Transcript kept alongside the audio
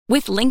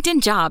With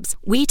LinkedIn Jobs,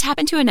 we tap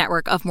into a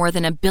network of more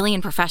than 1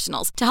 billion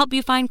professionals to help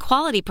you find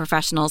quality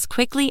professionals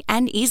quickly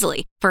and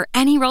easily for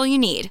any role you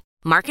need.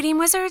 Marketing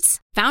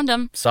wizards? Found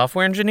them.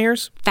 Software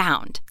engineers?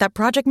 Found. That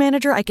project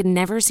manager I could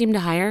never seem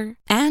to hire?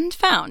 And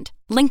found.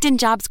 LinkedIn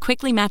Jobs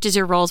quickly matches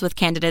your roles with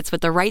candidates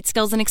with the right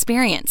skills and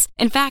experience.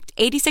 In fact,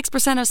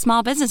 86% of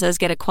small businesses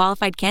get a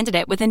qualified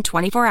candidate within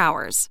 24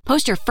 hours.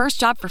 Post your first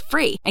job for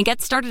free and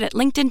get started at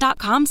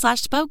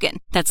linkedin.com/spoken.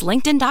 That's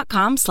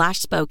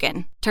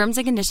linkedin.com/spoken. Terms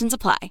and conditions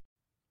apply.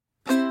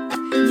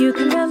 You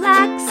can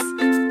relax.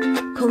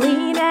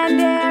 Colleen and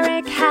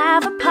Eric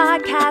have a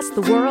podcast.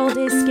 The world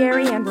is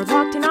scary and we're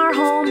locked in our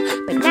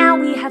home, but now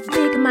we have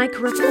big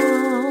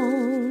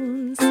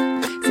microphones,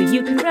 so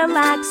you can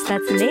relax.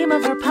 That's the name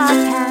of our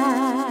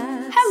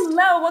podcast.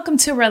 Hello, welcome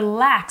to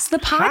Relax, the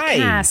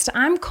podcast.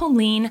 Hi. I'm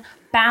Colleen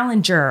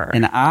Ballinger.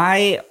 And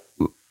I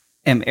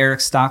am Eric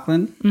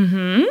Stockland.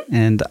 Mm-hmm.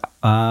 And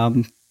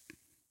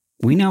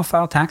we now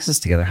file taxes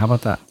together. How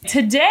about that?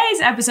 Today's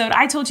episode,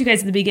 I told you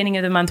guys at the beginning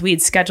of the month, we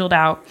had scheduled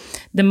out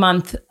the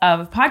month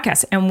of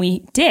podcasts, and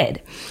we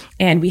did.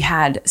 And we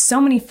had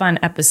so many fun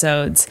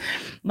episodes.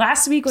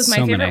 Last week was my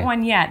favorite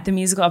one yet, the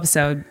musical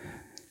episode.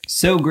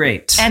 So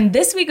great. And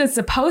this week was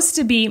supposed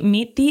to be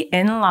Meet the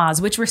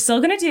In-Laws, which we're still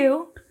going to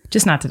do,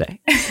 just not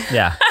today.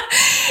 Yeah.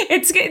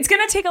 It's going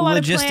to take a lot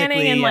of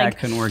planning and I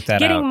couldn't work that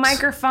getting out.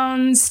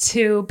 Microphones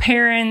to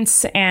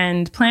parents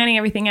and planning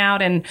everything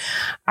out. And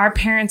our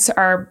parents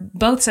are,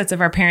 both sets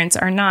of our parents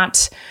are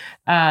not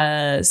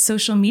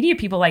social media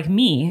people like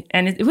me.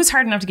 And it was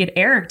hard enough to get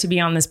Eric to be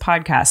on this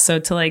podcast. So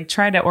to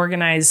try to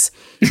organize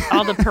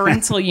all the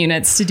parental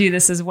units to do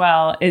this as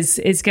well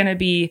is going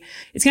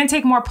to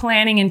take more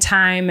planning and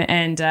time.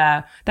 And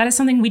that is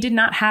something we did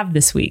not have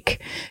this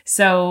week.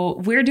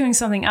 So we're doing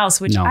something else,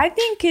 which I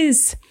think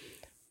is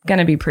going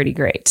to be pretty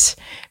great,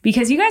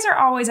 because you guys are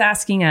always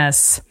asking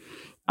us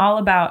all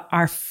about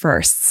our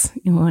firsts.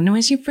 When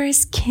was your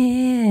first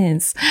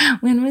kiss?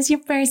 When was your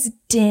first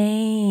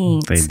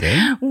date?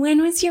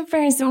 When was your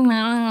first... I don't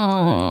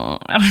know.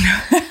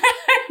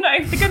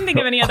 I couldn't think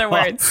of any other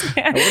words.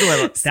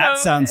 That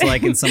sounds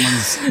like in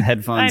someone's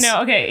headphones. I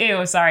know. Okay.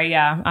 Ew, sorry.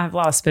 Yeah. I have a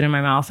lot of spit in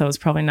my mouth. That was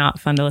probably not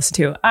fun to listen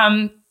to.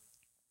 I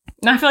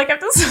feel like I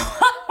have to...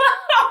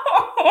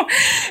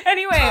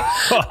 Anyway,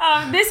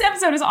 this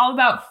episode is all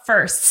about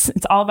firsts.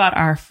 It's all about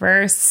our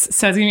firsts.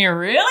 So it's going to be a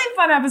really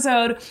fun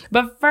episode.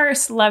 But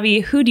first, Lovey,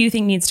 who do you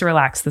think needs to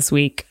relax this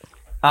week?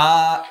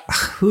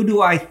 Who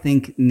do I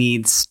think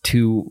needs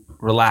to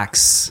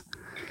relax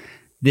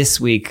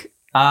this week?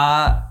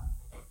 Have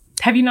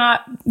you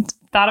not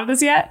thought of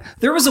this yet?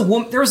 There was a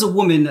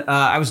woman.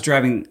 I was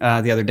driving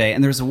the other day,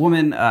 and there was a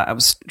woman. I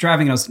was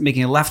driving, and I was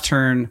making a left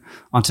turn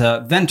onto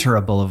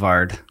Ventura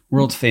Boulevard.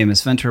 World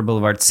famous Ventura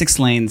Boulevard, 6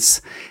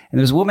 lanes. And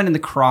there's a woman in the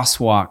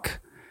crosswalk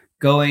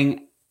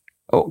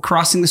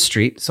crossing the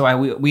street. So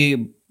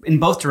we in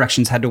both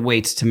directions had to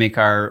wait to make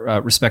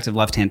our respective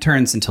left-hand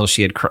turns until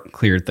she had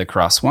cleared the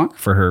crosswalk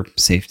for her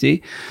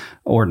safety,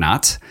 or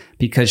not,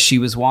 because she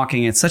was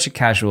walking at such a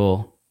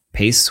casual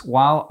pace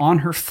while on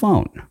her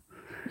phone.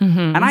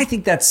 Mm-hmm. And I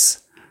think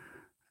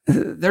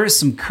there is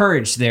some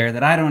courage there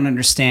that I don't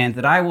understand,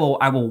 that I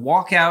will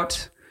walk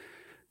out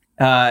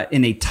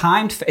in a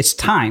timed, it's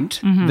timed.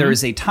 Mm-hmm. There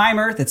is a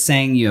timer that's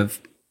saying you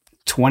have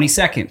 20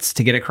 seconds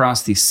to get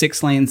across these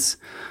 6 lanes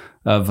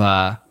of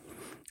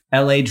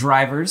LA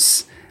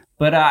drivers.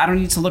 But I don't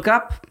need to look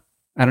up.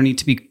 I don't need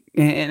to be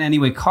in any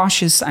way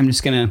cautious. I'm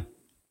just going to,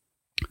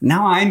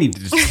 now I need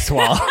to just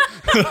swallow.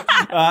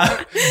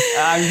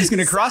 I'm just going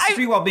to cross the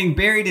street while being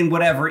buried in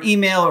whatever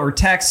email or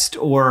text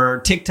or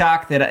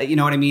TikTok that, you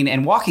know what I mean?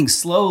 And walking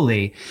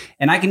slowly.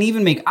 And I can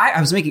even I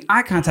was making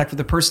eye contact with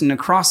the person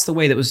across the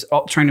way that was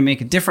trying to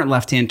make a different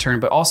left-hand turn,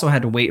 but also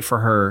had to wait for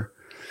her,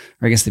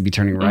 or I guess they'd be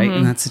turning right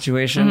in that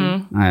situation.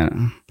 Mm-hmm. I don't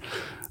know.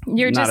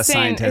 You're not just a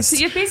saying, scientist.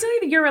 so basically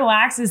your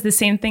relax is the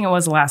same thing it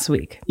was last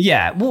week.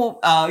 Yeah,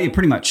 well, yeah,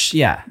 pretty much,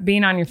 yeah.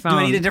 Being on your phone Do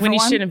I need a different when you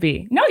one? shouldn't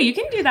be. No, you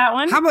can do that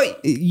one. How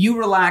about you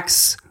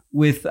relax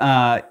with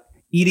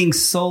eating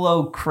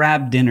solo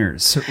crab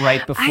dinners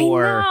right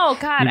before I know,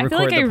 God, I feel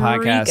like I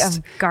reek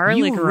of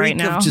garlic right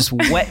now. Of just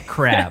wet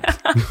crab.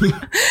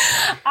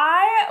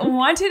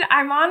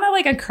 I'm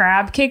on a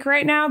crab kick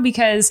right now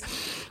because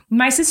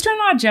my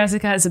sister-in-law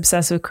Jessica is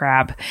obsessed with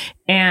crab,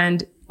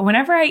 and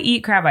whenever I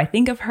eat crab, I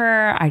think of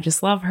her. I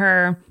just love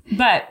her.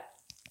 But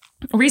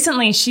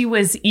recently she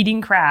was eating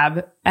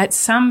crab at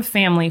some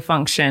family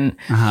function.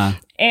 Uh-huh.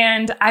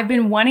 And I've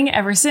been wanting it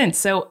ever since.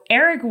 So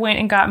Eric went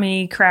and got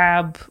me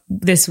crab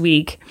this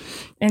week.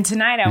 And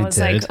tonight I was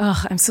like,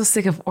 ugh, I'm so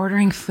sick of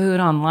ordering food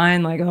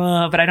online.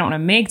 But I don't want to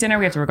make dinner.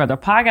 We have to record the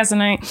podcast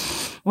tonight.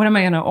 What am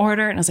I going to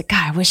order? And I was like,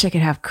 God, I wish I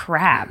could have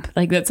crab.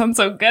 That sounds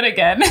so good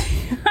again.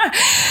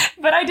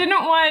 But I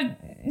didn't want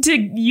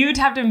you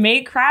to have to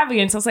make crab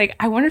again. So I was like,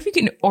 I wonder if you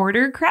can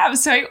order crab.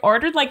 So I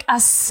ordered a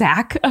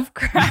sack of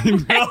crab.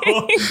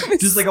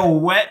 Just like a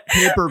wet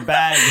paper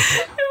bag.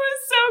 It was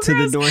so to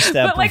the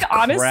doorstep. But like, of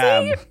honestly,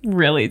 crab.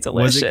 really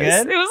delicious. Was it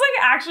good? It was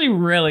like actually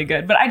really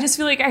good. But I just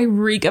feel like I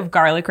reek of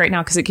garlic right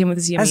now because it came with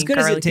this yummy As good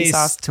as it garlicky tastes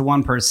sauce. to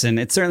one person,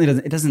 it certainly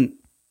doesn't. It doesn't.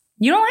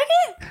 You don't like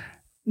it?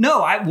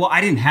 No,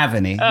 I didn't have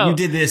any. Oh. You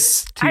did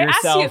this to I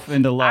asked yourself you-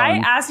 and alone. I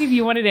asked you if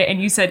you wanted it,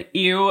 and you said,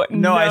 "Ew."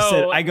 No,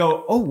 I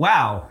go, oh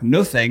wow,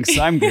 no thanks,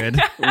 I'm good.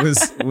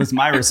 was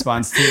my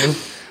response to you.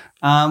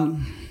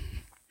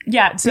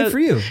 Yeah, so Good for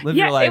you. Live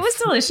your life. it was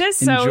delicious.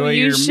 So Enjoy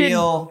you your should,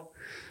 meal.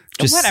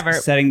 Just whatever.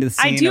 setting the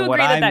scene. I do of what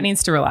agree that I'm,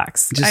 needs to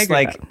relax. I Just agree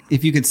like with that.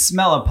 if you could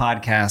smell a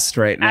podcast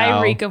right now.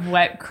 I reek of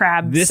wet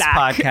crab this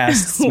sack. podcast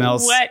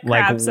smells wet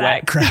like crab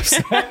sack. wet crab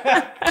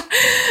sack.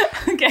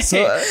 Okay, So,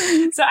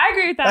 so I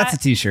agree with that. That's a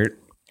t-shirt.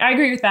 I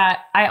agree with that.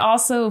 I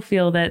also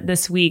feel that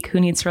this week, who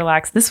needs to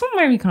relax? This one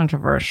might be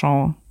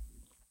controversial.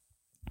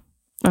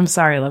 I'm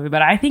sorry, Lovey,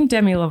 but I think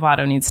Demi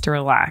Lovato needs to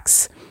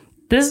relax.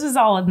 This is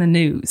all in the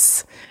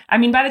news. I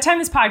mean, by the time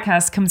this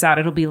podcast comes out,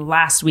 it'll be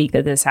last week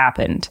that this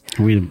happened.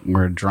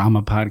 We're a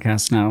drama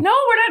podcast now. No,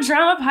 we're not a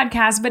drama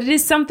podcast, but it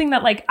is something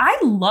that, like, I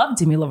love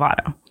Demi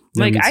Lovato.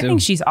 Yeah, Like, me I too.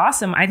 think she's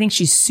awesome. I think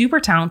she's super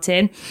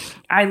talented.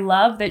 I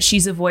love that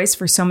she's a voice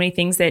for so many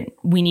things that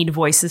we need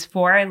voices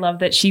for. I love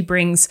that she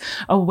brings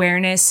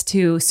awareness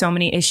to so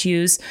many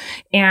issues.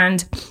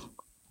 And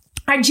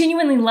I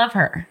genuinely love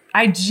her.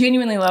 I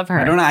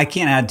don't know. I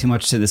can't add too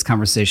much to this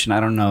conversation. I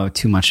don't know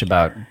too much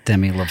about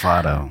Demi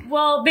Lovato.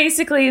 Well,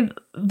 basically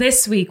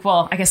this week,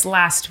 well, I guess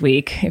last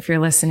week, if you're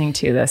listening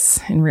to this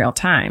in real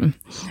time,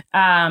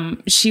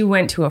 she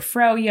went to a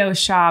Froyo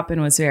shop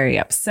and was very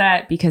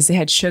upset because they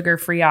had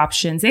sugar-free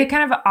options. They had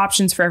kind of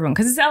options for everyone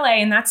because it's LA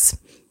and that's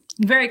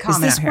very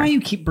common Is this out here. why you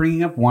keep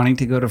bringing up wanting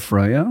to go to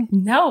Froyo?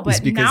 No,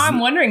 but because- now I'm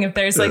wondering if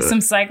there's like some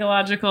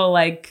psychological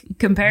like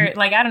compare.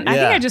 Like I think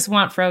I just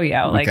want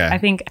Froyo. Like Okay. I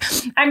think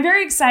I'm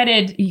very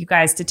excited, you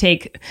guys, to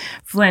take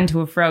Flynn to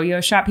a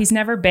Froyo shop. He's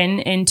never been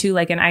into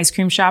like an ice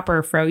cream shop or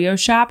a Froyo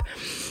shop,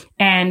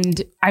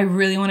 and I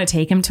really want to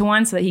take him to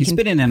one so that he He's can.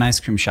 been in an ice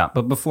cream shop,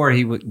 but before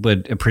he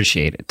would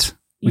appreciate it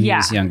when he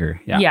was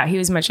younger. Yeah, he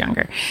was much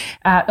younger.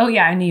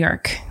 In New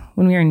York.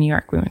 When we were in New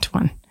York, we went to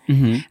one.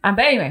 But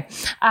anyway,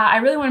 I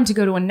really want him to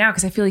go to one now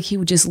because I feel like he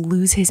would just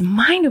lose his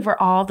mind over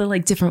all the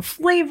like different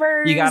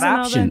flavors. You got and all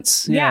the-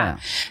 options. Yeah.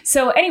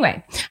 So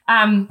anyway,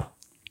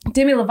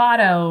 Demi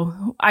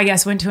Lovato, I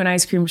guess, went to an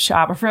ice cream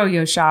shop, a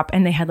Froyo shop,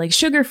 and they had like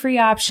sugar-free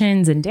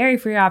options and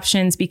dairy-free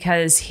options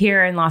because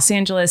here in Los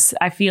Angeles,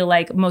 I feel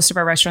like a lot of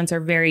our restaurants are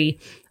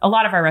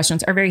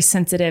very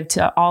sensitive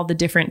to all the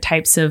different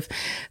types of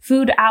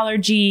food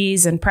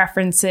allergies and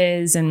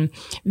preferences and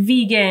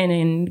vegan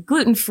and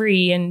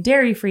gluten-free and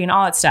dairy-free and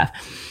all that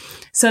stuff.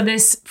 So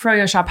this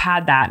Froyo shop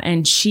had that,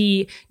 and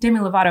Demi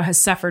Lovato has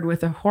suffered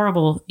with a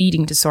horrible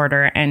eating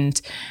disorder,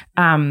 and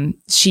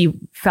she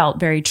felt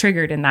very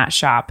triggered in that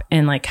shop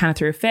and like kind of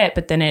threw a fit.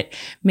 But then it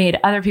made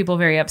other people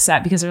very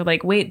upset because they're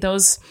like, "Wait,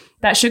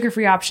 that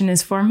sugar-free option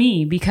is for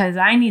me because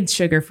I need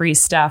sugar-free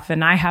stuff,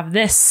 and I have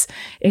this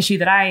issue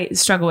that I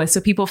struggle with."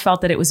 So people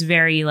felt that it was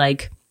very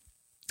like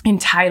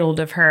entitled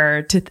of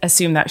her to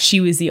assume that she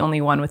was the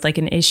only one with like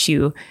an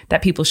issue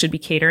that people should be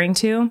catering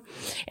to.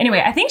 Anyway,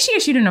 I think she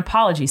issued an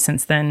apology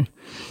since then.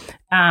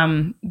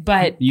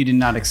 But You did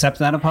not accept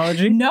that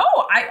apology? no,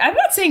 I'm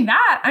not saying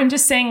that. I'm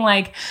just saying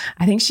like,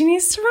 I think she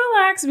needs to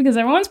relax because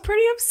everyone's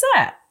pretty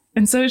upset.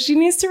 And so she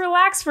needs to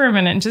relax for a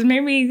minute and just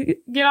maybe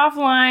get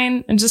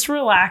offline and just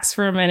relax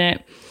for a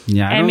minute.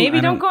 Yeah. And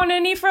maybe don't go into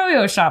any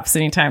Froyo shops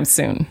anytime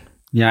soon.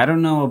 Yeah, I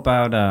don't know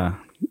about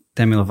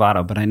Demi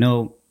Lovato, but I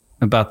know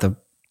about the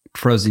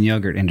frozen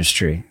yogurt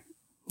industry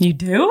You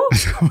do?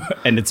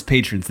 and its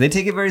patrons. They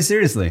take it very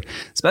seriously,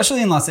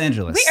 especially in Los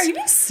Angeles. Wait, are you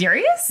being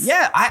serious?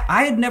 Yeah,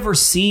 I had never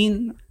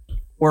seen,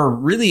 or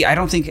really, I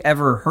don't think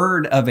ever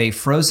heard of a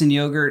frozen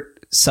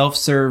yogurt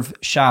self-serve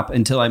shop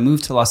until I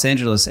moved to Los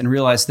Angeles and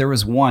realized there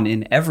was one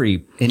in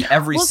every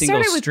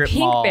single strip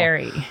mall.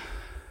 Pinkberry.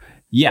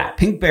 Yeah,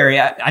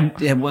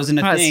 Pinkberry. It wasn't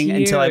a Oh, it's thing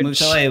until I moved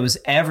to huge. LA. It was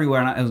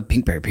everywhere. And it was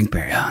Pinkberry.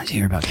 Oh, did you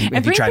hear about Pinkberry? And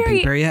Have you tried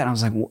Pinkberry- Pinkberry yet? And I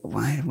was like,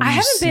 why? I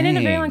haven't been in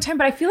a very long time,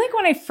 but I feel like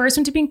when I first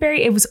went to Pinkberry,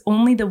 it was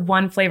only the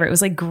one flavor. It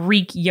was like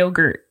Greek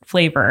yogurt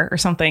flavor or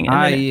something.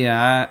 And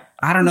then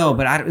I don't know,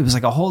 but it was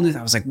like a whole new.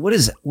 I was like,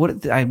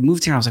 I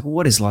moved here and I was like,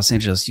 what is Los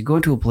Angeles? You go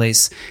into a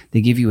place, they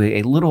give you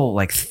a little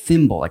like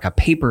thimble, like a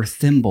paper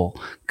thimble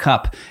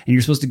cup, and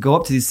you're supposed to go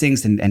up to these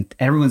things and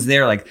everyone's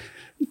there like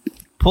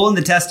pulling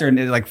the tester and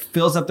it like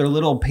fills up their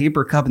little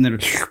paper cup and then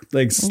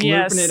like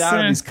slurping it out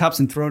of these cups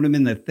and throwing them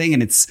in the thing.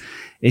 And it's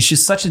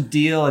just such a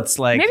deal. It's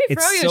like, Maybe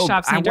it's Froyo so,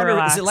 shops I need to wonder,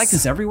 relax. is it like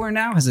this everywhere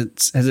now? Has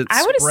it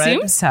I would spread?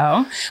 assume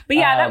so. But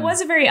yeah, that was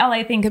a very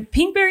LA thing.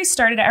 Pinkberry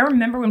started, I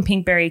remember when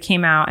Pinkberry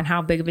came out and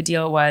how big of a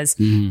deal it was.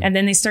 And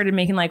then they started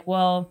making like,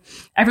 well,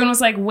 everyone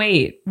was like,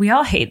 wait, we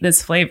all hate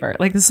this flavor.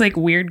 Like this like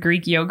weird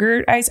Greek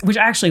yogurt ice, which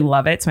I actually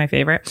love it. It's my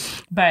favorite.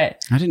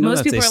 But I didn't know most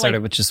that people they are started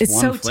like, with just it's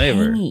one so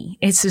flavor. Tangy.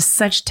 It's just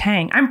such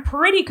tang. I'm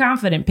pretty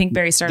confident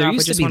Pinkberry started There off with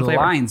used to just be one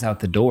flavor. lines out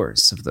the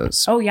doors of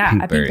those. Oh yeah,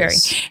 at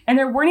Pinkberries. Pinkberry. And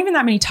there weren't even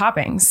that many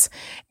toppings. toppings.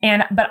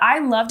 But I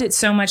loved it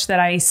so much that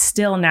I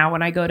still now,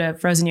 when I go to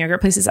frozen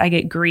yogurt places, I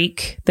get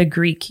the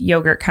Greek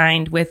yogurt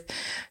kind with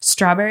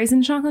strawberries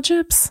and chocolate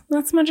chips.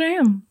 That's my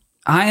jam.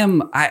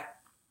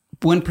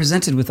 When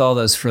presented with all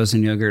those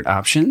frozen yogurt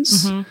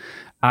options, there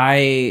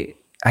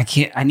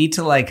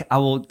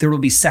will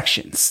be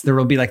sections. There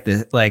will be like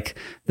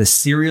the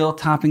cereal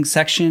topping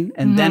section,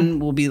 and then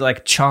will be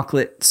like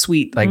chocolate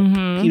sweet, like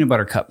peanut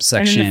butter cup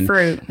section. And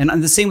fruit.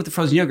 And the same with the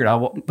frozen yogurt.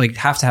 I'll like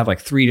have to have like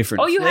 3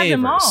 different flavors. Have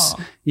them all.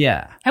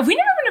 Yeah. Have we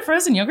never been to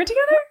frozen yogurt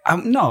together?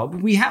 No,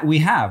 we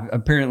have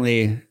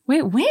apparently.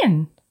 Wait,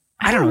 when?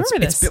 I don't remember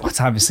this. It's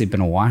obviously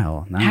been a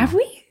while now. Have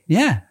we?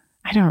 Yeah.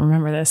 I don't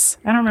remember this.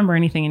 I don't remember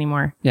anything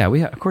anymore. Yeah,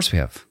 of course we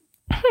have.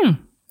 I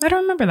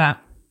don't remember that.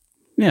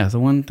 Yeah, the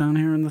one down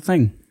here in the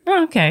thing.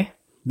 Oh, okay.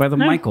 By the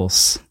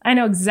Michaels. I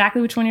know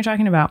exactly which one you're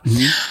talking about.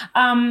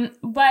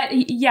 But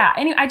yeah,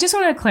 anyway, I just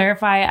want to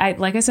clarify.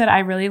 Like I said, I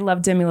really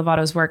love Demi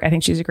Lovato's work. I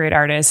think she's a great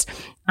artist.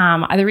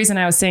 The reason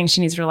I was saying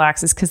she needs to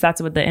relax is because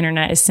that's what the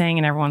internet is saying,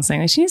 and everyone's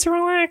saying like, she needs to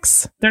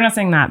relax. They're not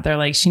saying that. They're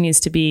like, she needs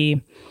to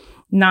be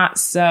not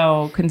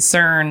so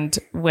concerned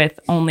with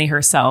only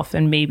herself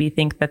and maybe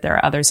think that there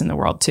are others in the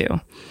world too.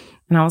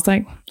 And I was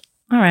like,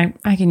 all right,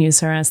 I can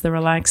use her as the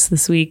relax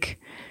this week.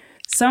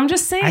 So I'm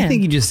just saying. I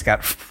think you just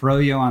got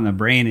froyo on the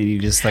brain and you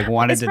just like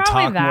wanted to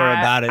talk more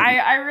about it.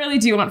 I really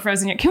do want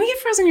frozen yogurt. Can we get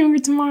frozen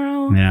yogurt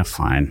tomorrow? Yeah,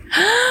 fine.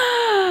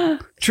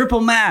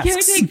 Triple masks. Can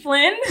we take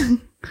Flynn?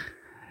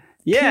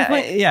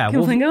 Yeah,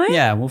 Can Flynn go in?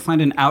 Yeah, we'll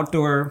find an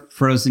outdoor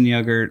frozen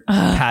yogurt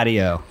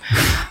patio.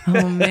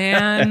 Oh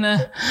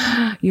man,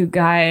 you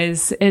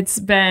guys, it's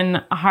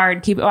been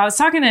hard. I was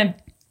talking to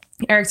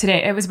Eric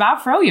today. It was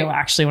about froyo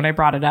actually when I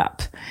brought it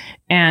up.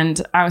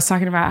 And I was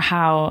talking about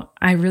how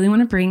I really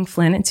want to bring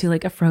Flynn into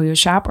like a froyo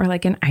shop or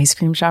like an ice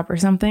cream shop or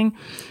something.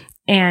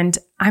 And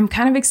I'm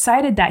kind of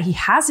excited that he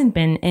hasn't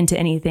been into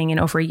anything in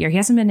over a year. He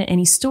hasn't been to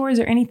any stores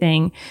or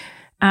anything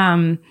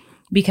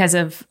because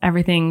of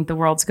everything the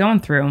world's going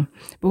through.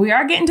 But we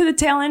are getting to the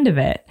tail end of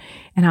it.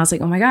 And I was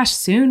like, oh my gosh,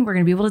 soon we're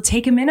going to be able to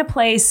take him in a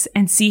place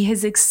and see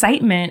his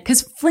excitement.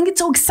 Because Flynn gets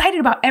so excited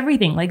about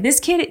everything. Like this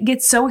kid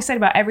gets so excited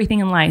about everything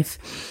in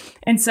life.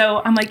 And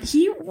so I'm like,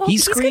 he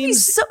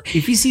screams.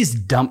 If he sees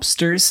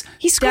dumpsters,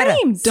 he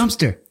screams. Dada,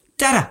 dumpster,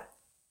 Dada,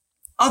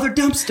 other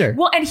dumpster.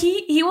 Well, and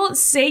he will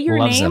say your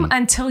name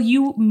until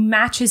you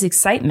match his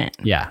excitement.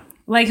 Yeah.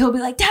 Like he'll be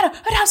like, Dada,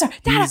 a dumpster,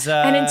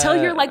 Dada. And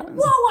until you're like,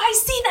 whoa,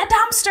 I see that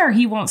dumpster,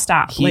 he won't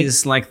stop.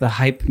 He's like the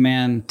hype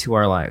man to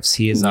our lives.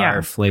 He is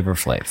our Flavor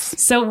Flav.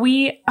 So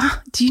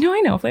do you know I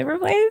know Flavor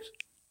Flav?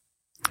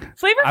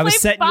 Flavor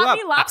Flav bought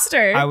me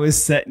lobster. I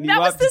was setting you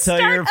up to tell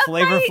your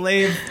Flavor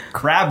Flav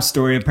crab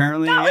story,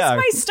 apparently. That was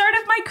my start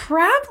of my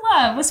crab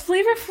love, was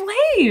Flavor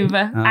Flav.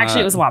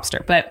 Actually, it was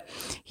lobster, but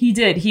he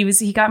did.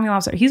 He got me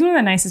lobster. He's one of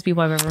the nicest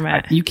people I've ever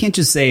met. You can't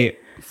just say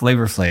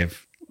Flavor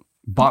Flav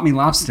bought me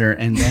lobster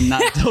and then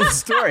not tell the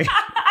story. He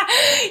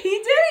did.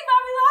 He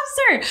bought me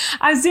lobster.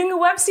 I was doing a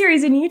web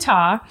series in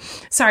Utah.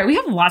 Sorry, we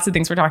have lots of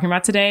things we're talking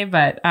about today,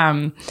 but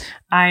my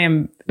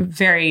mind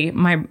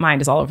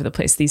is all over the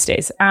place these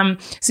days.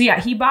 So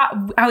yeah,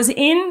 I was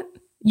in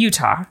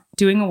Utah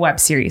doing a web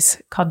series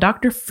called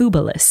Dr.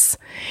 Fubalis,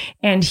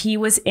 and he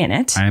was in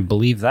it. I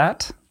believe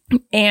that.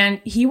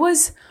 And he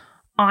was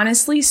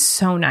honestly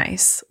so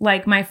nice.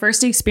 Like my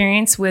first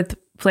experience with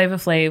Flavor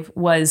Flav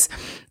was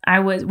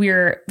we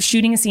were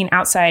shooting a scene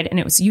outside and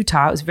it was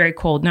Utah. It was very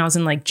cold. And I was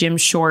in like gym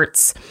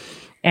shorts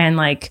and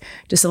like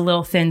just a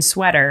little thin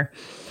sweater.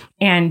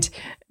 And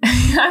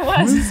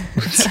I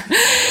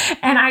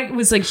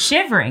was like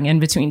shivering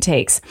in between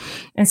takes.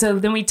 And so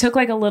then we took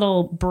like a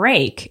little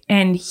break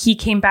and he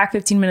came back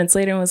 15 minutes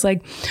later and was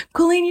like,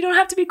 Colleen, you don't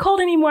have to be cold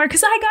anymore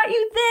because I got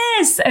you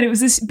this. And it was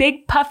this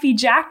big puffy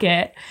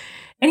jacket.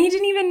 And he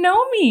didn't even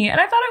know me. And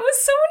I thought it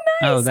was so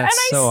nice. Oh,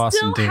 that's so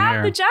awesome to hear. And I still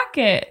have the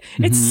jacket.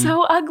 It's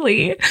so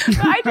ugly. But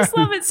I just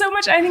love it so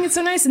much. I think it's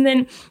so nice. And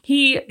then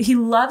he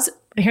loves,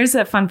 here's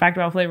a fun fact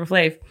about Flavor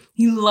Flav.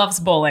 He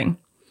loves bowling.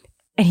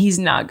 And he's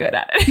not good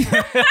at it.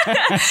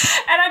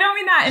 And I don't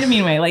mean that in a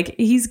mean way. Like,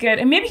 he's good.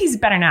 And maybe he's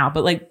better now.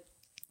 But like,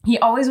 he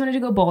always wanted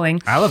to go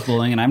bowling. I love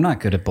bowling and I'm not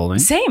good at bowling.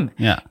 Same.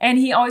 Yeah. And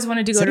he always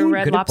wanted to go to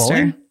Red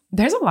Lobster.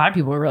 There's a lot of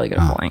people who are really good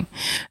at bowling.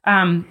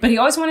 But he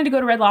always wanted to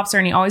go to Red Lobster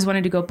and he always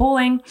wanted to go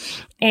bowling.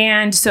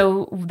 And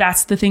so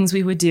that's the things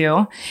we would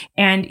do.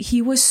 And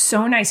he was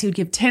so nice. He would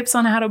give tips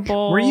on how to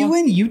bowl. Were you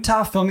in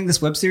Utah filming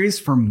this web series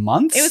for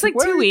months? It was like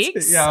 2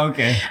 weeks. Yeah,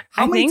 okay.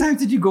 How many times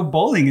did you go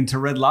bowling into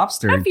Red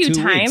Lobster? A few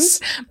times.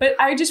 But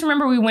I just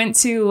remember we went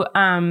to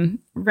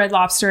Red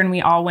Lobster and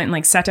we all went and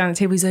like sat down at the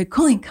table. He's like,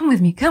 Colleen, come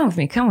with me. And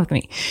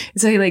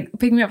so he like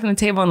picked me up from the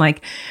table and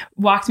like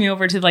walked me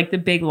over to like the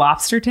big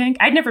lobster tank.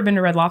 I'd never been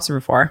to Red Lobster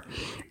before.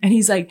 And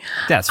he's like,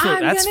 that's for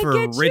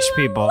rich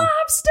people.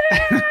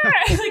 Lobster.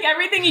 Like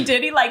everything he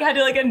did, he like had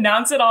to like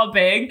announce it all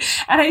big.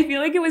 And I feel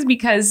like it was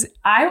because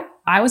I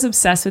was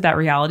obsessed with that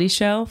reality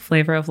show,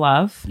 Flavor of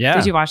Love. Yeah.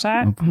 Did you watch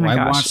that? Oh my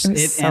gosh. I watched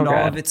it and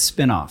all of its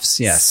spinoffs.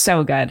 Yes.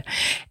 So good.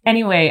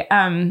 Anyway,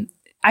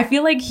 I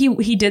feel like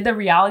he did the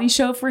reality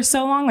show for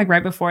so long, like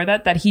right before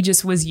that he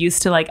just was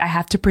used to like, I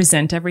have to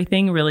present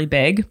everything really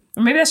big.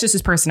 Or maybe that's just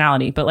his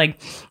personality, but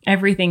like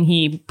everything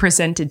he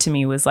presented to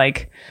me was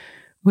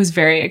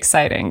very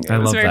exciting. I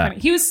love that. Funny.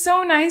 He was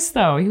so nice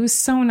though. He was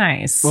so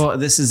nice. Well,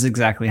 this is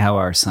exactly how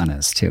our son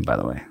is too, by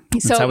the way.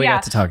 That's how we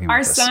got to talking about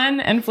our this. son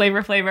and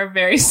Flavor Flav are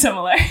very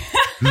similar.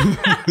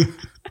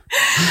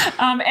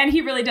 And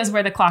he really does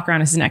wear the clock around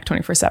his neck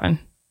 24/7.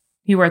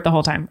 He wore it the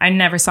whole time. I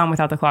never saw him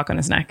without the clock on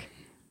his neck.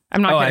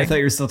 I'm not kidding. I thought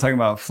you were still talking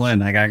about Flynn.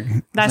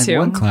 That's who.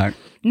 What clock?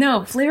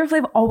 No, Flavor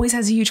Flav always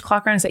has a huge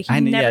clock around his neck.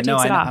 He never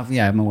takes it off.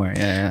 Yeah, I'm aware.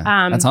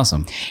 Yeah. That's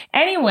awesome.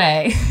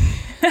 Anyway.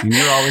 And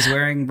you're always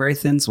wearing very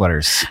thin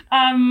sweaters.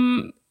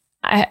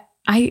 What?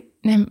 I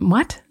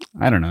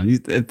don't know.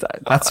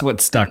 That's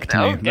what stuck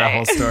to me, that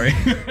whole story.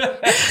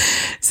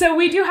 So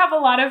we do have a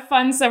lot of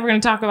fun stuff we're going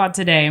to talk about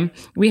today.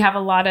 We have a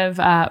lot of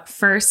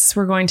firsts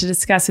we're going to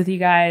discuss with you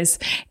guys.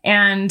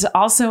 And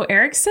also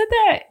Eric said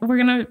that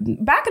we're going to,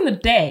 back in the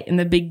day, in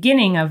the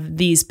beginning of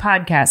these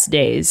podcast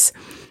days,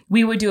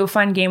 we would do a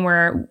fun game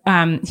where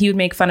he would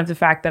make fun of the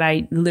fact that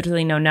I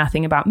literally know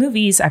nothing about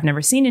movies. I've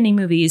never seen any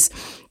movies.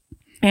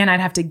 And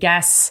I'd have to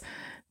guess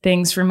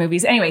things for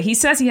movies. Anyway, he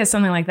says he has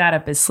something like that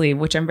up his sleeve,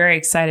 which I'm very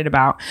excited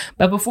about.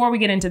 But before we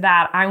get into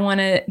that, I want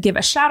to give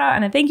a shout out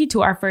and a thank you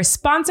to our first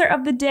sponsor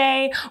of the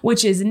day,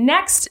 which is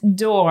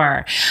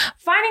Nextdoor.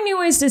 Finding new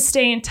ways to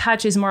stay in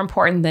touch is more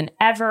important than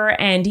ever.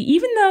 And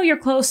even though you're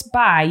close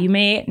by, you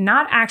may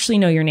not actually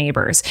know your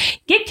neighbors.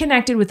 Get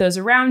connected with those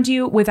around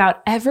you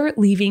without ever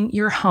leaving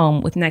your home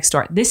with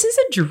Nextdoor. This is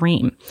a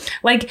dream.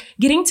 Like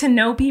getting to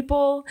know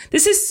people.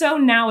 This is so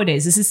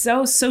nowadays. This is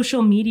so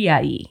social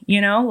media-y,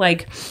 you know,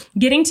 like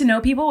getting to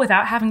know people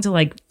without having to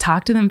like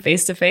talk to them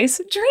face to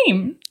face.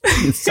 Dream.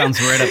 It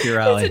sounds right up your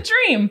alley. It's a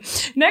dream.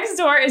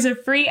 Nextdoor is a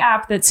free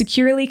app that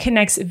securely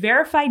connects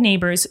verified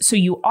neighbors so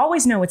you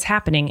always know what's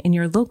happening in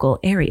your local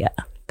area.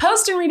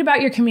 Post and read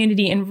about your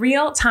community in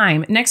real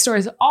time. Nextdoor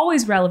is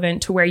always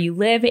relevant to where you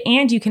live,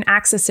 and you can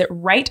access it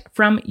right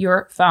from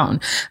your phone.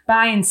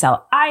 Buy and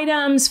sell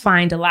items,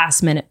 find a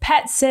last-minute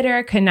pet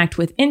sitter, connect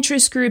with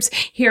interest groups,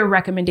 hear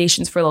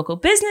recommendations for local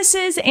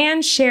businesses,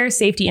 and share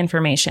safety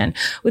information.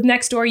 With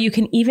Nextdoor, you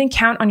can even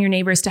count on your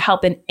neighbors to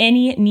help in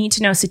any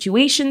need-to-know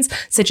situations,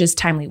 such as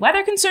timely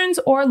weather concerns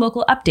or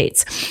local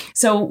updates.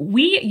 So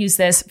we use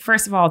this,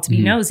 first of all, to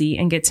be nosy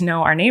and get to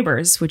know our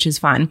neighbors, which is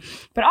fun.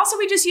 But also,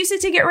 we just use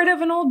it to get rid of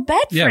an old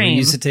bed frame. Yeah, we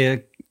use it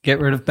to get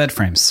rid of bed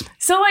frames.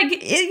 So like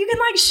you can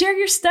like share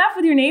your stuff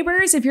with your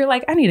neighbors if you're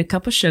like, I need a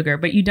cup of sugar,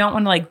 but you don't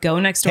want to like go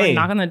next door and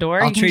knock on the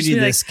door. I'll trade you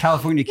this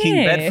California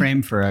King bed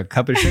frame for a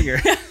cup of sugar.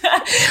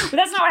 But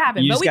that's not what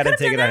happened. You just got to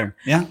take it out.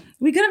 Yeah.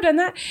 We could have done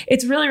that.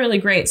 It's really, really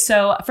great.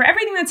 So for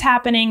everything that's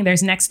happening,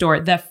 there's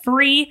Nextdoor, the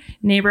free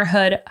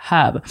neighborhood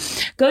hub.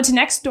 Go to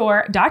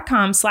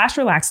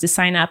nextdoor.com/relax to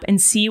sign up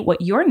and see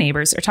what your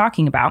neighbors are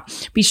talking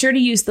about. Be sure to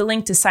use the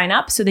link to sign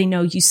up so they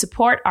know you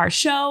support our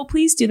show.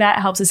 Please do that.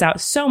 It helps us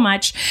out so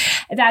much.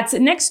 That's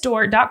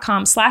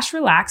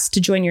nextdoor.com/relax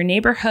to join your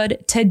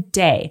neighborhood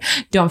today.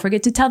 Don't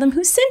forget to tell them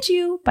who sent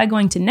you by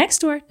going to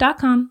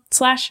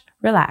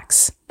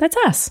nextdoor.com/relax. That's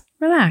us.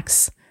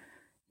 Relax.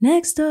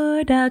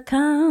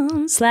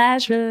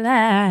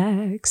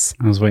 Nextdoor.com/relax.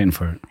 I was waiting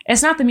for it.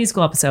 It's not the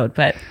musical episode,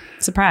 but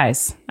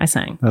surprise, I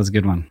sang. That was a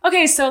good one.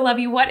 Okay, so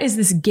Lovey, what is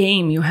this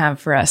game you have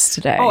for us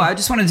today? Oh, I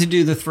just wanted to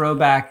do the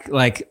throwback,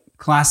 like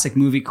classic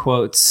movie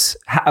quotes,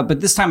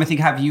 but this time I think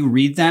have you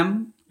read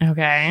them.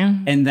 Okay.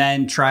 And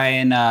then try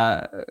and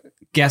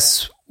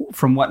guess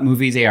from what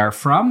movie they are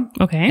from.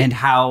 Okay. And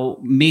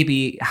how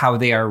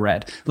they are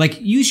read. Like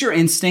use your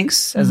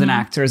instincts as an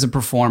actor, as a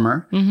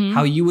performer,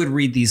 how you would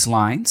read these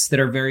lines that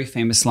are very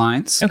famous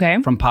lines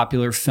from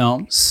popular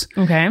films.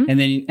 Okay.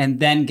 And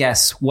then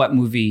guess what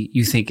movie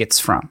you think it's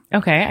from.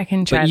 Okay, I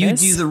can try this.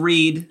 But you do the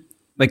read,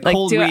 like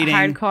cold do reading. It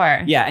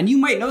hardcore. Yeah, and you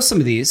might know some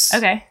of these.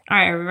 Okay. All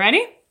right, are we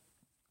ready?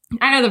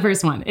 I know the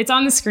first one. It's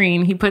on the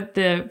screen. He put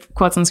the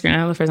quotes on the screen. I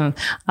know the first one.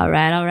 All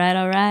right, all right,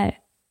 all right.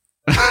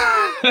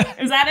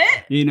 Is that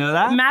it? You know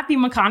that? Matthew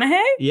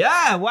McConaughey?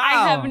 Yeah, wow.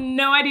 I have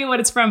no idea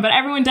what it's from, but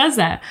everyone does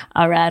that.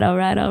 All right, all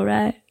right, all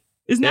right.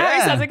 Isn't that how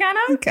he says it kind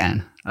of? You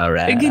can. All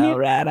right, all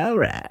right, all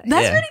right.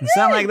 That's pretty good.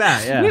 Sound like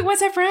that, yeah. Wait,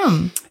 what's that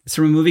from? It's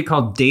from a movie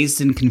called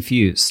Dazed and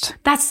Confused.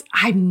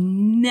 I've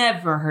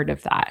never heard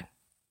of that.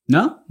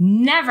 No?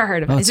 Never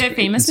heard of it. Is it a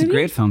famous movie? It's a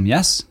great film,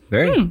 yes.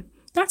 Very.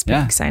 That's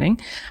pretty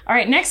exciting. All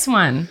right, next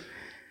one.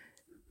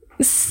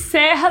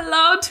 Say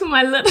hello to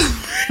my little...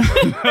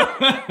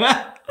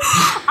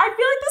 I feel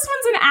like this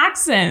one's an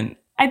accent.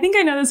 I think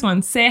I know this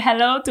one. Say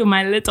hello to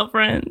my little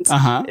friends.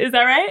 Uh-huh. Is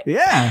that right?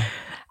 Yeah.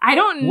 I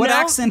don't know. What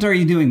accent are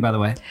you doing, by the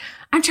way?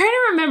 I'm trying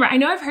to remember. I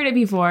know I've heard it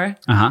before.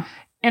 Uh-huh.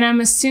 And I'm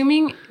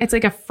assuming it's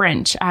like a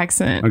French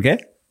accent. Okay.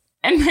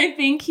 And I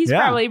think he's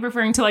probably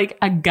referring to like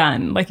a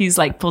gun. Like he's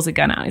like pulls a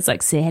gun out. He's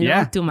like, say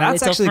hello to my little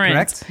friends. That's actually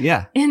correct.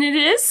 Yeah. And it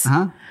is?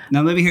 Uh-huh.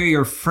 Now let me hear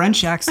your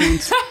French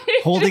accent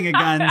holding a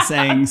gun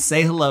saying,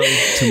 say hello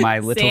to my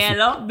little friend. Say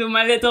hello to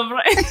my little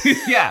friend.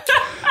 Yeah.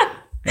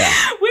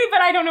 Wait,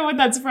 but I don't know what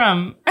that's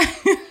from.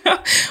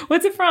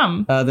 What's it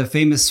from? The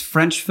famous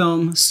French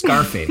film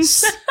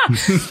Scarface.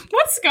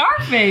 What's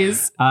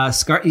Scarface?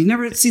 You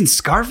never seen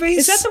Scarface?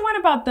 Is that the one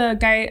about the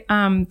guy,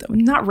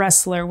 not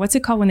wrestler, what's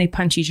it called when they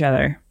punch each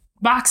other?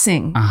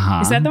 Boxing.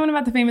 Is that the one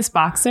about the famous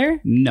boxer?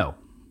 No.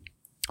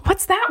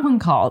 What's that one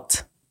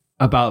called?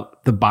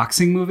 About the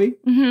boxing movie?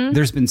 Mm-hmm.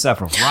 There's been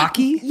several.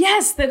 Rocky?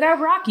 Yes, the guy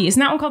Rocky. Isn't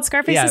that one called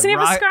Scarface? Doesn't he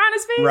have a scar on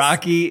his face?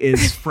 Rocky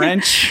is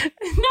French. No,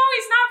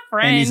 he's not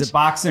French. And he's a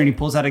boxer and he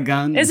pulls out a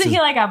gun. Isn't he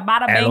like a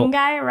bada bing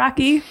guy,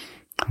 Rocky?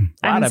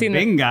 Bada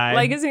bing guy?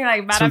 Like, isn't he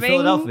like bada from bing?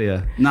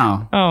 Philadelphia.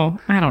 No. Oh,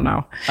 I don't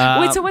know.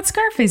 Wait, so what's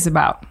Scarface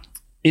about?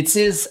 It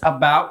is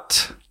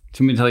about...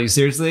 Do you want me to tell you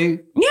seriously?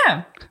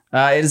 Yeah.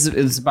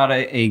 It's about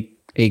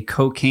a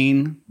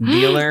cocaine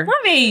dealer.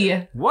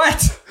 Lovey.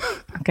 What?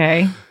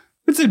 Okay.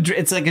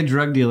 It's like a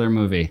drug dealer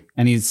movie,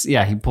 and he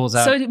pulls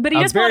out. So, but he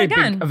does pull out a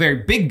gun, a very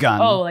big gun.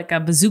 Oh, like a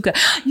bazooka.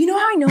 You know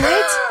how I know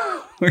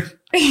it?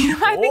 You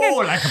know,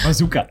 like a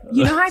bazooka.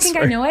 You know how I think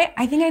I know it?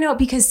 I think I know it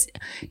because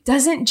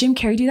doesn't Jim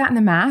Carrey do that in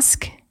The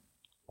Mask?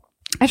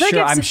 I feel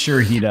like I'm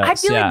sure he does. I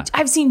feel like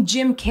I've seen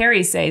Jim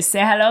Carrey say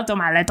hello to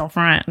my little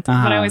friend, but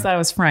I always thought it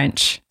was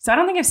French. So I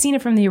don't think I've seen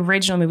it from the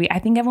original movie. I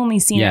think I've only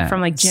seen it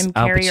from like Jim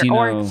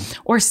Carrey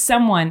or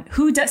someone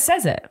who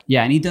says it.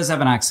 Yeah, and he does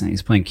have an accent.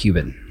 He's playing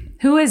Cuban.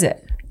 Who is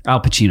it? Al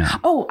Pacino.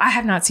 Oh, I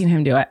have not seen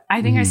him do it.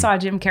 I think I saw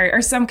Jim Carrey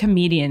or some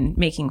comedian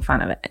making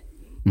fun of it.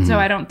 So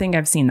I don't think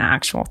I've seen the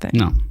actual thing.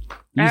 No.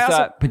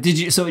 But did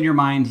you, so in your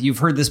mind, you've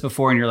heard this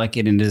before and you're like,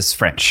 it is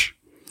French.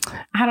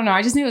 I don't know.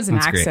 I just knew it was an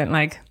accent. Great.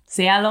 Like,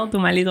 say hello to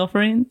my little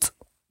friend.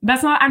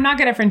 I'm not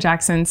good at French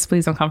accents.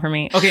 Please don't come for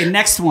me. Okay,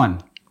 next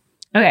one.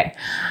 Okay.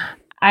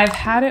 I've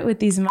had it with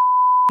these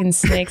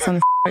snakes on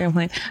the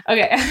plane.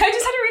 Okay, I just had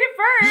to read it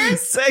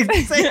first. Say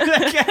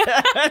it again.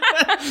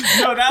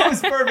 No, that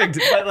was perfect.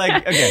 But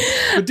like, okay,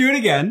 but do it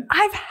again.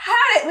 I've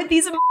had it with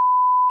these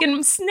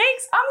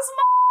snakes on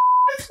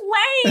this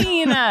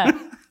plane.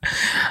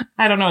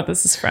 I don't know what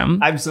this is from.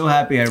 I'm so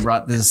happy I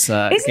brought this game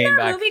back. Isn't there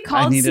a movie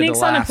called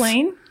Snakes on a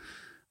Plane?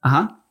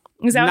 Uh-huh.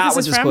 Is that what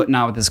this is from?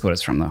 Not what this quote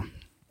is from, though.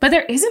 But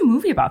there is a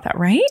movie about that,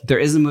 right? There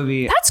is a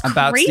movie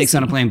about snakes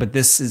on a plane, but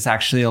this is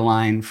actually a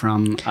line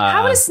from...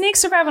 How would a snake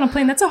survive on a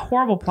plane? That's a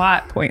horrible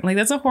plot point. Like,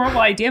 that's a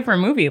horrible idea for a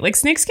movie. Like,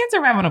 snakes can't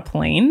survive on a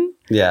plane.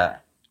 Yeah.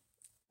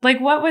 Like,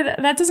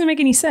 that doesn't make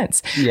any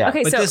sense. Yeah,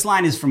 okay, but this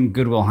line is from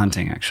Good Will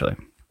Hunting, actually.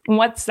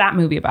 What's that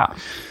movie about?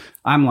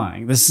 I'm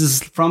lying. This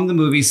is from the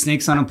movie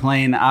Snakes on a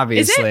Plane,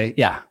 obviously. Is it?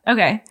 Yeah.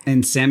 Okay.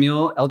 And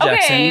Samuel L.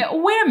 Jackson. Okay,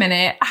 wait a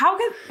minute.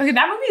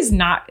 That movie is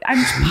not...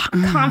 I'm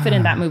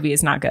confident that movie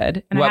is not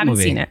good. And I haven't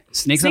seen it.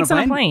 Snakes on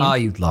a Plane? Oh,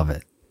 you'd love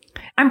it.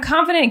 I'm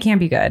confident it can't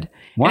be good.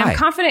 Why? And I'm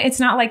confident it's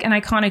not like an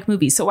iconic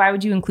movie. So why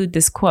would you include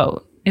this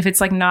quote? If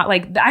it's like not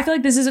like... I feel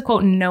like this is a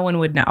quote no one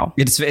would know.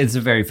 It's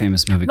a very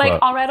famous movie like,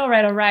 quote. Like,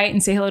 all right,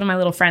 and say hello to my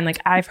little friend. Like,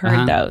 I've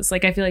heard those.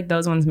 Like, I feel like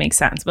those ones make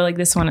sense. But like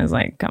this one is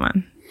like, come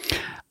on.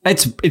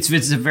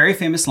 It's a very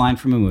famous line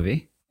from a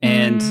movie,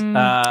 and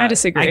I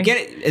disagree. I get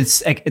it.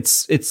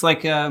 It's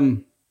like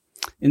in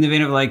the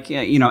vein of like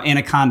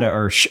Anaconda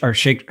or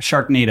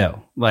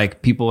Sharknado.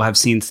 Like people have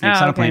seen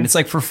Snakes on a Plane. It's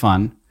like for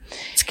fun.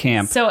 It's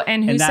camp. So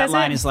and who says that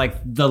line it? is like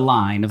the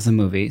line of the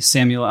movie.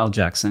 Samuel L.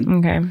 Jackson.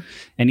 Okay,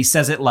 and he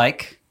says it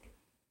like,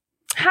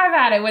 "I've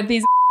had it with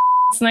these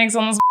snakes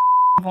on this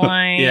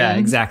plane." Yeah,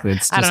 exactly.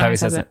 It's just how he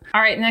says it.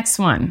 All right, next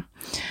one.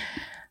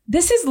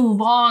 This is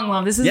long,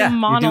 love. This is a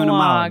monologue. You're doing a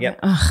monologue. Yep.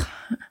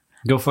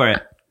 Go for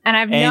it.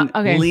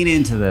 And lean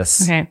into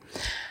this. Okay.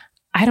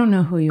 I don't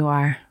know who you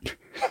are.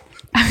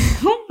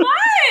 What?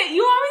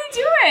 You want me to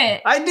do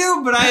it? I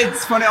do, but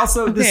it's funny.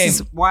 Also, this is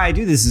why I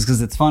do this is because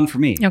it's fun for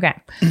me. Okay.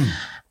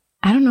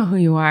 I don't know who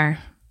you are.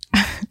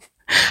 I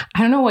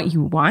don't know what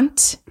you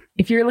want.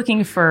 If you're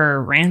looking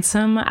for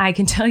ransom, I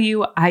can tell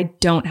you I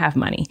don't have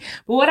money.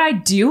 But what I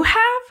do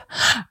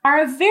have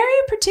are a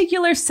very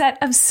particular set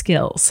of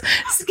skills.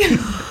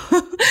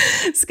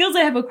 Skills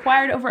I have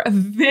acquired over a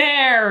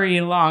very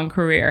long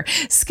career.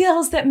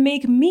 Skills that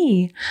make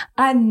me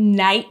a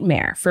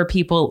nightmare for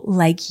people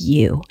like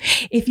you.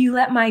 If you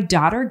let my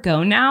daughter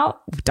go now...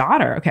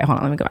 Okay, hold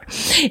on, let me go back.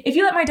 If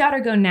you let my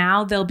daughter go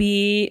now, there'll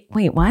be...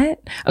 Wait, what?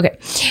 Okay.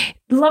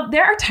 Love,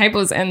 there are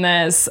typos in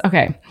this.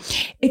 Okay.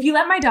 If you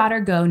let my daughter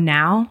go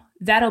now,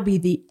 that'll be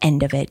the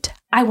end of it.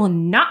 I will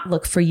not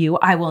look for you.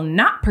 I will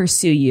not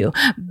pursue you.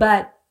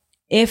 But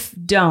if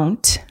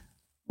don't,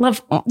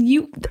 love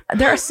you,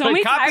 there are so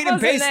many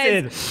typos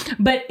in this.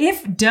 But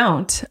if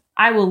don't,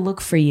 I will look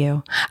for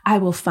you. I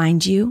will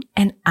find you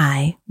and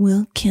I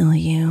will kill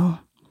you.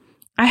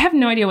 I have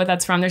no idea what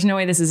that's from. There's no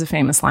way this is a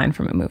famous line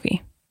from a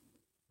movie.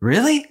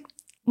 Really?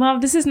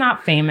 Love, this is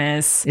not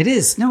famous. It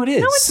is. No, it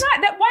is. No, it's not.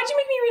 Why'd you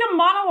make me read a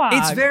monologue?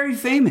 It's very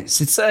famous.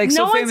 It's like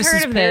no so famous.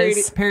 Heard of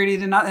this.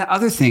 Parodied in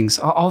other things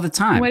all the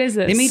time. What is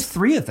this? They made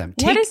 3 of them.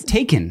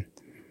 Taken.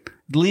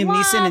 Liam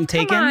Neeson and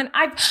Taken. Come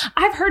on.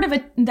 I've heard of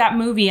that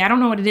movie. I don't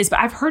know what it is, but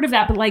I've heard of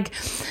that. But like,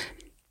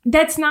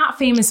 That's not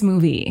famous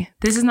movie.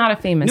 This is not a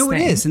famous thing. No,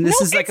 it is. And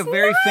this is like a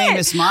very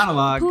famous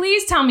monologue.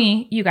 Please tell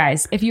me, you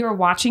guys, if you are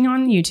watching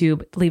on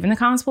YouTube, leave in the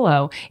comments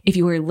below. If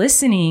you are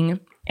listening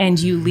and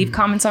you leave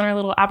comments on our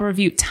little Apple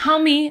review, tell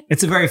me.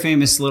 It's a very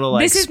famous little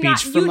like this is speech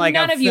not, from like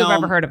none a of you have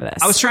film. ever heard of this.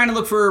 I was trying to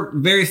look for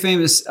very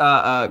famous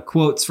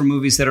quotes from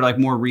movies that are like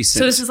more recent.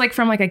 So this is like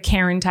from like a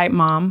Karen type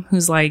mom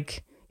who's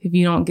like, if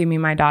you don't give me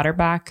my daughter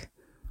back,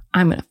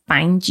 I'm going to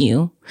find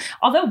you.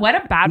 Although what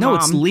a bad mom.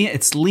 No,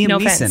 it's Liam No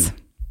Neeson. offense.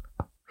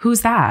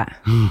 Who's that?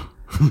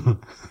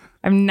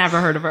 I've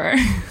never heard of her.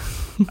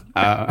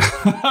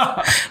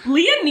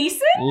 Liam Neeson?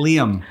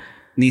 Liam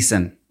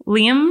Neeson.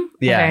 Liam?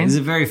 Yeah, Okay. he's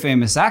a very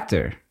famous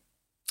actor.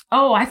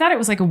 Oh, I thought it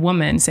was like a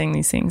woman saying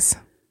these things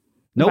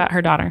Nope. about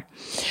her daughter.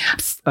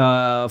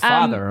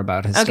 Father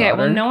about his daughter. Okay,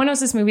 well, no one knows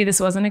this movie. This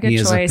wasn't a good He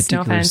has choice. a No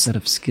particular offense. set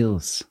of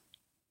skills.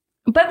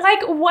 But like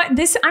what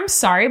this, I'm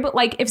sorry, but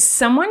like if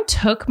someone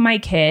took my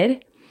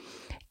kid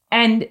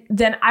and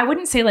then I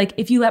wouldn't say like,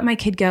 if you let my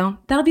kid go,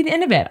 that'll be the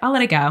end of it. I'll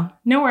let it go.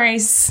 No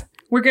worries.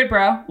 We're good,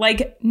 bro.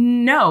 Like,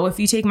 no, if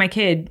you take my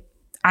kid,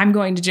 I'm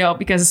going to jail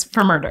because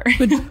for murder.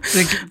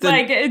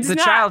 Like, it's the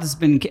not- child has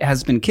been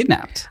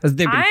kidnapped. They've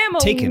been I am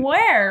taken.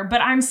 aware,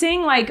 but I'm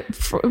saying like,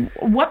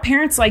 what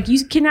parents like,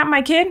 you kidnap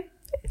my kid?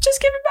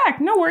 Just give it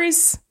back. No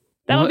worries.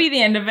 That'll What? be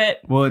the end of it.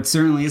 Well, it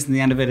certainly isn't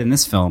the end of it in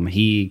this film.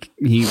 He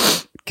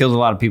killed a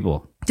lot of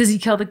people. Does he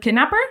kill the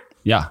kidnapper?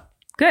 Yeah.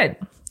 Good.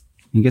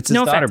 He gets his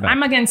No daughter offense. back.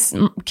 I'm against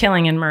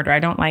killing and murder. I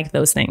don't like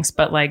those things.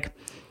 But like,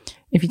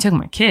 if you took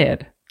my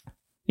kid,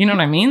 you know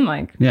what I mean?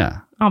 Like, Yeah,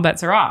 all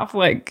bets are off.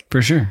 Like,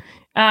 for sure.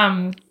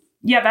 yeah,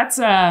 that's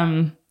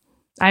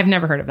I've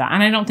never heard of that,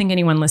 and I don't think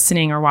anyone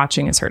listening or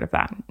watching has heard of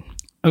that.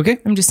 Okay.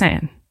 I'm just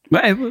saying.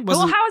 But it wasn't,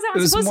 Well, how is that it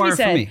was supposed to more be for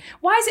said? me.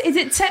 Why is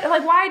it said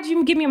like? Why did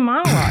you give me a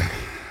monologue?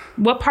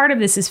 What part of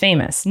this is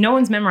famous? No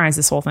one's memorized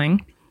this whole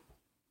thing.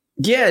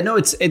 Yeah, no,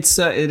 it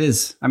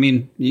is. I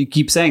mean, you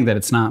keep saying that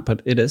it's not,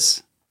 but it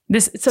is.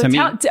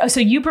 So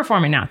you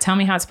perform it now. Tell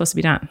me how it's supposed to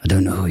be done. I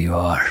don't know who you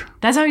are.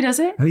 That's how he does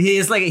it.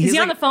 He's like, Is he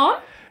on the phone?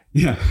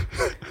 Yeah,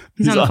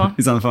 He's on the phone.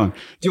 He's on the phone. Do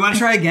you want to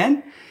try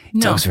again? He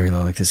No. talks very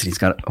low like this, and he's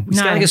got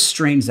No. like a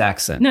strange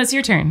accent. No, it's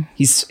your turn.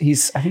 He's.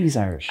 I think he's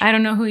Irish. I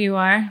don't know who you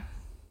are.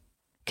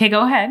 Okay,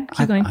 go ahead.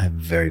 Keep going. I have a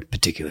very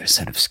particular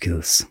set of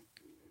skills.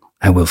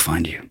 I will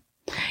find you.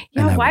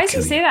 and I Yeah, why will does he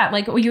kill say you. that?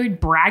 Like, you're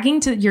bragging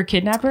to your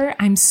kidnapper.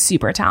 I'm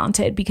super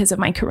talented because of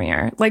my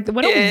career. Like,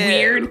 what a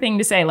weird thing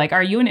to say. Like,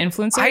 are you an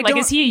influencer? Like,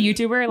 is he a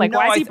YouTuber? Like, No,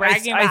 why is he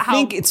bragging about how I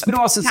think it's been a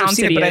while since I've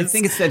seen it, but I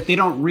think it's that they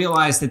don't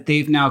realize that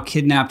they've now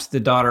kidnapped the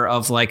daughter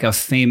of like a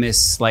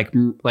famous like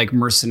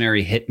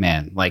mercenary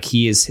hitman. Like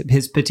his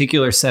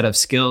particular set of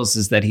skills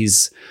is that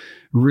he's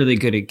really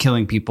good at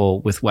killing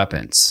people with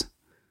weapons.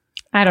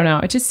 I don't know.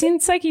 It just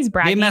seems like he's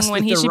bragging They messed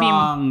when with he the should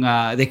wrong.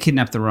 They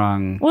kidnapped the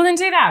wrong. be. Well, then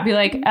say that. Be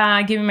like,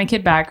 give me my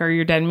kid back, or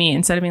you're dead meat.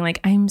 Instead of being like,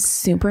 I'm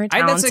super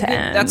talented.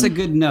 That's a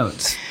good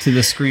note to the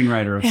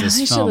screenwriter of this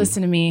you film. should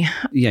listen to me.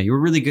 Yeah, you were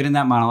really good in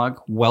that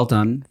monologue. Well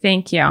done.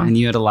 Thank you. And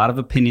you had a lot of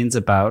opinions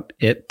about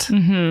it,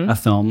 a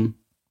film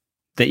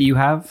that you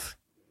have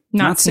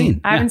not seen.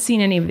 I haven't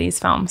seen any of these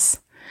films.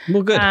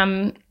 Well, good.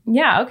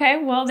 Yeah.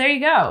 Okay. Well, there you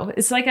go.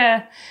 It's like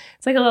a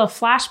little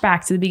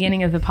flashback to the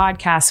beginning of the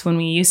podcast when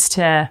we used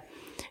to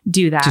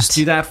do that. Just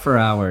do that for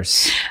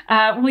hours.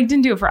 We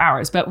didn't do it for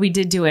hours, but we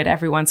did do it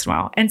every once in a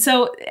while. And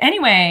so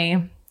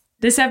anyway,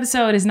 this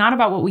episode is not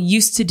about what we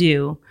used to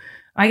do.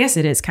 I guess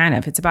it is kind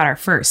of. It's about our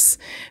firsts,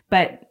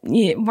 but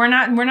we're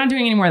not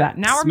doing any more of that.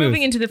 Now we're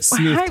moving into the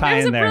smooth tie It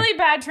was in a there. really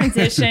bad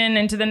transition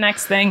into the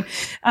next thing.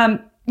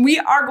 We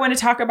are going to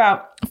talk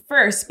about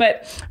firsts,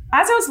 but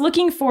as I was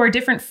looking for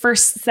different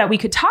firsts that we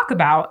could talk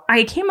about,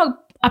 I came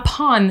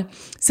upon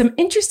some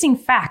interesting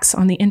facts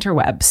on the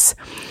interwebs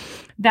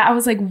that I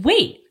was like,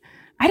 wait,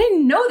 I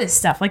didn't know this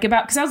stuff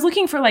because I was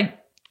looking for like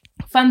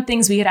fun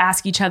things we could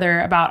ask each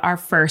other about our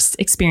first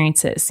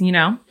experiences, you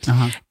know?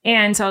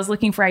 And so I was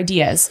looking for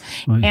ideas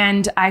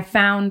and I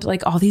found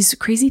like all these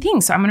crazy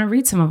things. So I'm going to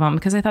read some of them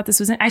because I thought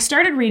this was, I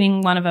started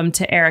reading one of them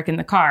to Eric in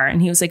the car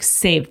and he was like,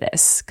 save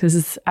this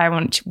because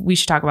we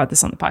should talk about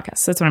this on the podcast.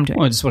 So that's what I'm doing.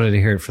 Well, I just wanted to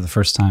hear it for the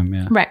first time.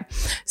 Yeah. Right.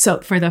 So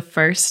for the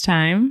first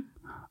time,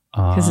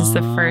 because it's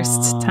the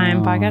first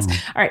time podcast.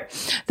 All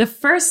right. The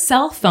first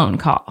cell phone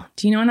call.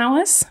 Do you know when that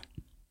was?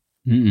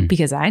 Mm-mm.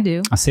 Because I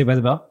do. I'll Saved by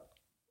the Bell.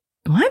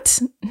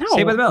 What? No.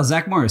 Saved by the Bell.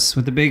 Zach Morris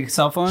with the big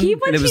cell phone. He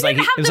didn't have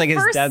the his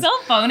first dad's. cell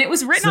phone. It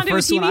was written It's the onto a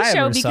first one TV I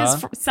show ever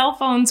because saw. cell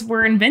phones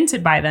were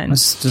invented by then.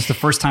 It's just the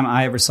first time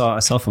I ever saw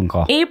a cell phone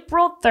call.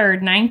 April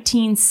 3rd,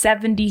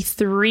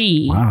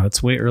 1973. Wow,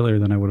 that's way earlier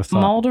than I would have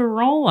thought.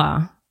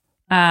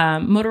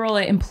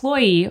 Motorola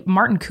employee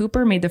Martin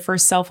Cooper made the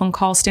first cell phone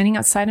call standing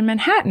outside in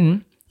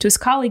Manhattan to his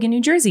colleague in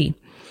New Jersey.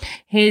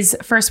 His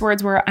first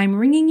words were, "I'm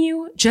ringing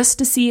you just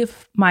to see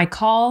if my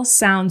call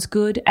sounds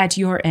good at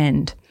your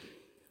end."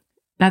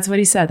 That's what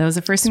he said. That was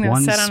the first thing that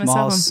was said on his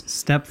cell One phone. small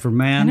step for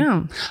man. I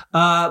know.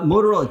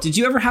 Motorola. Did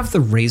you ever have the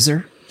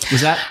Razor?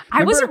 Was that?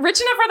 I wasn't rich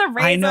enough for the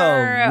Razor. I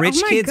know. Rich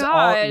oh my kids.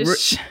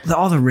 Gosh.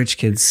 All the rich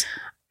kids.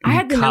 I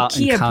had the in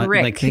Nokia college,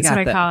 brick. like, they That's what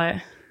got I that. call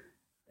it.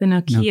 The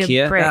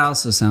Nokia brick. That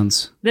also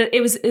sounds.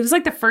 It was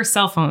like the first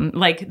cell phone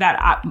like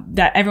that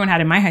everyone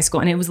had in my high school,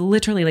 and it was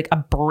literally like a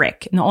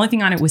brick, and the only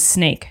thing on it was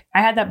Snake.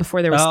 I had that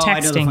before there was texting. I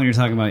know the phone you're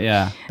talking about.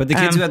 Yeah, but the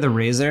kids who had the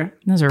Razor,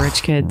 those are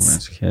rich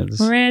kids.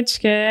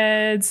 Rich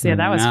kids. Yeah,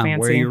 that was fancy.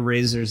 Where are your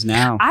Razors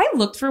now? I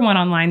looked for one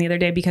online the other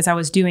day because I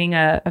was doing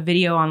a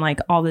video on like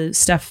all the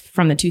stuff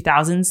from the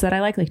 2000s that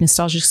I like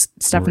nostalgic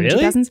stuff from the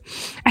 2000s.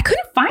 I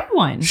couldn't find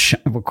one.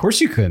 Of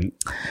course you couldn't.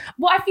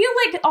 Well, I feel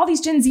like all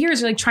these Gen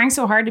Zers are like trying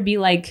so hard to be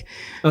like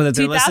that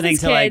they're listening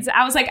to kids. like.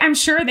 I was like, I'm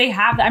sure they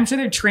have. I'm sure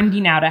they're trendy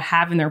now to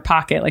have in their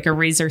pocket like a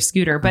Razor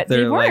scooter, but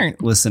they weren't.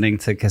 Like listening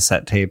to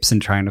cassette tapes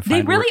and trying to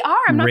find. They really are.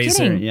 I'm not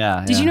kidding.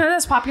 Yeah. Did you know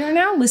that's popular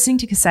now? Listening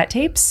to cassette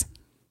tapes.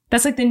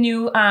 That's like the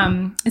new.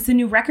 It's the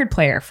new record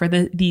player for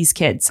these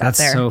kids out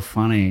there. That's so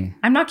funny.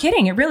 I'm not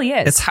kidding. It really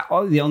is. It's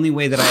the only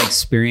way that I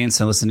experienced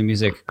and listened to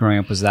music growing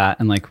up was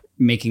that, and like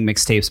making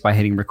mixtapes by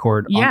hitting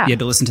record. Yeah. You had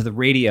to listen to the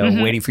radio,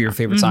 waiting for your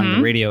favorite song on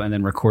the radio, and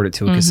then record it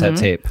to a cassette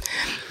tape.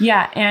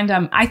 Yeah, and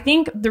I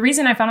think the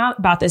reason I found out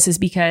about this is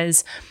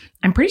because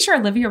I'm pretty sure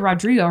Olivia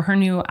Rodrigo, her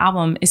new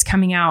album is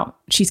coming out.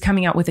 She's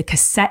coming out with a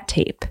cassette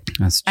tape.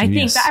 That's genius. I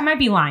think that I might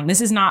be lying. This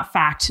is not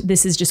fact.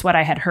 This is just what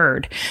I had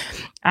heard.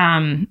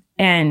 And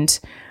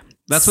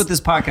that's what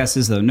this podcast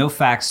is, though. No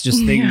facts,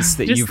 just things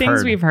that you've heard. Just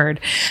things we've heard.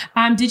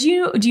 Do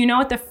you know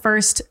what the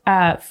first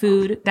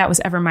food that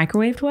was ever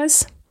microwaved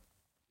was?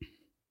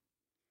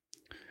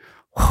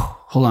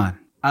 Hold on.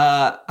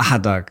 A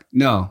hot dog.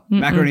 No.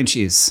 Macaroni and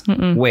cheese.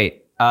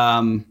 Wait.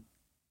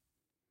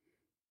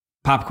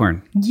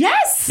 Popcorn.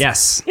 Yes.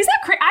 Yes. Is that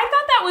crazy? I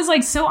thought that was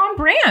like so on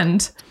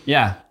brand.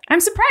 Yeah.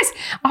 I'm surprised.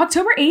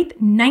 October 8th,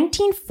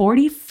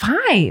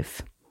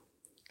 1945.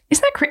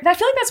 Isn't that crazy? I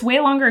feel like that's way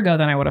longer ago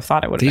than I would have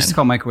thought it would have been. They used to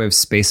call microwaves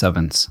space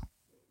ovens.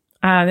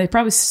 They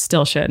probably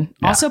still should.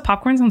 Yeah. Also,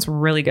 popcorn sounds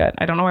really good.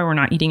 I don't know why we're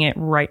not eating it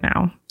right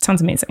now. It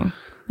sounds amazing.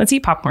 Let's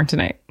eat popcorn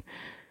tonight.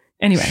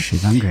 Anyway.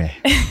 She's hungry.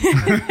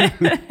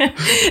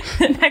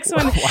 Next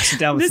one. Wash it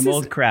down with some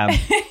old crab.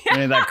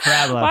 That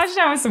crab left. Wash it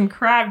down with some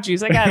crab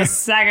juice. I got a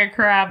sack of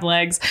crab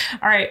legs.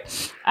 All right.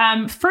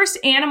 First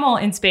animal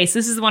in space.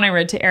 This is the one I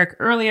read to Eric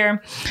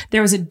earlier.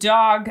 There was a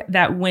dog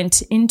that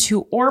went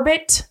into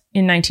orbit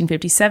in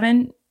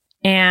 1957.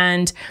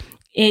 And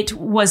it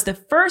was the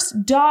first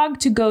dog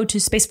to go to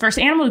space. First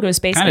animal to go to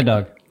space. Kind of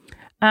dog.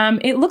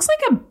 It looks like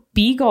a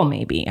beagle,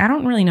 maybe. I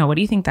don't really know. What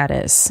do you think that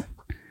is?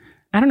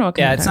 I don't know what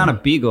kind of it's not a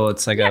beagle.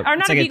 It's like or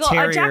not a beagle,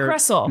 a Jack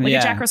Russell. Like a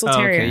Jack Russell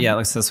Terrier. Okay. Yeah,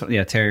 that's what,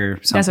 terrier.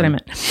 Something. That's what I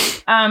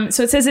meant.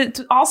 So it says it's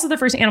also the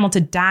first animal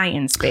to die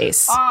in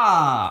space.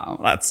 Ah,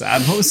 that's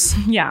sad.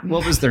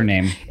 What was their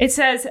name? It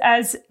says,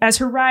 as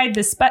her ride,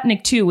 the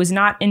Sputnik 2 was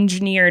not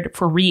engineered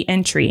for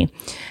re-entry.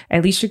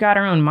 At least she got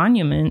her own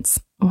monuments.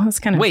 Well,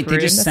 that's kind of Wait, they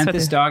just sent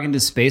this dog into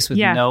space with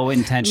no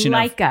intention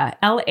Laika.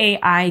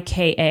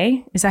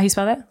 Laika. Is that how you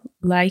spell that?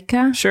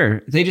 Laika?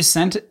 Sure. They just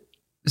sent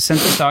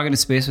this dog into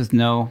space with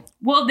no...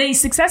 Well, they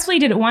successfully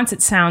did it once,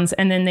 it sounds,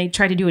 and then they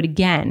tried to do it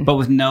again. But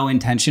with no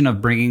intention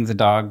of bringing the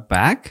dog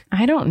back?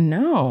 I don't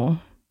know.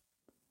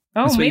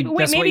 Oh,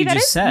 maybe that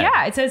is... Said.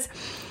 Yeah, it says...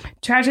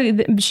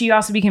 Tragically, she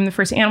also became the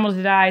first animal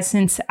to die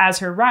since, as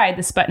her ride,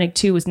 the Sputnik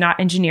 2 was not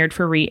engineered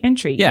for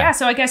re-entry. Yeah,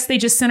 so I guess they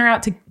just sent her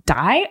out to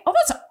die? Oh,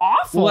 that's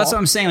awful. Well, that's what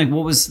I'm saying. Like,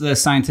 what was the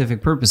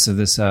scientific purpose of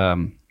this? I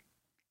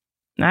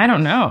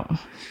don't know.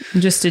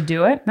 Just to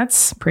do it?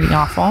 That's pretty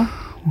awful.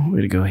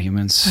 Way to go,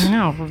 humans. I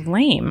know, we're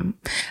lame.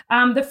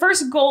 The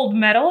first gold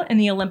medal in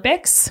the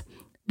Olympics.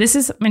 This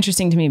is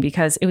interesting to me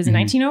because it was in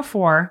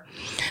 1904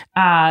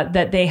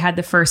 that they had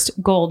the first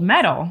gold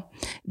medal.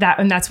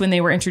 And that's when they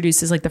were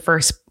introduced as like the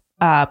first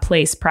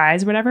place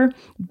prize, whatever.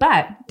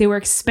 But they were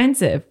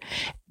expensive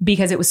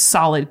because it was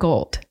solid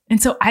gold.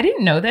 And so I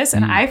didn't know this.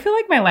 And I feel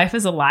like my life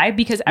is a lie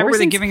because what were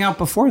they giving out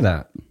before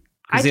that?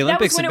 The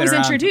Olympics that was when it was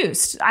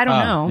introduced. I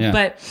don't know.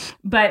 Yeah.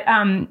 But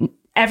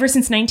ever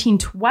since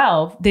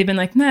 1912, they've been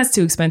like, that's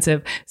too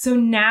expensive. So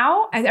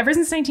now, ever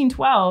since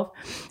 1912,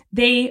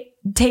 they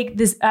take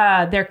this,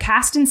 they're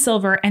cast in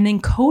silver and then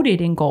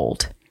coated in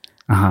gold.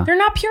 They're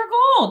not pure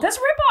gold. That's a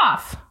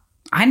ripoff.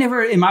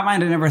 In my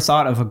mind, I never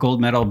thought of a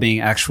gold medal being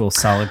actual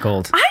solid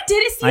gold. I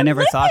did. It's the Olympics.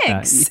 Never thought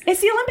that.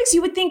 It's the Olympics.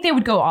 You would think they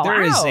would go all out.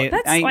 I know,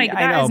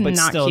 but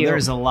still, cute.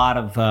 there's a lot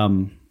of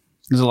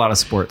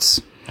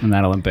sports in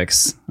that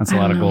Olympics. That's a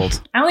lot of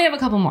gold. I only have a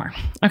couple more.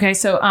 Okay,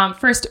 so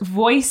first,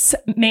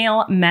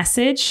 voicemail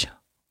message.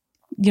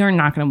 You're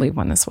not going to believe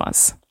when this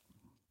was.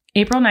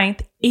 April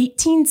 9th,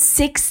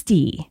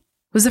 1860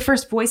 was the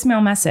first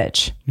voicemail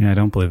message. Yeah, I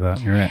don't believe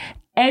that. You're right.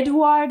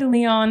 Edward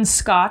Leon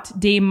Scott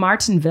de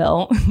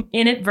Martinville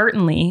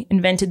inadvertently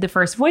invented the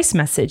first voice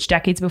message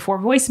decades before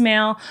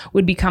voicemail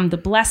would become the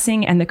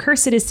blessing and the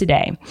curse it is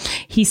today.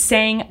 He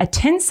sang a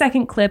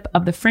 10-second clip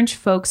of the French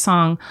folk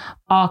song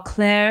Au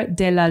clair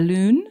de la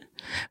lune,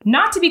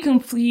 not to be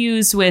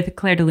confused with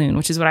Clair de Lune,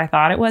 which is what I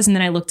thought it was. And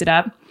then I looked it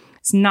up.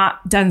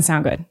 Doesn't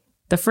sound good.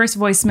 The first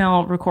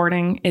voicemail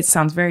recording, it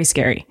sounds very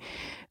scary.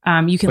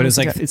 But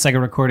it's like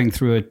a recording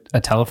through a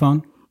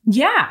telephone.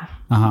 Yeah.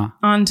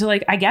 Onto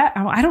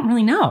I don't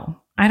really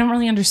know. I don't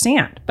really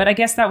understand. But I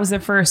guess that was their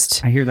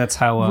first I hear that's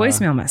how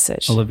voicemail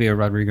message. Olivia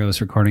Rodrigo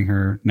is recording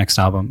her next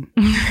album.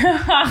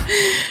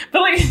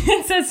 But like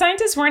it says,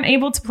 scientists weren't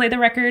able to play the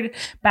record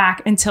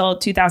back until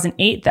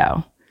 2008,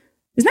 though.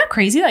 Isn't that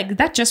crazy? Like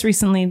that just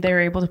recently they were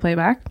able to play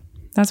back.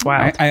 That's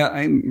wild.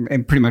 I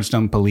pretty much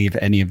don't believe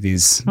any of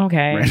these.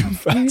 Okay. Random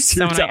facts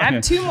you're I telling have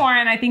me. 2 more,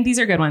 and I think these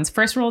are good ones.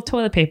 First roll of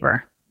toilet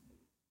paper.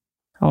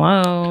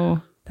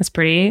 Hello. That's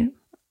pretty.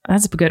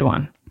 That's a good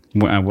one.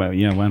 Well,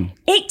 yeah, when?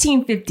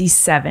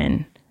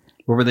 1857.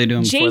 What were they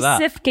doing before that?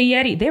 Joseph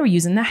Gayeti. They were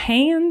using the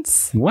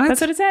hands. What?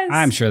 That's what it says.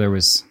 I'm sure there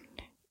was.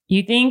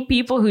 You think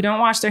people who don't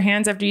wash their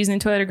hands after using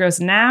the toilet are gross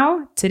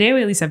now? Today,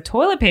 we at least have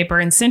toilet paper.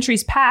 In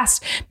centuries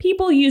past,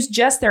 people used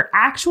just their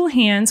actual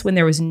hands when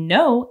there was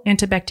no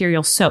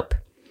antibacterial soap.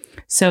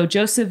 So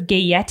Joseph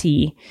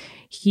Gayeti,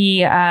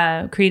 he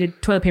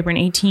created toilet paper in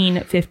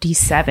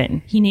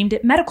 1857. He named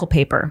it medical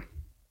paper,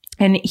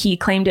 and he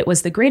claimed it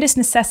was the greatest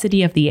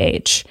necessity of the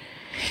age.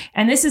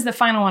 And this is the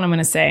final one I'm going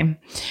to say,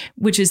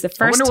 which is the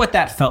first. I wonder what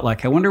that felt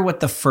like. I wonder what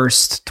the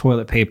first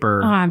toilet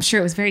paper. Oh, I'm sure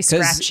it was very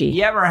scratchy.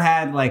 You ever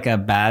had like a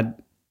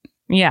bad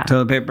Yeah.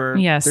 toilet paper?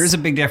 Yes. There's a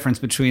big difference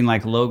between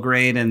like low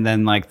grade and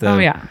then like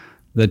the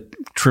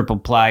triple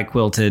ply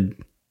quilted.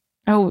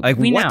 Oh, Like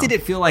we what know. did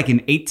it feel like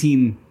in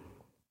 18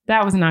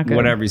 That was not good.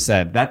 whatever you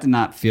said? That did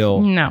not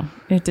feel. No,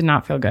 it did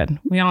not feel good.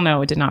 We all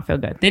know it did not feel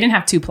good. They didn't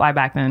have 2-ply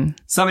back then.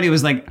 Somebody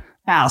was like,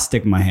 I'll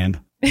stick my hand.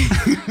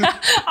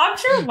 I'm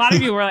sure a lot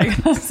of you were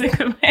like, I'll stick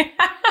with my hand.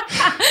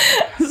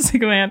 I'll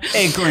stick with my hand.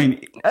 Hey, Corinne,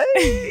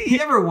 you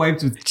ever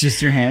wiped with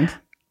just your hand?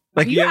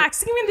 Like Are you ever-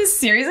 asking me this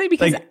seriously?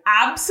 Because like-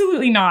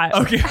 absolutely not.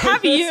 Okay.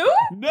 Have you?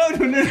 No. Wait,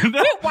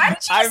 why did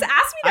you just ask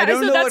me that? I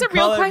don't So know that's what a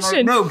real color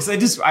question. No,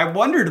 because I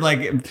wondered like.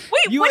 Wait,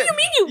 Wait, what do you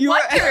mean you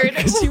wondered?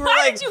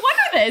 Why did you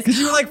wonder this? Because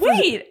you were like,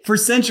 wait. for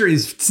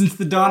centuries, since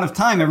the dawn of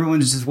time,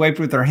 everyone's just wiped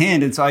with their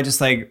hand. And so I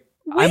just like,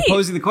 I'm Wait.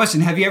 posing the question,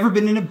 have you ever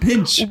been in a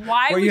pinch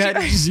Why where would you you- had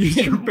to just use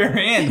your bare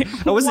hand?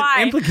 I wasn't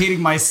Why?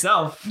 implicating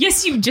myself.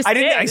 Yes, you just I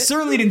didn't. did. I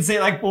certainly didn't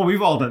say like, well,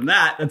 we've all done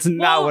that. That's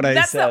not what I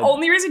that's said. That's the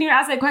only reason you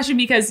asked that question,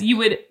 because you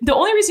would. The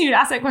only reason you'd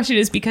ask that question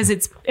is because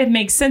it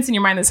makes sense in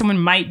your mind that someone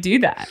might do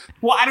that.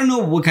 Well, I don't know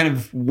what kind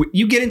of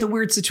you get into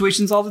weird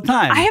situations all the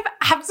time. I have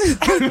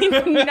absolutely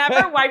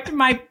never wiped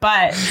my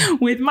butt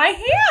with my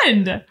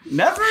hand.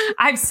 Never.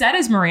 I've said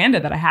as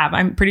Miranda that I have.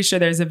 I'm pretty sure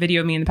there's a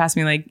video of me in the past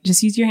being like,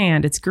 just use your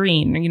hand. It's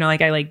green. You know,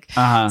 like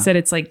I said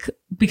it's like,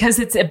 because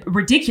it's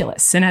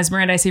ridiculous. And as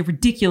Miranda, I say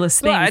ridiculous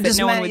things that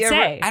no one would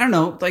say. I don't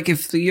know. Like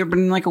if you ever been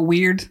in like a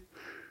weird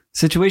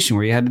situation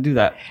where you had to do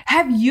that.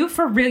 Have you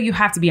for real? You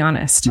have to be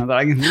honest. Not that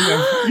I can think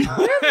of.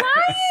 You're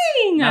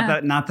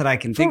lying. Not that I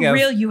can think For of.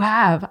 real, you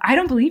have. I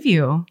don't believe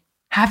you.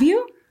 Have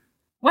you?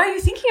 Why are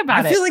you thinking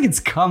about it? I feel like it's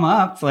come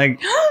up. Like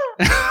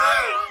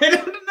I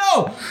don't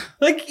know.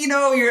 Like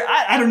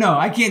I don't know.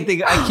 I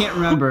can't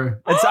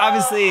remember. It's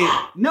obviously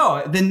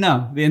no. Then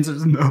no. The answer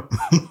is no.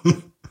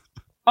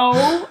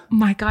 Oh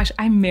my gosh,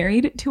 I'm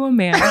married to a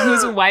man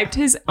who's wiped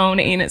his own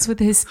anus with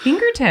his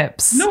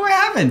fingertips. No, I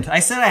haven't. I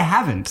said I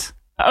haven't.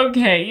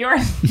 Okay, you're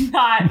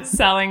not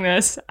selling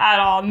this at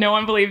all. No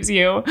one believes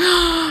you.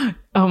 Oh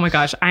my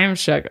gosh, I am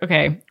shook.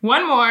 Okay,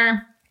 one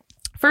more.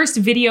 First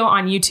video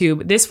on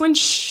YouTube. This one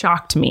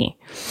shocked me.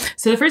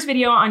 So the first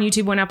video on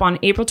YouTube went up on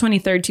April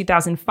 23rd,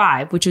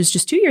 2005, which was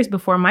just 2 years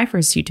before my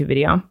first YouTube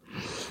video.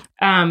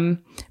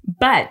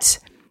 But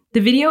the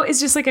video is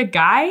just like a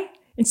guy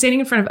and standing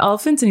in front of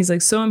elephants, and he's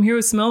like, so I'm here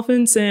with some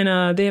elephants,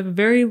 and they have a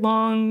very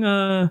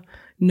long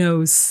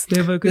nose. They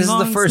have a good This is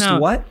long the first snout.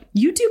 what?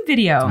 YouTube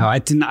video. No, I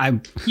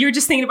didn't. You were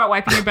just thinking about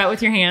wiping your butt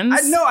with your hands?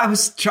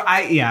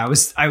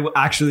 I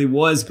actually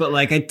was, but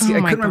like I couldn't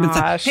remember the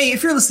time. gosh. Hey,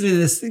 if you're listening to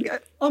this,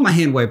 all my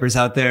hand wipers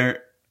out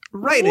there,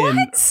 write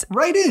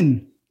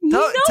in.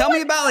 Tell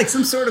me about like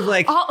some sort of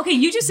like. Oh, okay,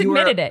 you just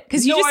admitted it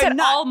because you No, just I'm said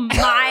not. all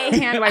my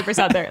hand wipers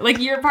out there. Like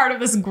you're part of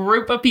this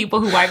group of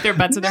people who wipe their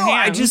butts with their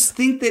hands. I just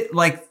think that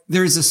like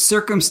there's a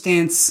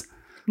circumstance.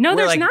 No, where,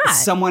 there's like, not.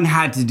 Someone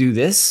had to do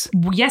this.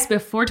 Yes,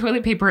 before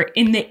toilet paper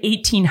in the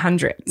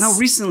 1800s. No,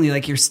 recently,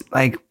 like you're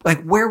like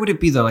where would it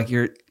be though? Like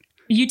you're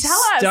you tell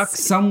stuck us.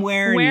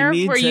 somewhere. Where and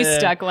you need were you to-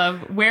 stuck, love?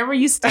 Where were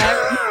you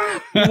stuck?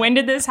 When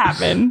did this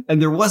happen?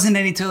 And there wasn't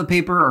any toilet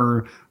paper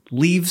or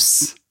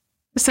leaves.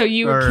 So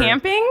you were Or-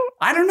 camping?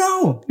 I don't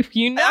know.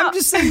 You know. I'm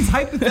just saying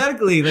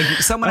hypothetically, like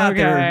someone out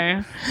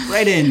there,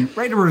 write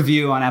a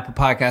review on Apple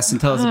Podcasts and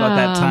tell us about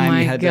that Oh time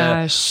my you had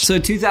gosh. So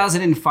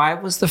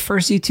 2005 was the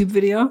first YouTube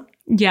video,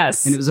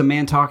 Yes. and it was a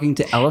man talking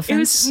to It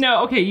elephants. was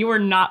no, okay, you were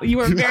not. You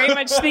were very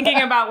much thinking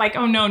about like,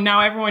 oh no,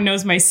 now everyone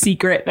knows my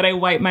secret that I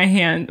wipe my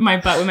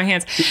butt with my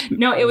hands.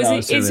 No, it was.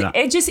 No, certainly not.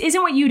 It just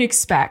isn't what you'd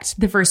expect.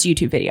 The first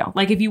YouTube video,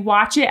 like if you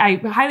watch it, I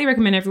highly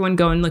recommend everyone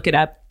go and look it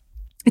up.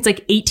 It's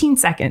like 18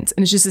 seconds,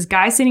 and it's just this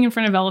guy sitting in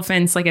front of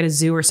elephants, like at a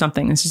zoo or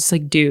something. It's just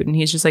like, dude, and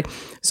he's just like,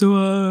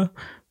 so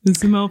there's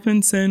some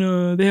elephants,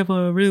 and they have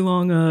a really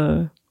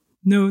long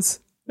nose,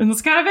 and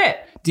that's kind of it.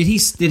 Did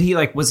he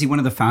like? Was he one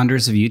of the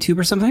founders of YouTube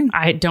or something?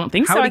 I don't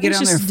think How so. would he I think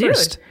get it's on just there a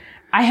first? dude.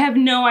 I have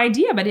no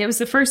idea, but it was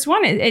the first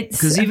one.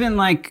 Because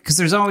because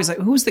there's always like,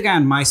 who's the guy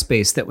on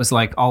MySpace that was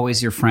like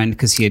always your friend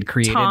because he had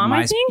created Tom,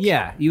 I MySpace? think?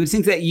 Yeah, you would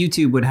think that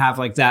YouTube would have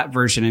like that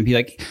version and be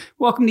like,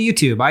 welcome to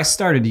YouTube. I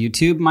started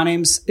YouTube. My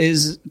name's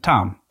is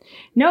Tom.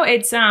 No,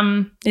 it's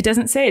it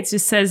doesn't say. It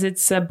just says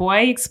it's a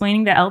boy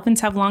explaining that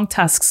elephants have long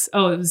tusks.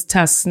 Oh, it was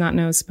tusks, not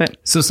nose. But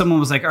so someone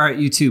was like, "All right,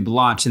 YouTube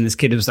launch," and this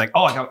kid was like,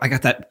 "Oh, I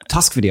got that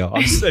tusk video,"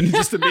 and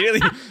just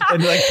immediately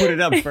and like put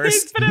it up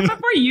first. Put it up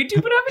before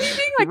YouTube put up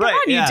anything. Like, come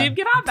on, yeah. YouTube,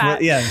 get on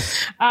that. Yeah.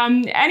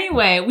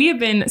 Anyway, we have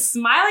been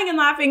smiling and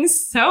laughing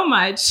so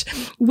much,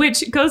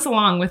 which goes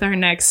along with our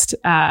next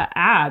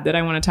ad that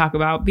I want to talk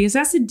about because it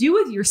has to do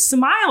with your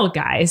smile,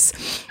 guys.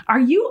 Are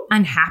you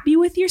unhappy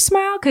with your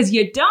smile? Because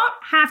you don't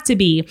have to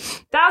be.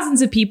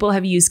 Thousands of people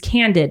have used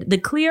Candid, the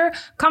clear,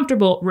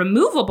 comfortable,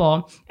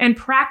 removable, and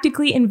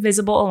practically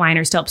invisible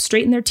aligners to help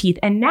straighten their teeth.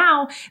 And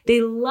now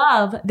they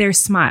love their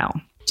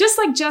smile. Just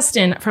like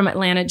Justin from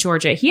Atlanta,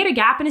 Georgia, he had a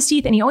gap in his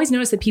teeth and he always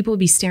noticed that people would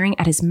be staring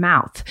at his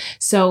mouth.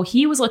 So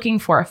he was looking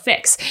for a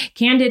fix.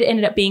 Candid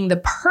ended up being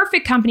the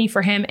perfect company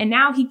for him and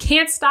now he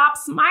can't stop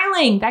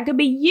smiling. That could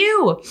be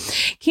you.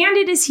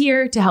 Candid is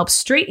here to help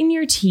straighten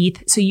your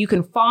teeth so you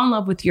can fall in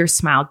love with your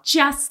smile,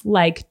 just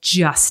like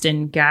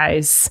Justin,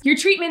 guys. Your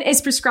treatment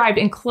is prescribed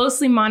and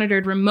closely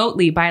monitored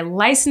remotely by a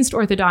licensed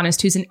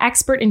orthodontist who's an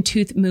expert in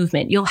tooth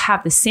movement. You'll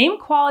have the same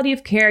quality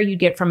of care you'd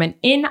get from an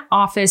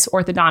in-office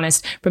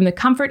orthodontist from the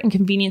comfort and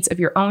convenience of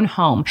your own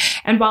home.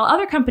 And while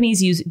other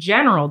companies use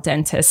general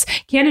dentists,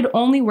 Candid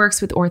only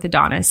works with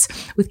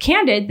orthodontists. With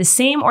Candid, the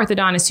same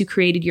orthodontist who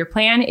created your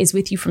plan is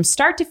with you from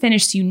start to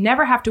finish, so you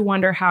never have to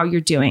wonder how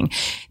you're doing.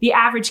 The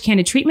average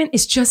Candid treatment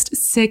is just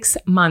 6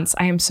 months.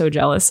 I am so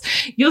jealous.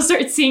 You'll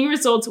start seeing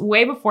results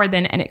way before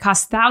then, and it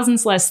costs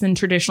thousands less than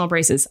traditional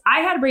braces. I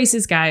had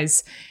braces,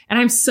 guys, and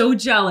I'm so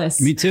jealous.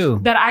 Me too.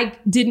 That I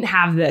didn't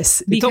have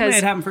this. They told me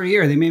it happened for a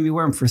year. They made me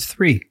wear them for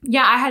 3.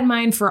 Yeah, I had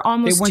mine for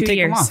almost 2 years. They wouldn't take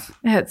them off.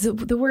 It's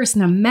the worst.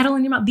 And the metal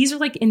in your mouth. These are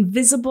like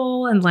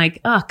invisible and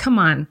like, oh, come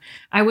on.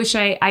 I wish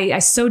I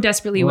so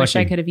desperately wish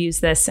I could have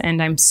used this.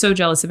 And I'm so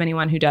jealous of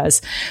anyone who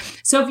does.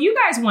 So if you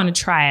guys want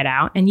to try it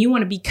out and you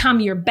want to become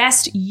your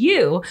best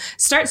you,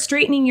 start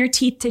straightening your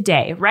teeth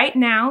today. Right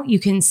now, you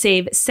can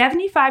save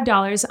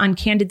 $75 on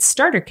Candid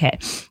Starter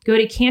Kit. Go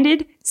to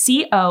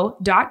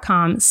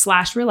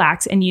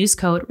candidco.com/relax and use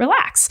code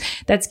RELAX.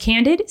 That's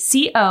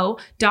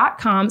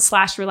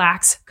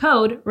candidco.com/relax,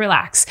 code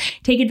RELAX.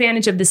 Take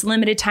advantage of this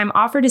limited time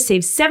offer to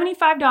save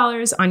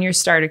 $75 on your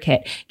starter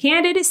kit.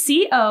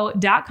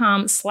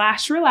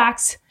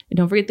 candidco.com/relax. And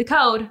don't forget the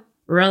code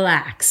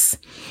RELAX.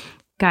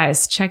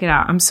 Guys, check it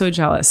out. I'm so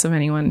jealous of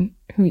anyone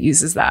who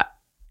uses that.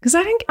 Because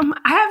I think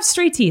I have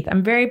straight teeth.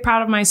 I'm very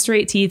proud of my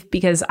straight teeth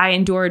because I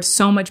endured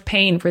so much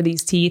pain for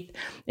these teeth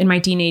in my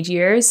teenage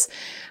years.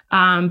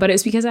 But it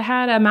was because I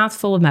had a mouth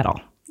full of metal.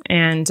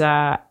 And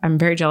I'm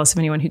very jealous of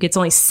anyone who gets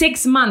only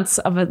 6 months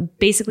of a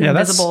basically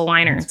invisible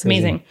aligner. It's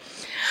amazing.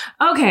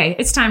 Okay,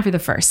 it's time for the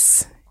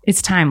firsts.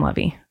 It's time,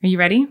 Lovey. Are you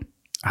ready?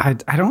 I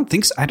don't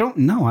think so. I don't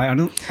know. I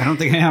don't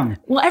think I am.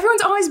 Well,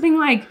 everyone's always being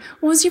like,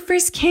 what was your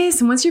first kiss?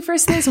 And what's your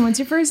first this? And what's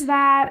your first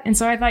that? And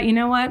so I thought, you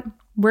know what?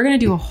 We're going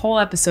to do a whole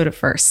episode of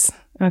firsts.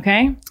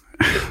 Okay?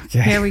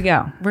 Okay. Here we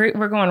go.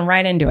 We're going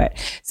right into it.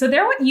 So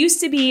there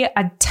used to be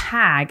a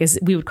tag, as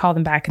we would call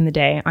them back in the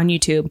day on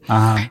YouTube,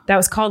 that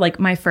was called like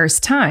my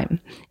first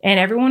time. And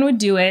everyone would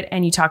do it.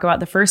 And you talk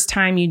about the first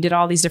time you did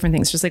all these different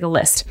things, just like a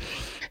list.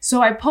 So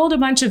I pulled a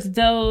bunch of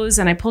those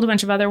and I pulled a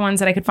bunch of other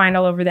ones that I could find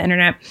all over the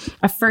internet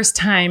of first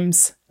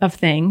times of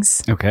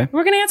things. Okay.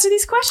 We're going to answer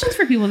these questions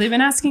for people. They've been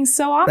asking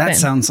so often. That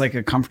sounds like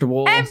a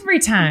comfortable, every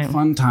time,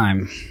 fun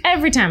time.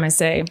 Every time I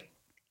say,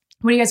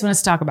 what do you guys want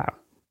us to talk about?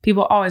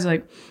 People always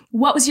like,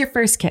 what was your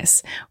first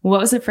kiss? What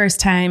was the first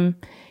time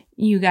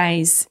you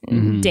guys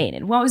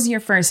dated? What was your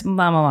first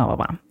blah, blah, blah, blah,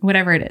 blah,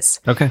 whatever it is.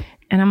 Okay.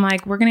 And I'm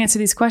like, we're going to answer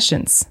these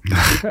questions.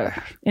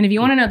 And if you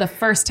want to know the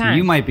first time.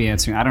 You might be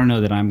answering. I don't know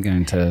that I'm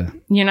going to.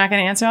 You're not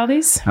going to answer all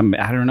these? I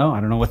don't know.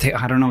 I don't know what they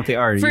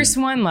are. First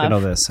one, love. Did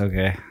all this.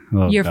 Okay.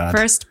 Oh, your God.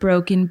 first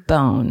broken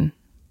bone.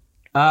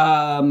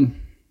 I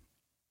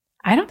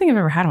don't think I've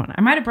ever had one.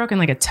 I might have broken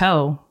like a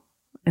toe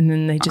and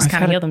then they just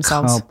kind of heal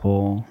themselves.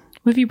 Couple.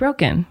 What have you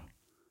broken?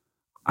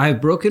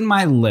 I've broken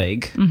my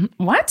leg.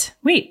 Mm-hmm. What?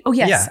 Wait. Oh,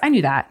 yes. Yeah. I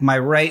knew that.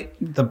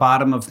 The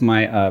bottom of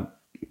my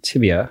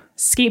tibia.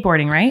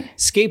 Skateboarding, right?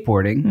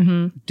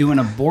 Skateboarding. Doing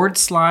a board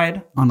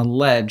slide on a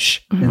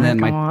ledge. And then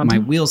my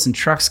wheels and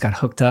trucks got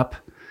hooked up.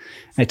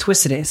 I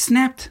twisted it. It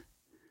snapped.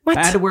 What?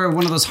 I had to wear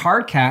one of those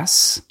hard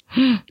casts.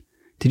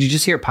 Did you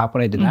just hear it pop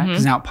when I did that?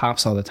 Because now it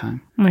pops all the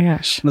time. Oh my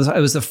gosh. It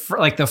was the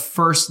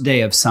first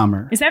day of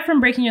summer. Is that from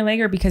breaking your leg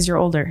or because you're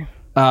older?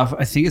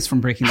 I think it's from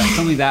breaking that. It's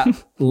only that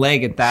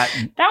leg at that.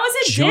 That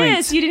was a joint.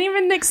 diss. You didn't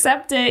even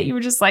accept it. You were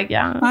just like,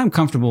 yeah. I'm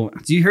comfortable.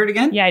 Do you hear it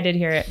again? Yeah, I did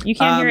hear it. You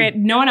can't hear it.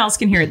 No one else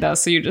can hear it though.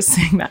 So you're just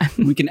saying that.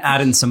 We can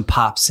add in some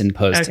pops in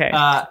post. Okay.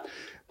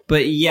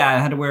 But yeah, I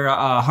had to wear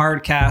a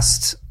hard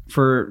cast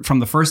from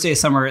the first day of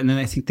summer. And then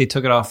I think they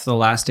took it off the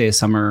last day of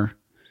summer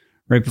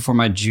right before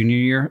my junior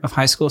year of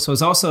high school. So I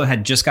was also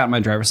had just gotten my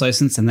driver's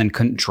license and then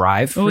couldn't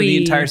drive for the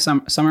entire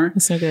summer.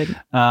 That's so good.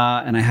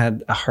 And I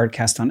had a hard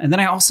cast on. And then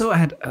I also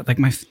had like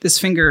this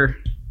finger.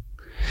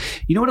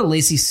 You know what a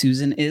Lazy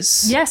Susan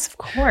is? Yes, of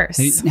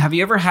course. Have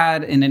you ever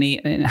had in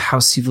a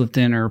house you've lived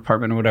in or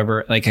apartment or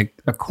whatever, like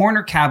a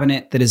corner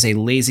cabinet that is a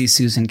Lazy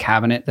Susan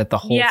cabinet that the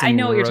whole thing I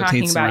know what you're talking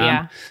rotates about. around?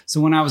 Yeah. So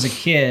when I was a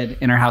kid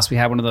in our house, we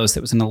had one of those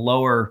that was in the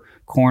lower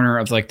corner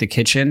of like the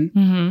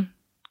kitchen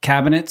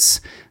cabinets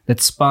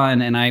that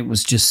spun, and I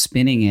was just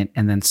spinning it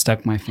and then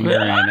stuck my finger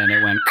in and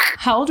it went.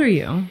 How old are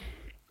you?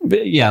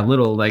 Yeah,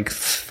 little, like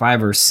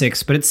 5 or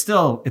 6, but it's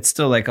still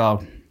like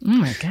all. Oh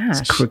my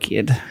gosh. It's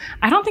crooked.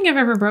 I don't think I've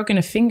ever broken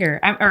a finger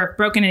or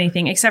broken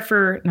anything except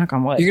for, knock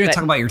on wood. You're going to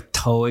talk about your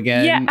toe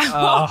again? Yeah.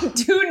 Oh,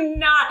 do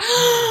not.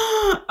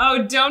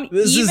 Oh, don't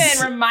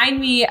even remind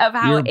me of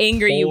how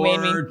angry you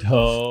made me.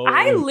 Toe.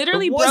 I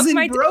literally broke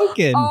my toe.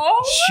 Broken.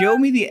 Oh. Show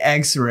me the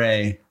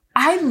x-ray.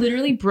 I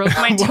literally broke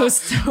my toe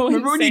so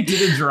Remember when you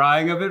did a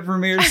drawing of it for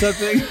me or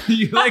something?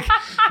 you're like,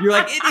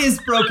 it is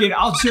broken.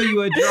 I'll show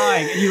you a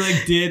drawing. And you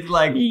like did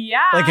like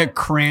a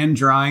crayon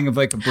drawing of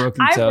like a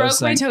broken toe. I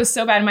broke my toe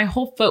so bad. My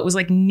whole foot was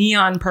like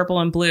neon purple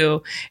and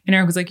blue. And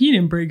Eric was like, you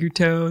didn't break your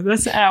toe.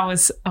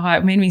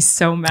 It made me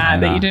so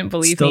mad that you didn't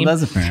believe me. Still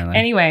does apparently.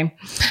 Anyway.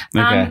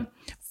 Okay.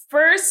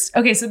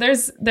 So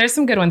there's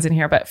some good ones in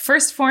here, but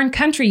first foreign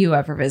country you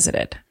ever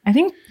visited. I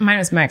think mine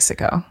was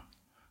Mexico.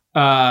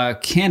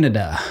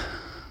 Canada.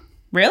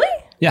 Really?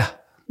 Yeah.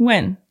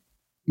 When?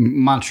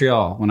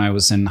 Montreal. When I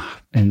was in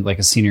like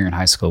a senior in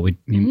high school,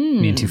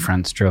 me and 2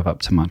 friends drove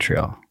up to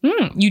Montreal.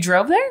 You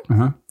drove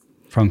there?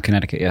 From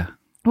Connecticut. Yeah.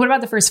 What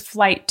about the first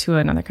flight to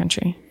another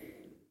country?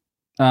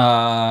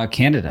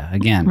 Canada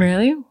again.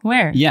 Really?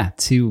 Where? Yeah,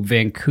 to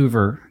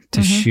Vancouver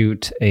to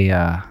shoot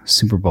a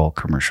Super Bowl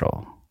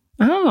commercial.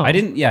 Oh. I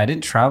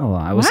didn't travel a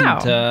lot. I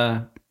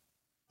wasn't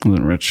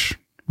rich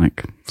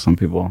like some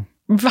people.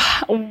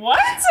 What? What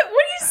are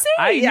you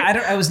saying?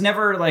 I was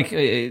never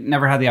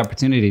never had the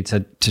opportunity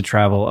to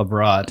travel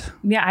abroad.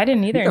 Yeah, I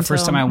didn't either. The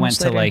first time I went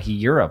to like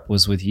Europe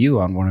was with you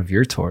on one of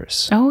your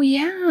tours. Oh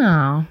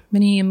yeah,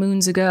 many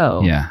moons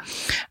ago. Yeah.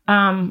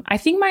 I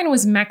think mine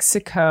was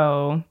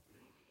Mexico.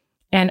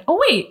 And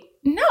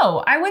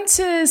I went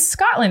to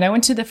Scotland. I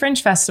went to the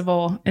Fringe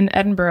Festival in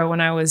Edinburgh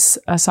when I was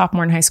a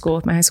sophomore in high school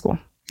with my high school.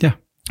 Yeah.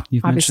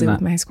 You've Obviously mentioned that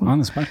with my high school. on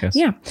this podcast.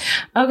 Yeah.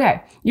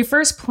 Okay. Your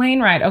first plane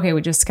ride. Okay,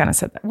 we just kind of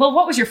said that. Well,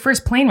 what was your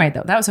first plane ride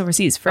though? That was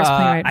overseas. First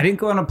plane ride. I didn't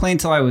go on a plane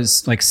till I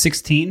was like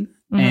 16,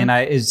 and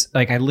I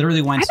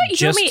literally went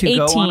just to 18,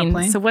 go on a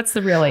plane. So what's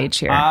the real age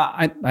here?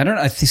 I don't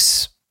know.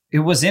 It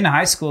was in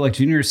high school, like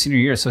junior or senior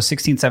year, so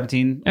 16,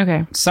 17.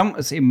 Okay.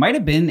 It might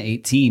have been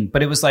 18,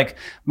 but it was like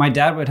my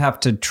dad would have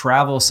to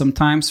travel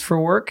sometimes for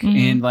work,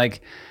 and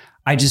like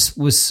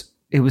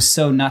it was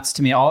so nuts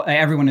to me.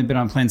 Everyone had been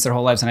on planes their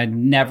whole lives, and I'd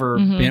never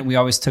been. We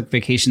always took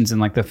vacations in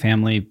like the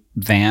family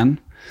van,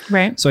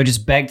 right? So I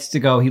just begged to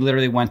go. He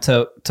literally went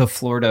to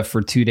Florida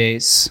for 2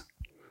 days,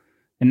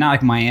 and not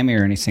like Miami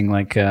or anything.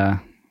 Like I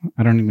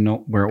don't even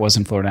know where it was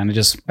in Florida, and I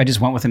just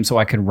went with him so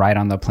I could ride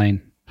on the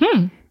plane.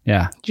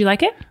 Yeah. Did you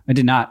like it? I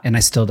did not, and I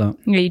still don't.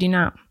 Yeah, you do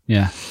not.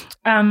 Yeah.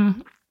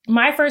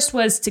 My first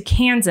was to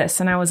Kansas,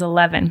 and I was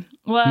 11.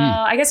 Well,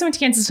 I guess I went to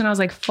Kansas when I was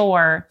like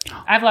 4.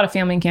 I have a lot of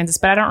family in Kansas,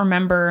 but I don't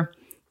remember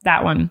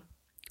that one.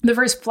 The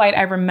first flight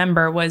I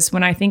remember was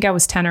when I think I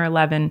was 10 or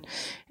 11,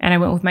 and I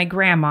went with my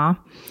grandma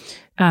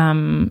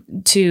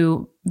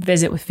to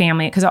visit with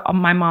family, because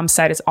my mom's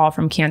side is all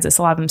from Kansas.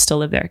 A lot of them still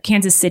live there.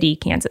 Kansas City,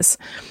 Kansas.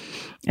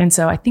 And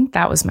so I think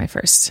that was my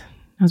first.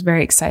 I was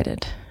very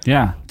excited.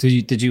 Yeah.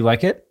 Did you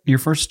like it? Your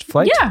first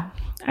flight? Yeah.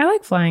 I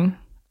like flying.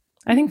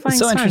 I think flying's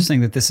It's so fun.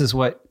 interesting that this is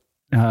what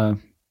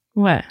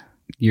What?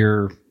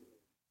 your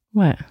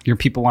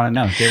people want to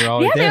know. They were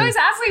always They there. always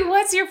ask me,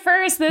 what's your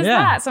first,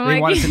 that? So I'm they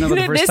like, wanted to know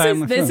the first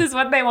time. this is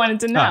what they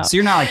wanted to know. Oh, so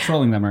you're not like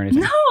trolling them or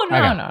anything? No.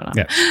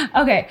 Yeah.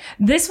 Okay.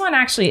 This one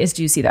actually is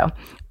juicy though.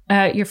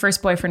 Your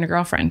first boyfriend or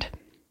girlfriend.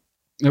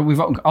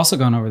 We've also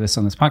gone over this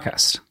on this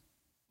podcast.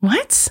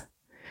 What?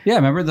 Yeah,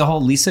 remember the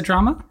whole Lisa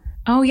drama?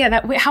 Oh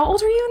yeah. Wait, how old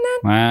were you in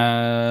that?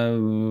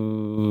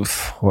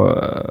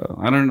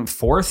 I don't know,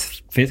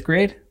 4th, 5th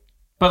grade,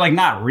 but like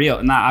not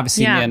real, not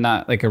obviously,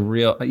 not like a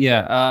real,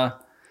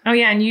 Oh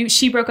yeah, and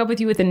she broke up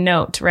with you with a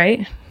note,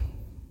 right?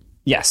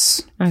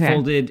 Yes, okay.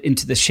 Folded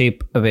into the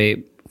shape of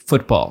a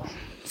football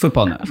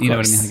note. You know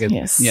what I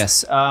mean?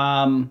 Yes.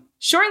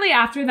 Shortly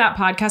after that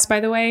podcast,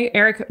 by the way,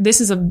 Eric, this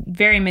is a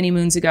very many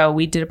moons ago.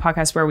 We did a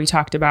podcast where we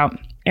talked about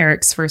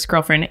Eric's first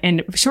girlfriend.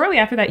 And shortly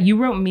after that, you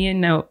wrote me a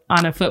note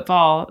on a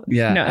football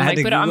note and like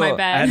put it on my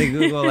bed. I had to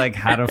Google like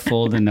how to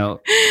fold a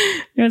note.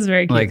 It was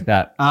very cute. Like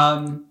that.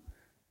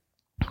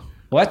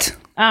 What?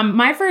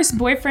 My first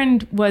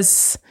boyfriend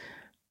was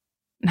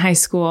in high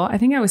school. I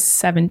think I was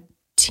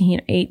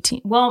 17,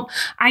 18. Well,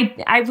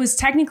 I was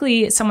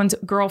technically someone's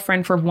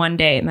girlfriend for one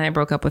day, and then I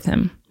broke up with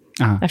him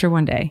after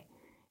one day.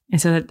 And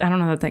so I don't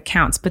know that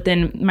counts. But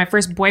then my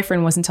first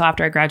boyfriend wasn't until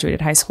after I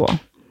graduated high school.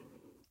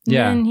 And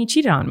then he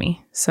cheated on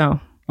me. So.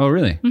 Oh,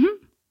 really? Mm-hmm.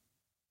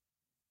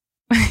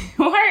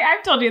 I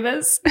I've told you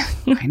this.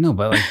 I know,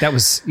 but like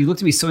you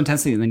looked at me so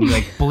intensely and then you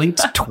like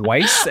blinked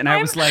twice and I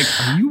was like,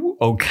 are you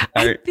okay?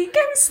 I think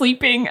I'm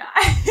sleeping.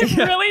 I'm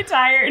really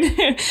tired.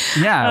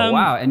 Yeah.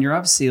 Wow. And you're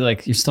obviously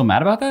like, you're still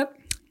mad about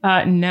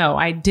that? No,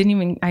 I do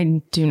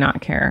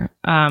not care.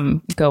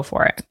 Go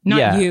for it.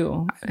 Not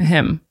you,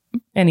 him,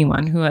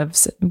 anyone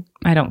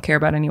I don't care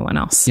about anyone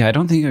else. Yeah. I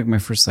don't think like my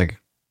first, like,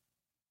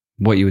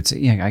 what you would say.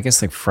 Yeah. I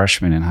guess like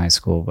freshman in high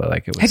school, but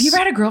like it was. Have you ever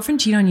had a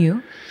girlfriend cheat on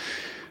you?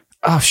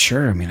 Oh,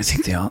 sure. I mean, I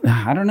think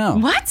I don't know.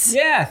 What?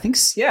 Yeah. I think,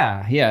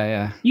 yeah.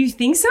 You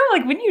think so?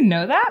 Like, wouldn't you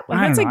know that? Like,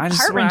 that's like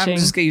heart-wrenching. I'm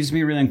just going to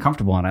be really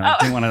uncomfortable and I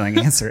didn't want to like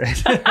answer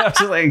it. I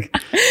was like,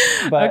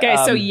 okay.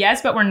 So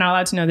yes, but we're not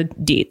allowed to know the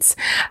deets.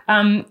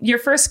 Your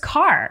first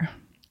car.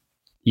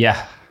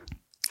 Yeah.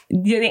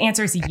 The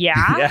answer is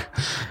yeah. Yeah.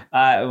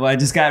 Well, I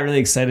just got really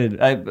excited.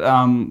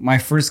 My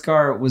first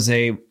car was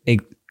a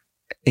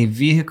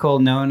vehicle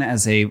known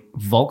as a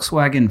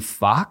Volkswagen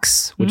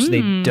Fox, which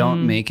they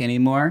don't make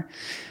anymore.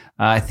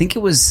 I think it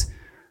was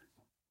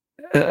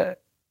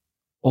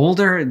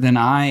older than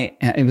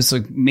it was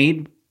like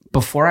made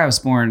before I was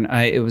born.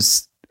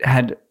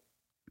 Had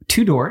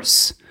 2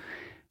 doors.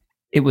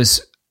 It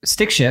was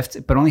stick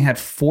shift, but only had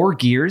 4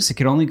 gears. It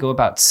could only go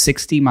about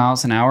 60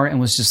 miles an hour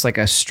and was just like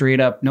a straight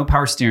up, no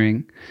power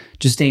steering,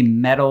 just a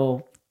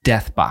metal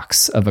death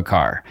box of a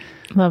car.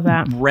 Love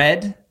that.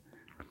 Red.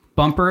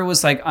 Bumper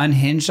was like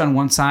unhinged on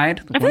one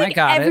side. I feel like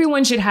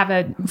everyone should have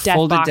a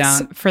death box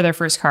down for their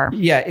first car.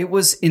 Yeah, it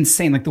was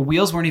insane. Like the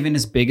wheels weren't even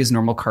as big as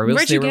normal car wheels.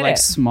 Where'd you they were get like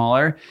it?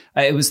 smaller.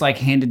 It was like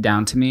handed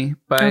down to me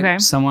by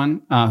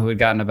someone who had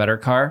gotten a better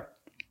car.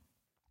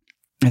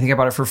 I think I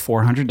bought it for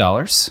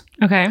 $400.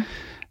 Okay.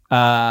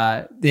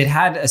 It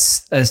had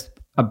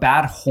a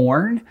bad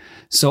horn.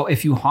 So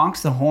if you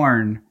honked the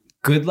horn,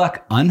 good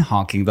luck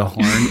unhonking the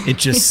horn. It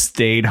just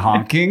stayed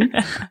honking.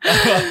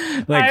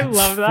 I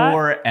love that.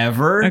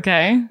 Forever.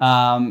 Okay.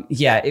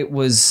 Yeah, it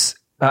was,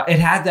 it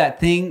had that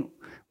thing.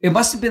 It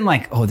must have been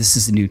like, oh, this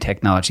is a new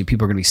technology.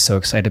 People are going to be so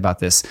excited about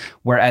this.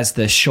 Whereas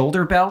the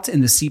shoulder belt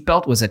and the seat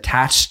belt was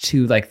attached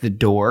to like the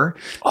door.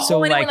 Oh,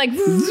 so and like, it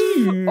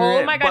went like,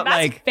 oh my God, that's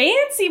like,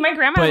 fancy. My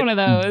grandma had one of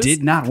those.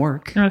 Did not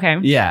work. Okay.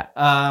 Yeah.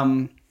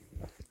 I'm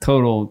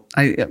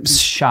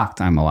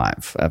shocked I'm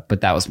alive. But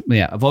that was, a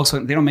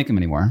Volkswagen. They don't make them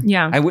anymore.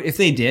 Yeah. I would, if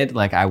they did,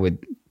 like I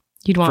would,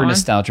 you'd want for one?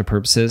 nostalgia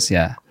purposes.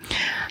 Yeah.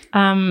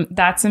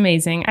 That's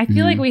amazing. I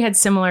feel like we had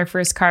similar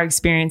first car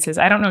experiences.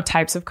 I don't know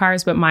types of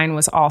cars, but mine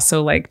was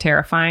also like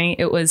terrifying.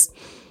 It was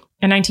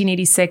a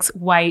 1986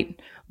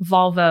 white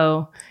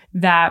Volvo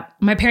that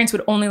my parents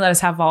would only let us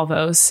have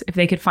Volvos if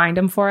they could find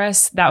them for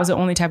us. That was the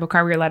only type of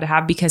car we were allowed to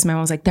have because my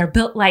mom was like, they're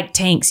built like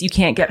tanks. You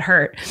can't get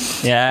hurt.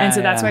 Yeah. And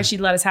so that's why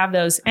she'd let us have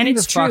those. And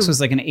it's true. Fox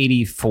was like an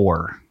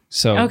 84.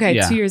 So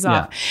okay, 2 years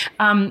off.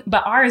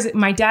 But ours,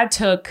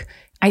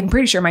 I'm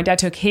pretty sure my dad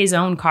took his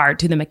own car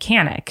to the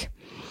mechanic.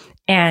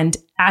 And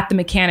at the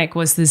mechanic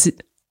was this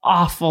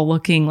awful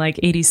looking like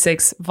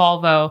 86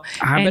 Volvo.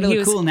 I bet it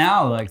looked cool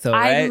now, like though,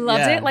 right? I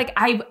loved it. Like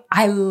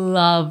I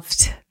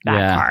loved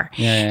that car.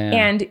 Yeah.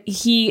 And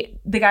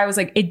the guy was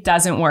like, it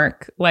doesn't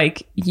work.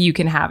 Like you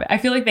can have it. I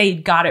feel like they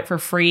got it for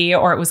free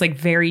or it was like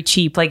very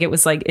cheap. Like it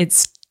was like,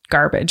 it's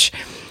garbage.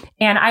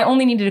 And I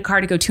only needed a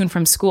car to go to and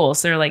from school.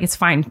 So they're like, it's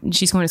fine.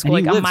 She's going to school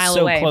like a mile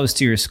away. So close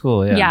to your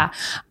school. Yeah. Yeah.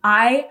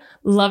 I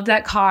loved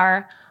that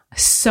car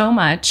so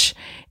much.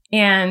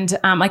 And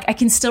like I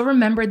can still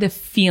remember the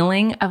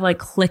feeling of like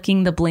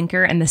clicking the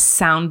blinker and the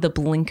sound the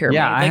blinker made.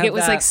 Like it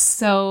was like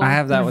so I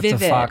have that vivid.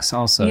 with the Fox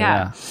also.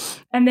 Yeah.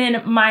 And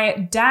then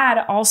my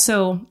dad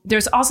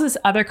there's also this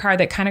other car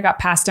that kind of got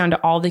passed down to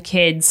all the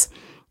kids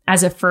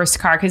as a first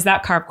car, because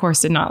that car, of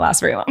course, did not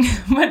last very long.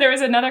 But there was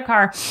another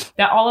car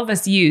that all of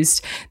us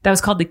used that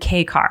was called the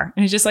K car.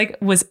 And it just like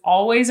was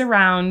always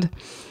around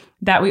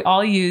that we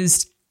all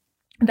used.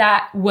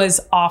 That was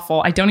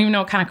awful. I don't even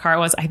know what kind of car it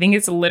was. I think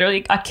it's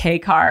literally a K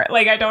car.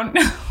 Like, I don't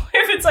know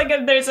if it's like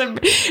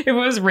if it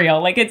was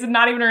real. Like, it's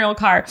not even a real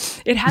car.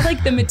 It had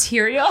like the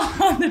material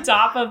on the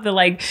top of the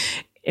like,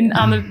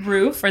 on the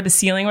roof or the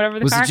ceiling, whatever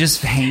the car. Was it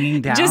just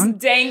hanging down? Just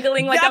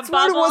dangling like That's a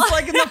bubble. That's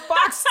what it was like in the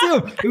Fox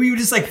too. You would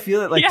just like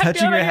feel it like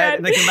touching your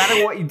head. Like no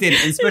matter what you did,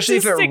 especially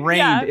if it rained.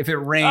 Yeah. If it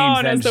rained,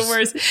 oh, that's the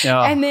worst.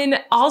 Oh. And then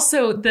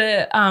also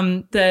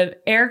the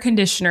air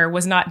conditioner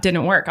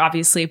didn't work,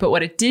 obviously. But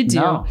what it did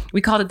do, we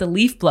called it the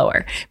leaf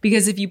blower,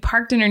 because if you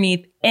parked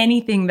underneath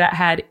anything that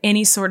had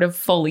any sort of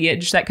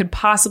foliage that could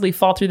possibly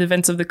fall through the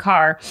vents of the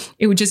car,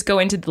 it would just go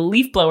into the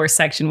leaf blower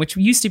section, which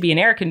used to be an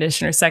air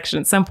conditioner section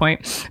at some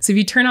point. So if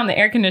you turn on the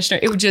air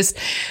conditioner, it would just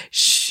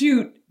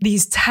shoot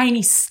these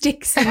tiny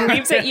sticks and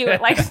leaves at you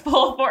at like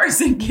full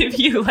force and give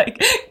you like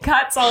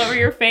cuts all over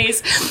your face.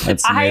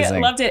 That's amazing. I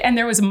loved it. And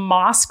there was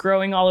moss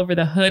growing all over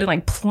the hood and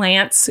like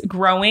plants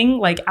growing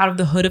like out of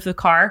the hood of the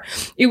car.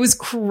 It was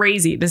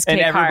crazy. This K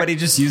car. And everybody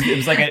just used it. It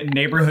was like a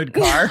neighborhood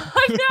car.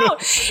 I know.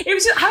 It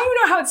was just, I don't even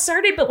know how it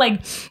started, but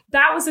like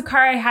that was the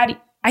car I had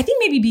I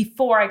think maybe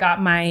before I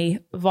got my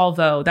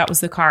Volvo, that was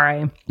the car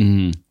I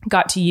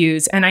got to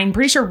use. And I'm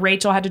pretty sure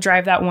Rachel had to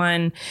drive that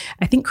one.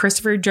 I think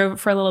Christopher drove it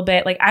for a little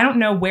bit. Like, I don't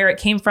know where it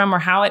came from or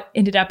how it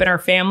ended up in our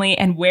family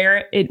and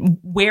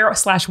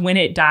where/when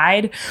it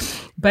died,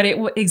 but it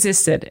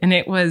existed and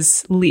it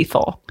was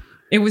lethal.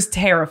 It was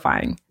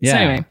terrifying. Yeah. So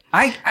anyway.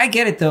 I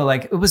get it though.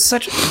 Like, it was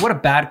what a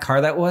bad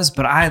car that was,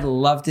 but I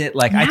loved it.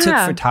 Like, I took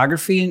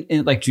photography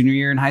in like junior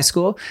year in high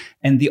school,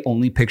 and the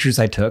only pictures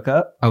I took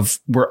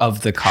were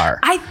of the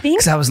car. I think,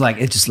 because I was like,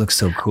 it just looks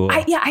so cool.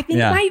 I think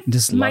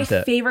my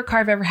favorite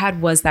car I've ever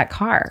had was that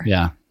car.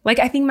 Yeah. Like,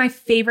 I think my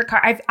favorite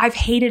car, I've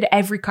hated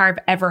every car I've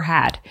ever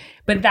had,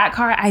 but that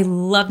car I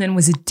loved and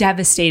was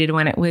devastated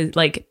when it was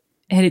like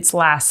hit its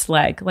last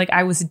leg. Like,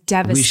 I was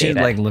devastated. We should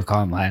like look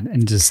online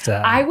and just.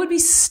 I would be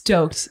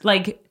stoked.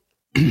 Like,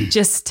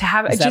 just to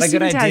have. Is that a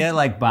good idea?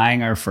 Like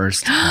buying our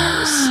first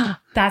cars.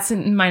 That's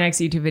in my next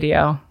YouTube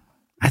video.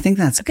 I think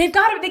that's. They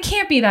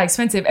can't be that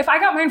expensive. If I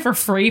got mine for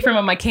free from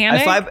a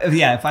mechanic.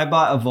 If I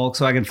bought a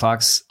Volkswagen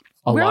Fox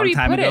a long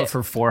time ago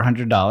for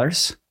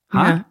 $400. Huh?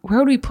 Yeah. Where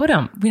would we put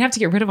them? We'd have to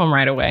get rid of them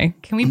right away.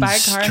 Can we buy a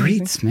car?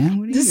 Streets, man.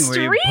 What do you mean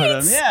where you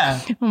put them?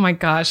 Yeah. Oh my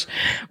gosh.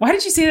 Why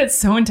did you say that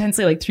so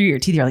intensely, like through your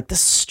teeth? You're like, the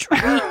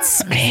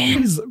streets,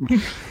 man.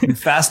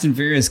 Fast and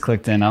Furious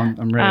clicked in. I'm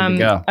ready to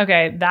go.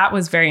 Okay. That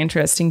was very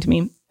interesting to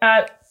me.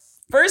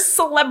 First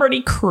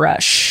celebrity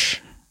crush.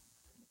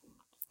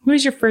 Who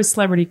was your first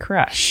celebrity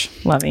crush,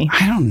 Lovey?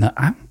 I don't know.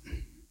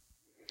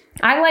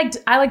 I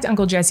liked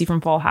Uncle Jesse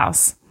from Full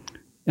House.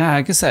 Yeah,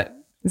 I guess that.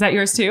 Is that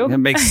yours too? That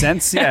makes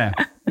sense. Yeah.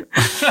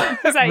 Is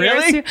that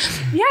really? yours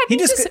too? Yeah. He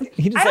just like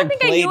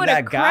played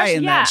that guy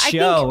in that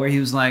show where he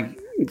was like,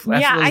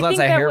 lots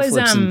of hair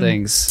flips and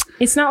things.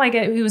 It's not like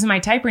he was my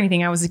type or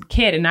anything. I was a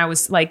kid and I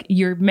was like,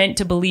 you're meant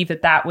to believe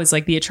that was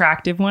like the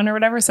attractive one or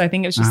whatever. So I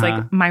think it was just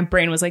like my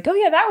brain was like, oh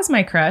yeah, that was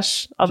my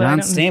crush. Although John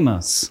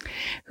Stamos.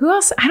 Who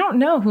else? I don't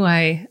know who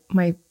my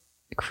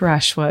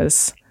crush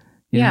was.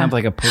 You didn't have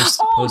like a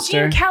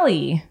poster? Gene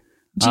Kelly.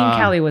 Gene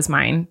Kelly was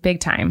mine.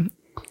 Big time.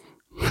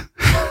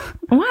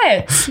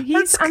 What?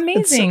 He's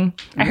amazing.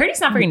 I heard he's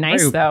not very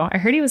nice though. I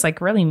heard he was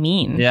like really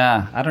mean.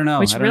 Yeah, I don't know.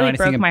 Which really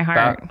broke my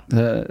heart.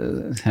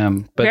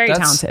 Him, but very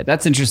talented.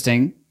 That's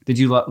interesting. Did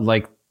you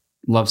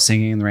love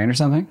Singing in the Rain or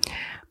something?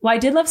 Well, I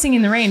did love Singing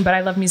in the Rain, but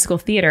I love musical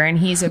theater, and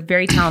he's a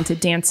very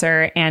talented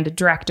dancer and a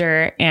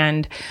director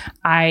and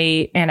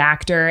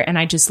actor, and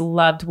I just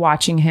loved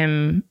watching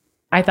him.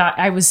 I thought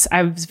I was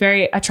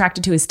very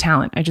attracted to his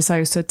talent. I just thought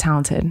he was so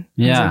talented.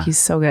 Yeah. I was like, he's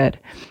so good.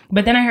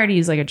 But then I heard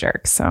he's like a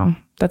jerk, so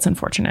that's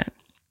unfortunate.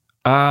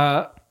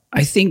 I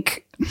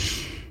think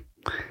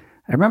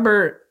I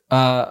remember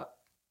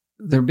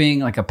there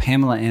being like a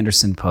Pamela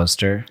Anderson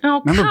poster.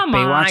 Oh, remember come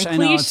Baywatch? on, I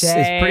know it's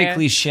pretty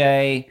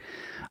cliche.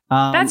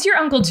 That's your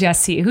Uncle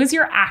Jesse. Who's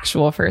your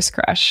actual first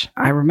crush?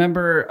 I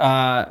remember.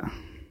 Do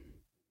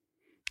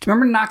you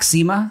remember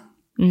Noxzema?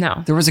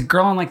 No. There was a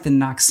girl on like the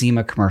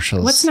Noxzema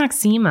commercials. What's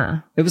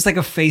Noxzema? It was like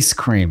a face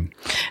cream.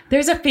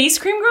 There's a face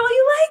cream girl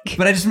you like?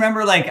 But I just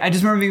remember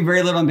being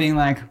very little and being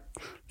like,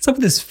 what's up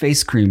with this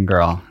face cream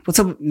girl? What's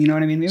up? You know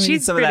what I mean? Maybe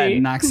She's some pretty.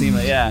 of that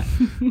Noxzema, yeah.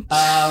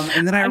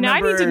 And then I remember. Now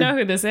I need to know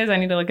who this is. I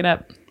need to look it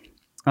up.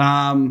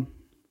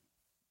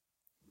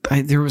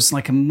 There was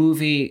like a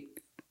movie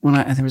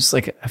I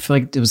feel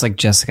like it was like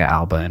Jessica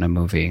Alba in a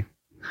movie.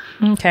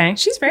 Okay.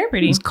 She's very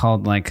pretty. It was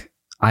called like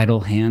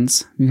Idle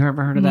Hands. Have you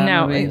ever heard of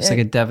that movie? It's like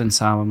a Devon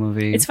Sawa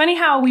movie. It's funny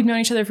how we've known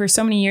each other for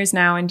so many years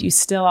now, and you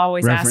still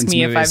always ask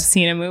me if I've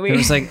seen a movie. It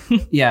was like,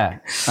 yeah.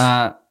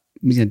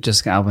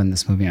 Jessica Alba in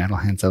this movie, Idle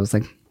Hands. I was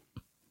like,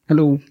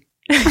 hello.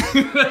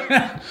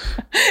 I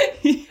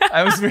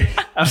was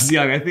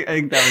young. I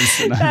think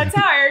that was. That's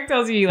how Eric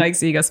tells you he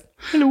likes you. He goes,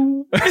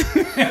 hello.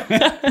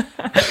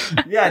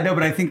 Yeah, no,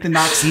 but I think the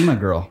Noxzema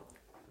girl.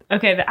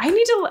 Okay, I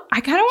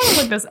kind of want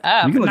to look this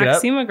up. You can look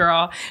Noxzema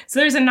girl. So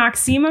there's a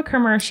Noxzema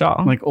commercial.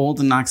 Like old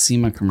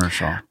Noxzema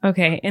commercial.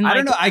 Okay. And I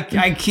don't know. I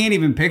can't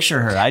even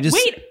picture her.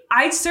 Wait,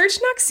 I searched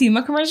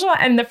Noxzema commercial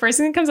and the first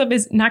thing that comes up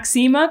is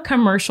Noxzema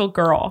commercial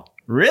girl.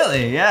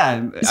 Really?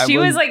 Yeah. She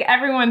was like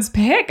everyone's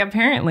pick,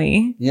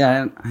 apparently.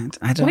 Yeah.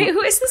 I don't. Wait,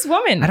 who is this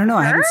woman? I don't know.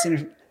 Her? I haven't seen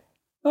her.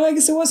 Oh, I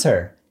guess it was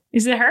her.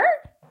 Is it her?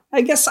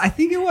 I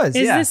think it was.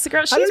 Is this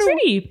girl? She's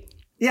pretty.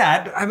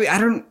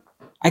 Yeah.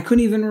 I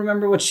couldn't even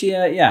remember what she,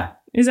 yeah.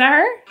 Is that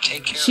her?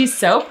 She's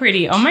so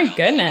pretty. Oh my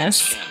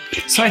goodness.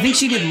 So I think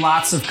she did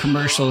lots of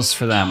commercials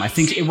for them. I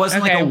think it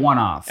wasn't like a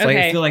one-off. Like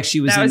I feel like she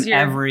was in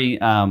every...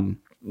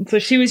 So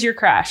she was your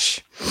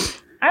crush.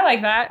 I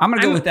like that. I'm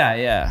going to go with that,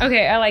 yeah.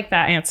 Okay, I like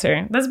that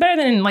answer. That's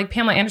better than like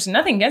Pamela Anderson.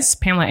 Nothing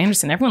against Pamela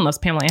Anderson. Everyone loves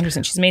Pamela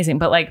Anderson. She's amazing.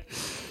 But like...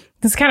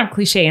 This kind of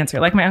cliche answer,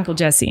 like my Uncle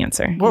Jesse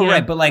answer. Well,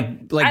 right, but like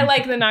I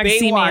like the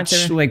Noxzema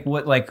answer. Like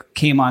what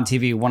came on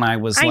TV when I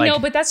was I know,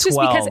 but that's 12.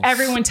 Just because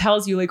everyone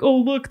tells you like, oh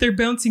look, they're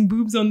bouncing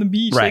boobs on the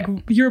beach. Right.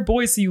 Like you're a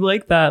boy, so you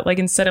like that. Like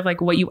instead of like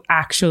what you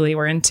actually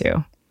were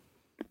into.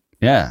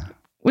 Yeah.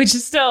 Which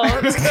is still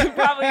could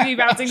probably be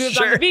bouncing boobs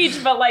on the beach,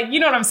 but like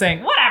you know what I'm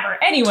saying. Whatever.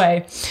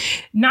 Anyway,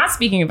 not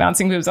speaking of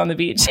bouncing boobs on the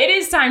beach, it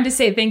is time to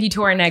say thank you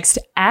to our next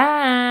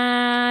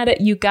ad ad.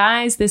 You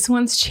guys, this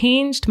one's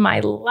changed my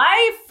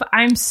life.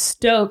 I'm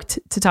stoked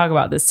to talk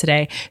about this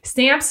today.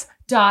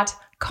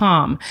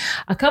 Stamps.com.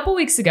 A couple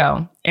weeks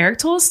ago, Eric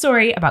told a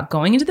story about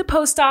going into the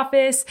post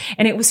office,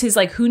 and it was his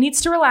who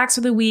needs to relax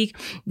for the week.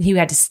 He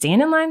had to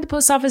stand in line at the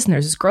post office, and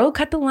there's this girl who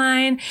cut the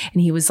line,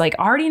 and he was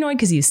already annoyed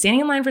because he was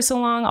standing in line for so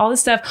long, all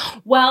this stuff.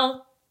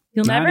 Well,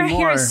 you'll never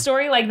hear a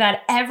story like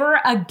that ever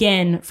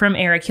again from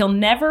Eric. He'll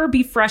never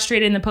be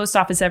frustrated in the post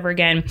office ever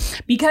again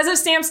because of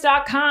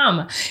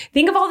Stamps.com.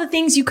 Think of all the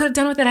things you could have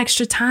done with that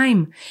extra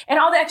time and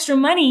all the extra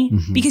money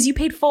because you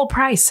paid full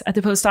price at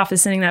the post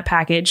office sending that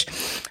package,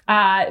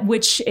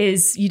 which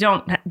is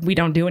we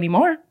don't do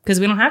anymore because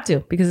we don't have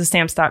to because of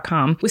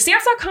Stamps.com. With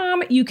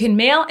Stamps.com, you can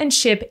mail and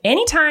ship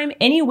anytime,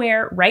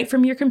 anywhere, right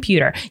from your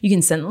computer. You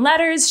can send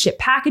letters, ship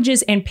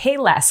packages, and pay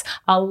less,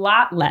 a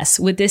lot less,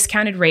 with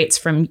discounted rates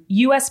from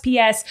USPS,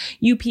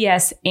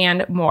 UPS,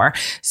 and more.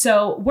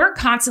 So we're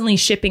constantly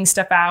shipping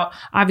stuff out.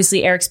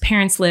 Obviously, Eric's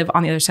parents live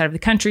on the other side of the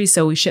country,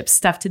 so we ship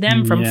stuff to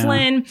them from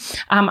Flynn.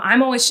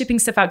 I'm always shipping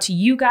stuff out to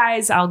you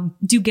guys. I'll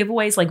do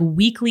giveaways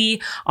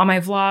weekly on my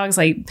vlogs.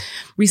 I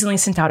recently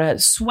sent out a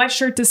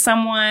sweatshirt to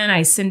someone.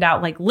 I send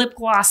out lip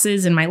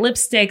glosses and my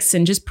lipsticks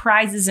and just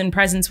prizes and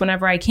presents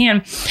whenever I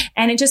can.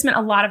 And it just meant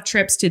a lot of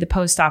trips to the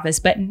post office,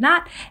 but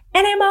not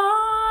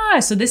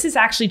anymore. So this has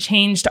actually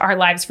changed our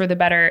lives for the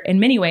better in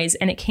many ways,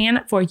 and it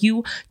can for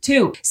you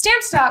too.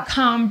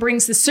 Stamps.com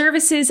brings the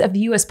services of the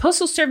U.S.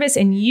 Postal Service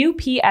and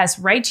UPS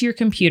right to your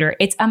computer.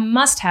 It's a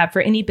must-have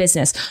for any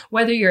business,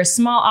 whether you're a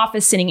small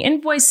office sending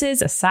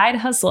invoices, a side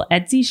hustle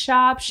Etsy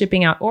shop,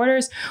 shipping out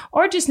orders,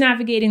 or just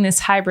navigating this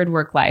hybrid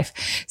work life.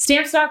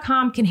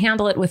 Stamps.com can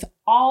handle it with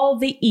all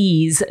the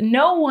ease.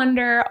 No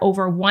wonder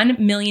over 1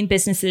 million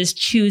businesses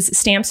choose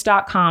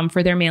Stamps.com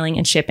for their mailing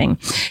and shipping.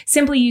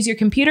 Simply use your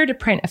computer to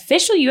print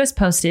official U.S.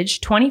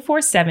 postage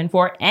 24/7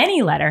 for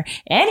any letter,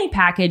 any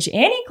package,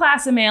 any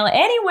class of mail,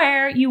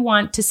 anywhere you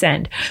want to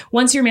send.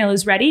 Once your mail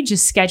is ready,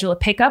 just schedule a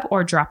pickup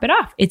or drop it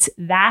off. It's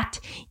that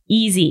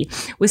easy.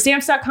 With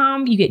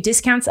Stamps.com, you get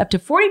discounts up to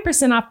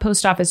 40% off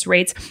post office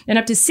rates and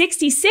up to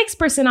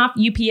 66% off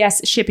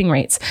UPS shipping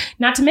rates.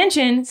 Not to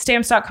mention,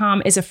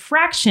 Stamps.com is a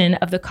fraction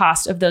of the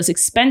cost of those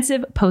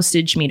expensive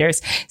postage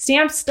meters.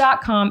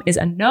 Stamps.com is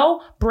a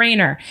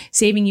no-brainer,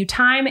 saving you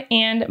time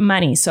and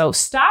money. So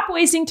stop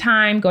wasting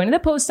time going to the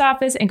post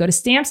office and go to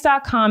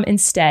Stamps.com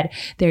instead.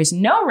 There's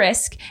no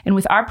risk, and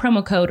with our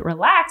promo code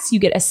RELAX, you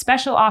get a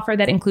special offer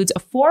that includes a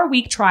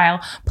 4-week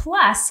trial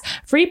plus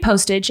free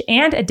postage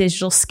and a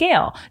digital scale.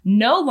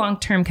 No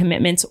long-term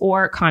commitments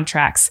or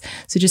contracts.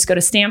 So just go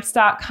to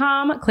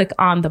Stamps.com, click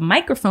on the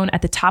microphone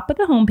at the top of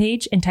the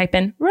homepage, and type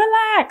in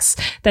RELAX.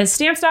 That's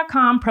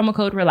Stamps.com, promo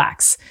code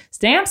RELAX.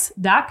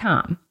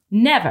 Stamps.com.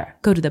 Never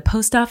go to the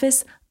post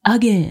office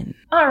again.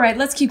 All right,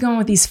 let's keep going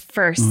with these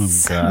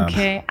firsts. Oh, God.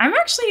 Okay, I'm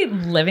actually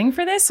living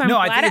for this. So I'm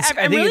glad. I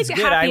think it's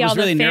good. I was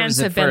really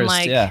nervous at first.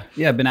 I've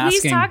been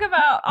asking. Please talk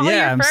about all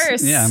your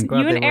firsts. I'm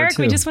glad you and Eric,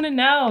 we just want to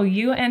know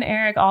you and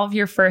Eric, all of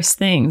your first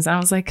things. I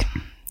was like,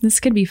 this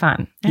could be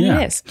fun. And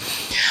it is.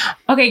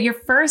 Okay, your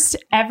first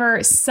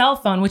ever cell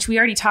phone, which we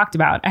already talked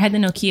about. I had the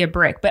Nokia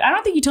Brick, but I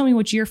don't think you told me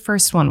what your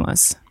first one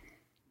was.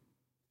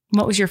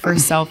 What was your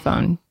first cell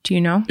phone? Do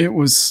you know? It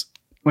was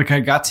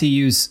I got to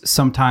use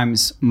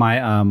sometimes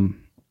my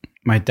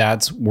my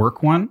dad's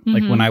work one,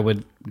 when I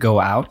would go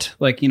out,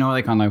 on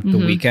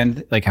the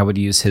weekend, I would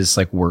use his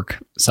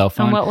work cell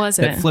phone. And what was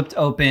it? That flipped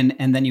open,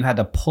 and then you had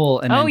to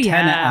pull an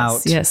antenna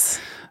out. Yes.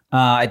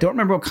 I don't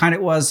remember what kind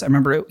it was. I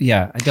remember it.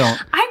 Yeah, I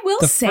don't. I will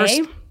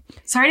say,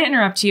 sorry to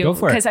interrupt you,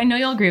 because I know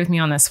you'll agree with me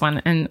on this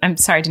one. And I'm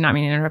sorry, I did not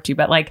mean to interrupt you,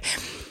 but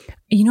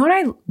you know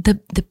what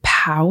the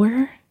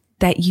power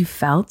that you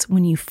felt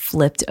when you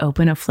flipped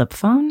open a flip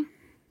phone?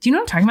 Do you know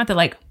what I'm talking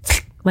about?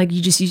 That you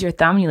just use your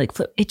thumb and you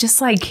flip. It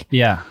just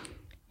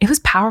it was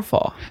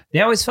powerful.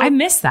 They always felt. I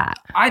miss that.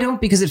 I don't,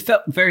 because it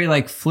felt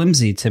very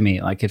flimsy to me.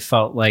 It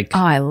felt like.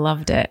 Oh, I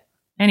loved it.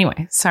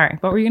 Anyway, sorry.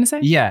 What were you going to say?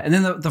 Yeah. And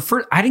then the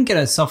first, I didn't get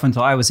a cell phone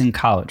until I was in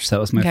college. So that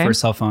was my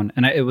first cell phone.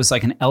 And it was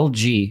an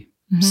LG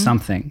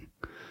something.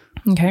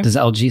 Okay. Does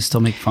LG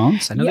still make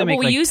phones? I know they make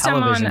we used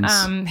televisions. them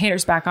on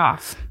Haters Back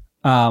Off.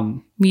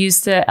 We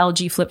used the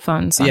LG flip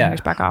phones on Haters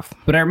Back Off.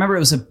 But I remember it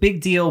was a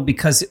big deal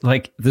because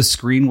the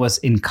screen was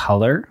in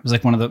color. It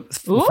was one of the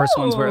first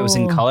ones where it was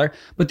in color.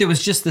 But there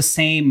was just the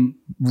same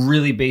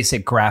really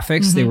basic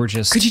graphics. They were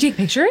just... Could you take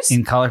pictures?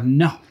 In color?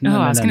 No.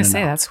 I was going to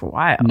say, that's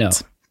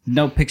wild.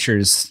 No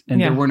pictures,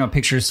 and there were no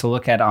pictures to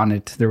look at on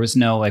it. There was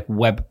no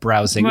web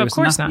browsing. Well, of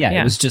course not. Yeah,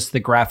 it was just the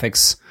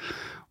graphics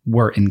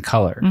were in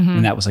color,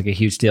 and that was a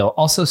huge deal.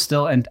 Also,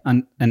 still an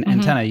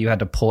antenna you had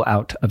to pull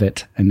out of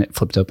it, and it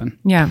flipped open.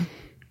 Yeah.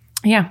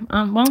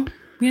 Well,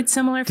 we had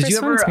similar first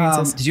phone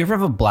experiences. Did you ever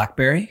have a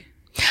BlackBerry?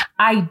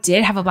 I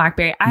did have a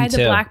BlackBerry. I had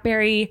the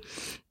BlackBerry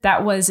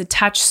that was a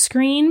touch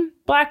screen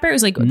BlackBerry.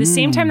 It was the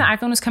same time the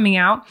iPhone was coming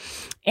out,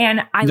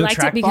 and I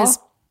liked it because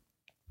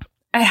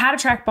I had a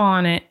trackball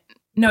on it.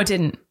 No, it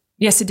didn't.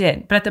 Yes, it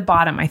did. But at the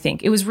bottom, I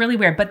think. It was really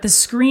weird. But the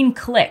screen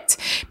clicked.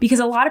 Because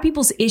a lot of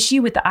people's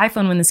issue with the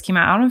iPhone when this came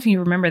out, I don't know if you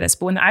remember this,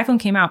 but when the iPhone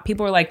came out,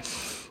 people were like,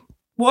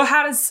 well,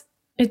 how does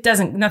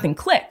nothing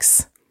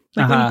clicks.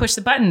 Like when you push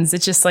the buttons,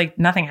 it's just like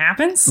nothing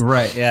happens.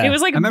 Right. Yeah. It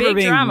was like I remember big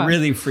being drama.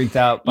 really freaked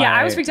out by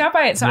I was freaked out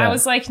by it. So I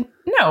was like,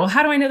 no,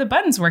 how do I know the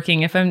button's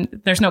working if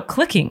there's no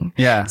clicking?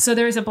 Yeah. So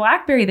there was a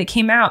BlackBerry that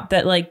came out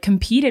that like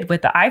competed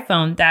with the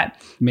iPhone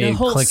that the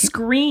whole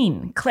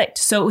screen clicked.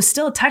 So it was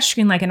still a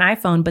touchscreen like an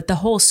iPhone, but the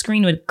whole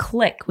screen would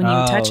click when you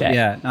touch it.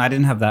 Yeah. No, I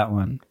didn't have that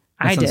one.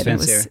 I did.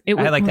 It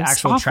I had like the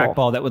actual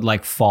trackball that would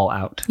like fall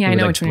out. Yeah, I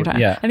know which one you're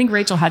talking about. I think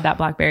Rachel had that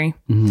BlackBerry.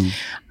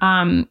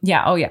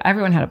 Yeah. Oh yeah.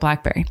 Everyone had a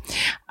BlackBerry.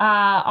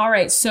 All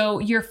right. So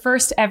your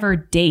first ever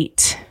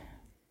date.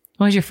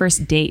 What was your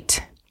first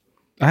date?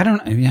 I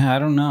don't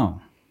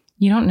know.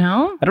 You don't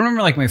know? I don't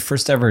remember like my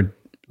first ever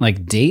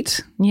like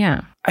date.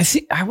 Yeah. I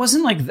think I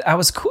wasn't like, I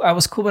was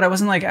cool, but I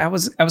wasn't like, I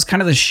was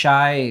kind of the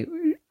shy.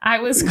 I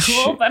was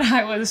cool, but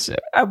I was...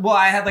 Well,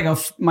 I had like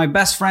my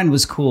best friend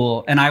was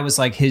cool, and I was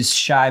like his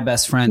shy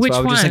best friend. Which so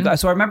I would one? just like,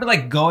 so I remember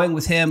like going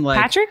with him, like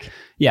Patrick?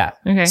 Yeah.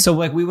 Okay. So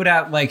like we would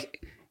have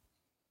like,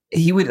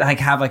 he would like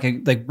have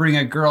like bring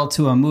a girl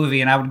to a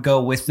movie, and I would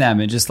go with them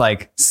and just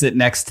like sit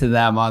next to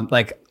them on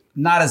like,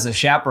 not as a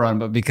chaperone,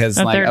 but because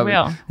a third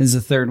wheel. As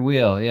a third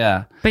wheel,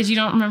 yeah. But you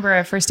don't remember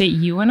a first date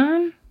you went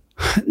on?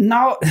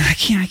 No, I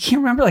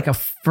can't remember like a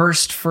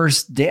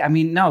first date. I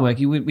mean, no, like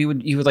you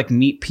would like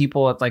meet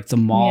people at like the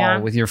mall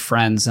with your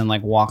friends and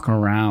like walk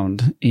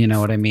around. You know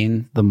what I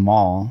mean? The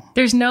mall.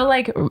 There's no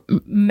like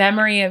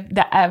memory of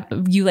that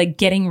you like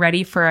getting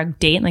ready for a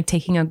date, like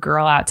taking a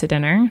girl out to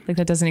dinner. Like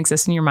that doesn't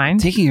exist in your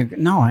mind. I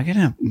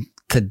get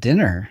to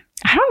dinner.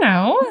 I don't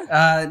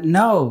know.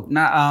 No,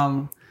 not.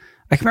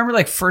 I can remember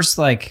like first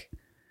like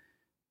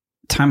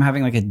time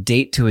having like a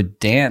date to a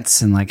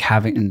dance and like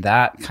having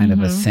that kind of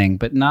a thing,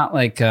 but not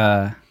like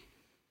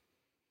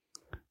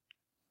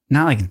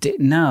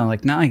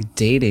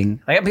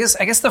dating. Like because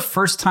I guess the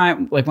first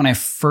time, like when I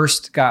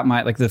first got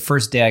the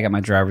first day I got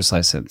my driver's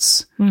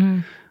license,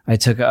 I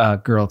took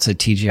a girl to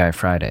TGI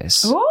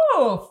Fridays.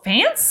 Oh,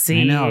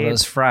 fancy! I know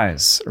those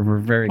fries were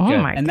very good,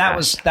 and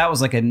gosh. that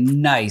was like a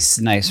nice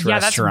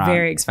restaurant. That's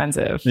very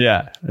expensive.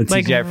 Yeah, the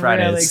like TGI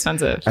Fridays, really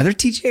expensive. Are there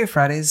TGI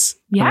Fridays?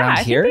 around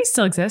I here? think they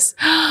still exist.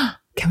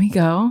 Can we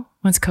go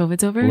once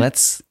COVID's over?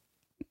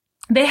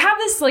 They have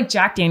this like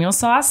Jack Daniel's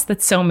sauce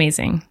that's so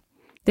amazing.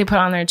 They put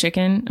on their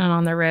chicken and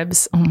on their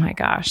ribs. Oh my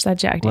gosh, that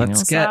Jack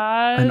Daniel's sauce.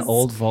 Let's get an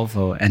old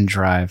Volvo and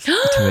drive to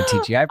a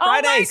TGI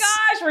Fridays. Oh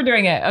my gosh, we're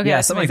doing it. Okay,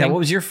 yeah, something like that. What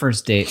was your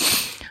first date?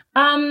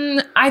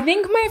 I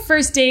think my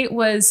first date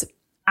was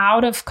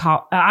out of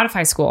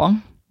high school,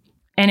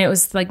 and it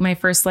was like my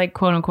first like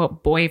quote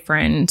unquote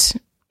boyfriend.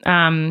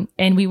 And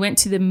we went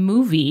to the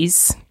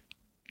movies.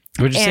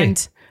 What'd you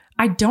see?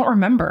 I don't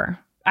remember.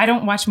 I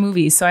don't watch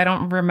movies, so I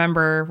don't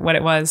remember what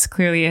it was.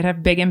 Clearly, it had a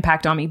big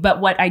impact on me.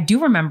 But what I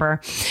do remember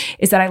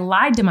is that I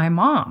lied to my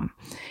mom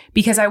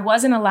because I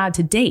wasn't allowed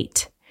to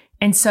date.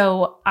 And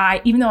so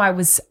even though I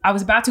was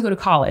about to go to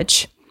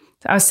college,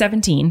 so I was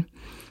 17,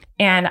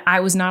 and I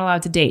was not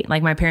allowed to date.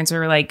 Like my parents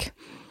were like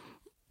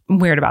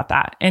weird about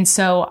that. And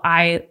so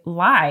I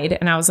lied,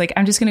 and I was like,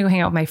 I'm just going to go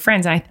hang out with my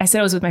friends. And I said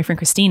I was with my friend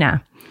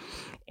Christina,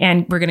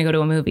 and we're going to go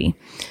to a movie.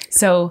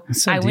 So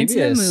I went to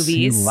the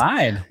movies. You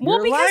lied.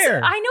 You're a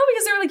liar. I know,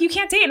 because they were like, you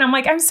can't date. And I'm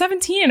like, I'm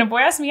 17 and a boy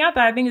asked me out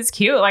that I think is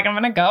cute. Like, I'm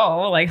going to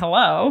go. Like,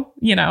 hello,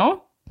 you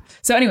know?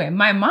 So anyway,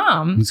 my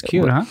mom. It's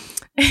cute, huh?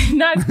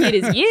 Not as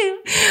cute as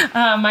you.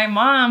 My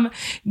mom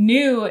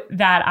knew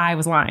that I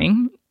was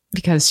lying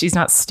because she's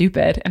not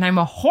stupid. And I'm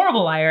a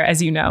horrible liar,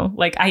 as you know.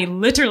 Like, I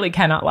literally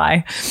cannot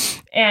lie.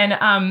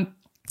 And,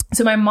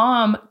 so my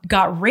mom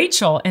got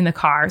Rachel in the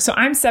car. So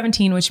I'm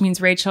 17, which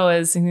means Rachel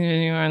is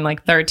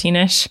like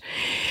 13-ish.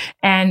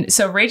 And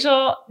so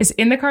Rachel is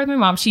in the car with my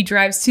mom. She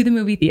drives to the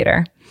movie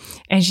theater,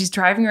 and she's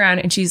driving around,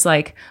 and she's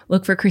like,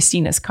 look for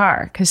Christina's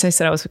car. Because I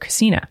said I was with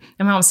Christina.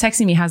 And my mom was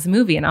texting me, how's the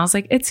movie? And I was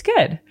like, it's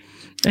good.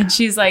 And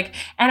she's like,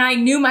 and I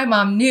knew my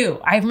mom knew.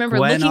 I remember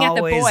looking at the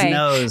boy and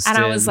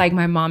I was like,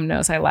 my mom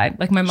knows I lied.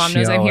 Like my mom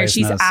knows I'm here.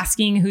 She's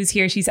asking who's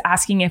here. She's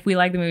asking if we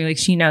like the movie. Like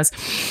she knows.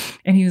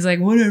 And he was like,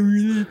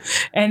 whatever.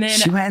 And then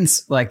she went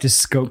and like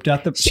just scoped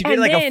out she did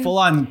like a full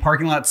on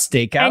parking lot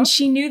stakeout. And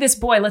she knew this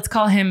boy. Let's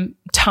call him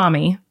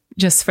Tommy,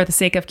 just for the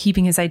sake of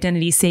keeping his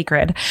identity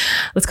sacred.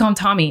 Let's call him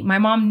Tommy. My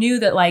mom knew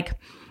that like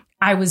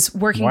I was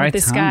working with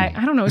this guy.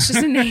 I don't know. It's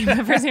just a name.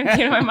 The first name that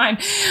came to my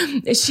mind.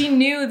 She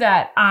knew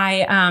that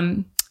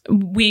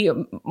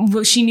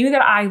she knew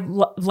that I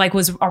like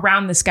was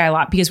around this guy a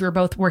lot because we were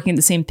both working at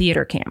the same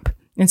theater camp.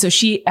 And so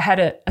she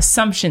had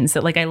assumptions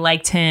that like I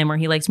liked him or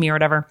he liked me or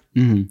whatever.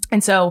 Mm-hmm.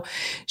 And so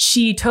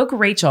she took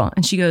Rachel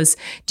and she goes,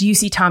 do you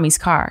see Tommy's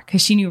car?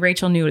 Because she knew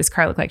Rachel knew what his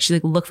car looked like. She's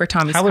like, look for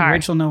Tommy's car. How would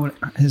Rachel know what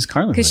his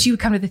car looked like? Because she would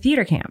come to the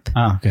theater camp.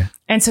 Oh, okay.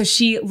 And so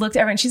she looked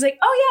at her and she's like,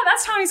 oh yeah,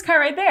 that's Tommy's car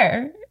right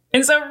there.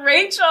 And so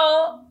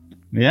Rachel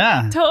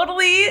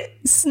totally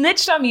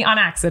snitched on me on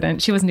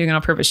accident. She wasn't doing it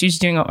on purpose. She was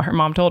doing what her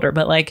mom told her.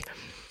 But like,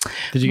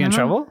 did you get in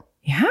trouble?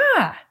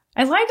 Yeah.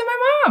 I lied to my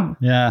mom.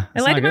 Yeah.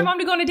 I lied to my mom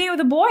to go on a date with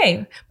a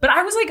boy. But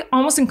I was like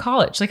almost in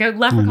college. Like I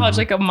left for college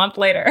like a month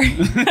later.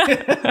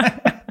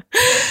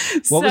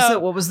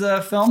 What was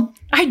the film?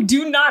 I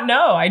do not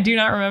know. I do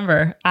not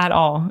remember at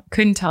all.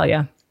 Couldn't tell you.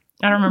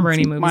 I don't remember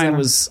any movies. Mine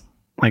was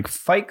like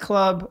Fight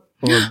Club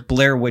or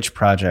Blair Witch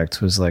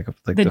Project was like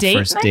the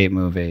first date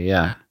movie.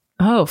 Yeah.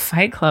 Oh,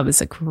 Fight Club is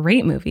a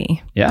great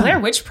movie. Yeah. Blair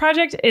Witch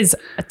Project is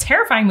a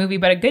terrifying movie,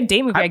 but a good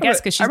date movie, I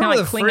guess, because she's gonna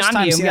like cling on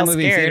to you and be all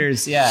scared.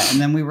 Theaters, yeah,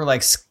 and then we were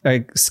like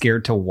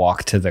scared to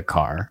walk to the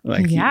car.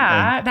 Like,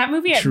 that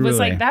movie was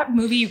like that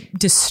movie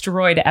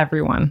destroyed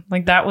everyone.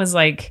 Like that was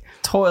like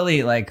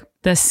totally like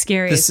the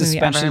scariest the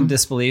suspension of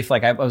disbelief.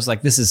 Like I was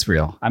like, this is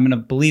real. I'm gonna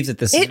believe that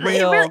this is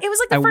real. It was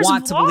like the first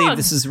want vlog. To believe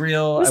this is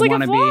real. It was I like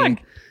want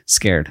to be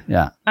scared.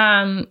 Yeah.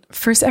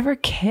 First ever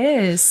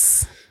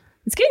kiss.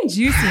 It's getting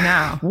juicy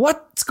now.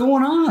 What's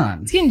going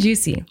on? It's getting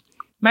juicy.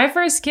 My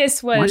first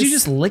kiss was... Why'd you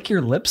just lick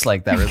your lips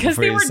like that? Because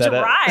they were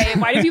dry.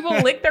 Why do people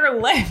lick their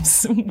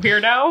lips?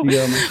 Weirdo.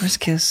 Yeah, my first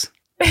kiss.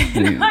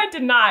 I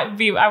did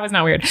not. I was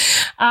not weird.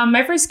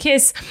 My first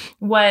kiss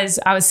was,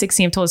 I was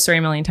 16. I've told the story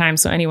a million times,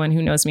 so anyone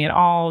who knows me at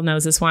all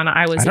knows this one.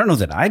 I don't know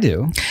that I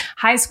do.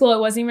 High school, it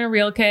wasn't even a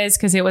real kiss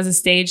because it was a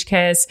stage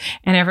kiss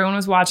and everyone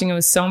was watching. It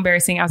was so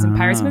embarrassing. I was in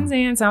Pirates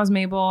Penzance. I was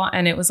Mabel,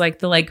 and it was like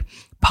the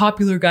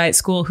popular guy at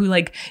school who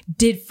like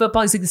did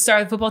football. He's like the star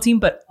of the football team,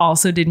 but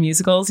also did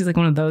musicals. He's like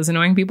one of those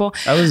annoying people.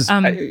 That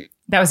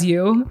was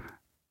you.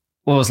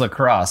 Well, it was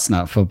lacrosse,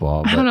 not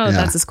football. I don't know if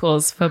that's as cool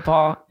as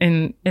football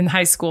in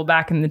high school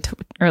back in the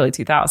early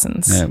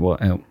 2000s.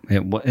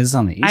 It is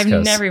on the East Coast.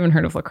 I've never even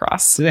heard of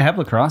lacrosse. Do they have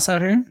lacrosse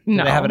out here?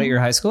 No. Do they have it at your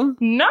high scholl?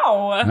 No.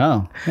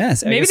 Oh,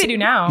 yes. Maybe they do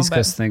now. East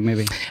Coast thing,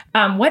 maybe.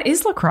 What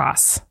is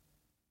lacrosse?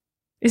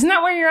 Isn't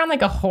that where you're on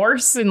like a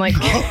horse and like...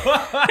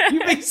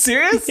 You being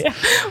serious? Yeah.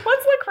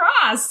 What's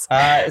lacrosse?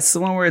 It's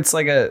the one where it's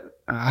like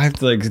I have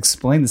to like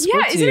explain the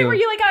sport to you. Isn't it where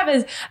you like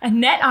have a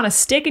net on a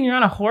stick and you're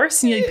on a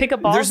horse and you like pick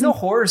up balls? There's no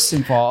horse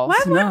involved.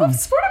 What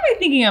sport am I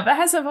thinking of that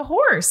has a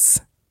horse?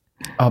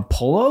 A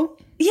polo?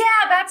 Yeah,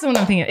 that's the one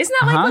I'm thinking of. Isn't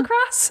that like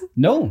lacrosse?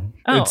 No.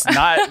 Oh. It's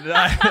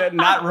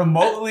not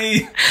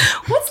remotely.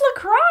 What's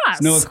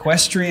lacrosse? No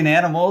equestrian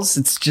animals.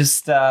 It's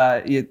just,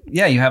 you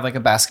have like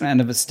a basket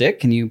end of a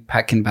stick and you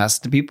can pass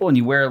it to people and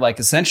you wear like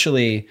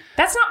essentially.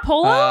 That's not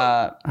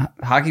polo?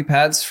 Hockey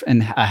pads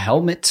and a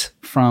helmet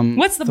from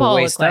What's the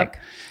ball look like?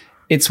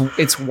 It's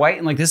white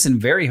and like this and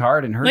very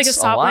hard and hurts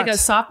a lot. Like a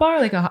softball or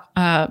like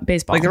a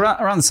baseball? Like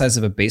around the size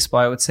of a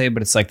baseball, I would say,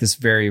 but it's like this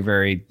very,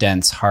 very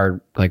dense,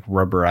 hard, like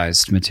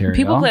rubberized material.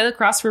 People play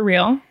lacrosse for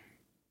real?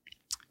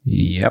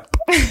 Yep.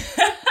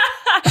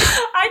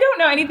 I don't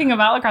know anything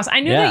about lacrosse.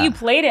 I knew that you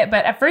played it,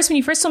 but at first, when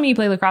you first told me you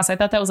played lacrosse, I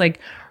thought that was like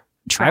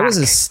track. I was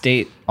a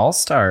state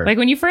all-star. Like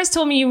when you first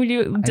told me you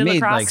did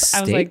lacrosse,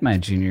 I was like, my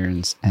junior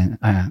and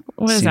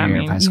what does that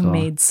mean? High school. You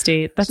made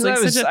state. That's like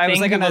such a thing. I was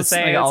like on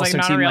a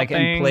all-star team, like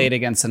and played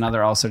against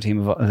another all-star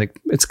team of like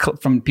it's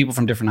from people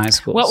from different high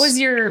schools. What was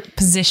your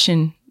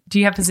position? Do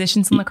you have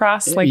positions in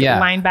lacrosse, like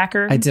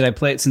linebacker? I did. I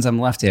played since I'm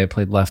lefty. I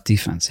played left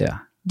defense. Yeah,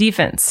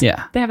 defense.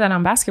 Yeah, they have that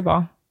on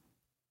basketball.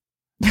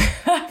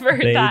 I've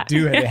heard that. They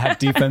do. They have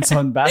defense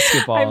on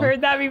basketball. I've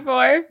heard that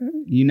before.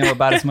 You know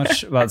about as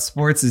much about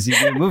sports as you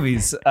do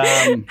movies.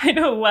 I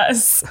know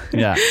less.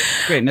 Yeah.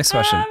 Great. Next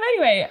question.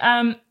 Anyway,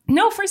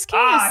 no, first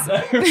kiss.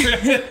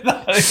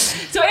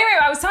 So anyway,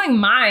 I was telling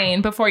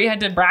mine before you had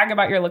to brag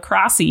about your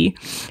lacrosse.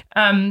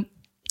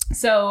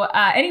 So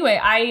anyway,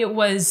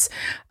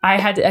 I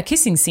had a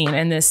kissing scene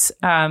in this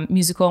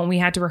musical, and we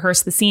had to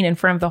rehearse the scene in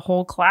front of the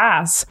whole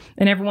class,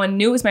 and everyone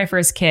knew it was my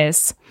first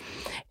kiss.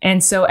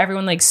 And so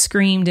everyone like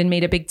screamed and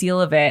made a big deal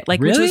of it,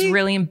 like, which was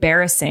really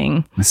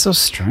embarrassing. That's so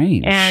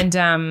strange. And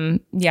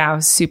it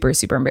was super,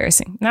 super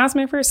embarrassing. That was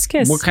my first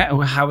kiss. What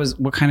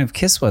kind of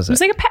kiss was it? It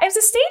was like it was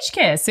a stage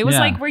kiss. It was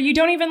like where you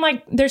don't even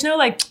like, there's no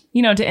like,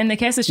 to end the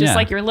kiss. It's just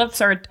like your lips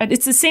are,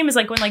 it's the same as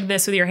like going like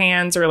this with your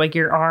hands or like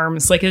your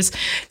arms. Like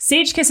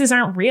stage kisses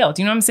aren't real.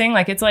 Do you know what I'm saying?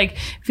 Like it's like,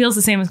 feels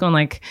the same as going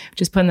like,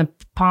 just putting the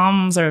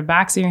palms or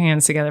backs of your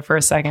hands together for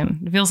a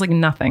second. It feels like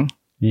nothing.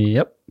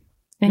 Yep.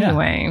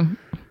 Anyway.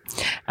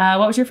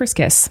 What was your first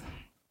kiss?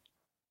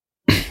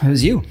 It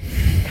was you.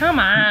 Come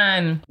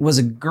on. It was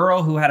a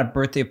girl who had a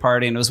birthday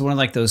party, and it was one of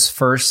like those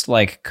first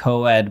like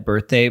co-ed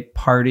birthday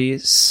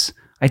parties.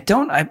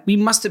 We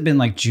must have been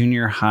like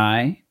junior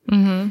high.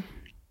 Mm-hmm.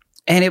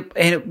 And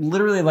it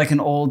literally like an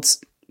old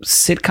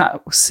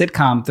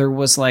sitcom. There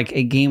was like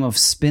a game of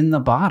spin the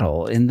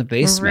bottle in the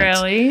basement.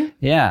 Really?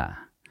 Yeah.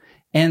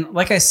 And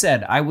like I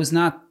said, I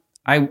wasn't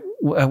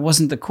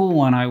the cool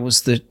one. I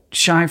was the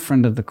shy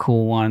friend of the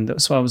cool one.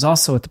 So I was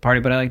also at the party,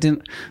 but I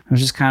was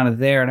just kind of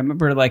there. And I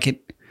remember like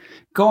it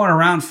going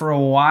around for a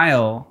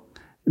while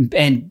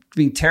and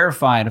being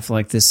terrified of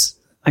like this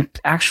like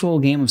actual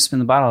game of spin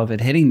the bottle, of it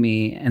hitting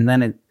me. And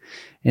then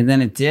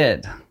it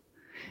did.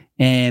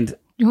 And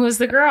who was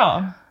the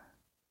girl?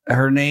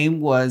 Her name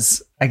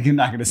was, I'm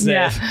not going to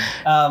say it.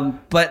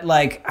 But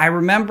like, I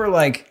remember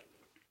like,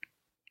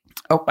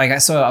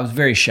 so I was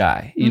very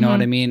shy, you know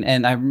what I mean?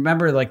 And I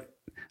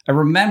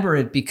remember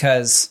it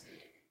because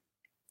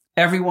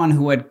everyone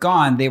who had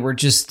gone, they were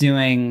just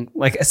doing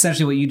like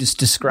essentially what you just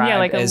described. Yeah,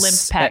 like as, a limp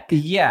peck.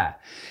 Yeah.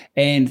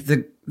 And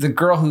the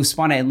girl who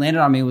spun it and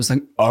landed on me was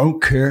like, I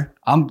don't care.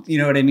 You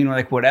know what I mean?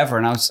 Like, whatever.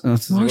 And I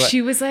was like,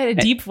 she was like a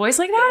deep voice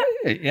like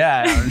that?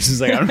 Yeah. I was just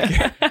like, I don't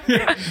care.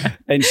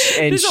 and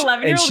This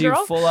 11-year-old she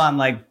girl? full on,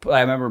 like,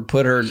 I remember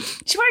put her.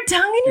 She put her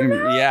tongue in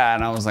your mouth? Yeah.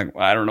 And I was like,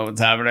 well, I don't know what's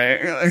happening.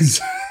 In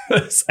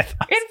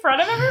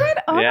front of everyone?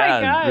 Oh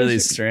my gosh. Really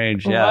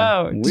strange.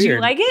 Yeah. Whoa. Weird. Did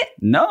you like it?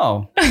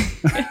 No.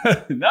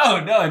 no,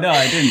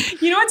 I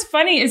didn't. You know what's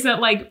funny is that,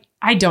 like,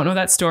 I don't know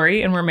that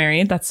story and we're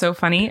married. That's so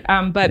funny.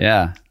 But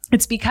yeah.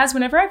 It's because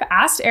whenever I've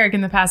asked Eric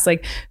in the past,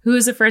 like, who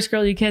is the first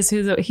girl you kissed?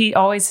 He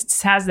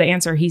always has the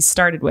answer he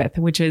started with,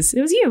 which is,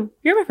 it was you.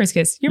 You're my first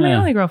kiss. You're my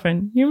only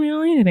girlfriend. You're my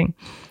only anything.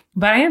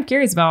 But I am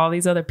curious about all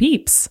these other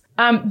peeps.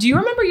 Do you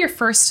remember your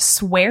first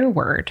swear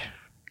word?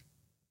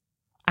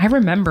 I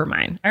remember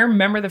mine. I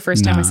remember the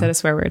first time I said a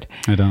swear word.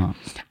 I don't.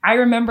 I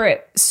remember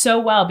it so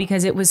well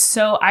because it was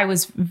I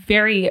was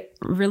very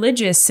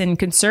religious and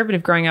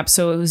conservative growing up.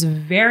 So it was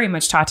very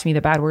much taught to me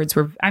that bad words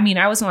were, I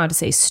wasn't allowed to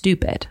say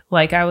stupid.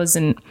 Like I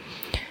wasn't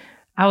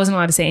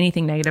allowed to say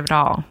anything negative at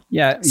all.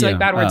 Yeah. So like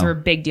bad words were a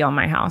big deal in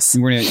my house.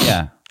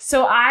 Yeah.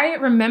 So I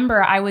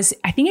remember I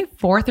think in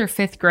 4th or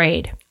 5th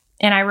grade.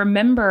 And I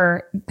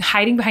remember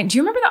hiding behind, do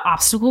you remember the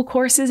obstacle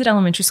courses at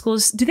elementary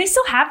schools? Do they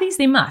still have these?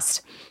 They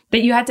must.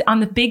 That you had to, on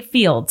the big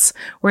fields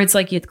where it's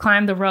like you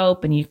climb the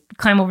rope and you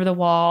climb over the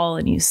wall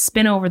and you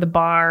spin over the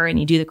bar and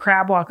you do the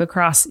crab walk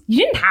across. You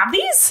didn't have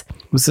these?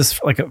 Was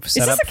this like a setup? Is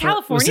this a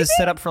California Was this thing?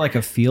 set up for like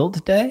a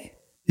field day?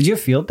 Did you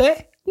have field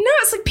day? No,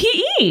 it's like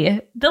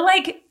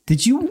PE.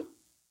 Did you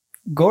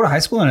go to high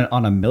school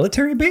on a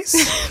military base?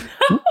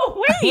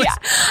 Oh, wait.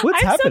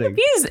 What's I'm happening? so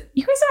confused.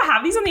 You guys don't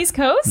have these on the East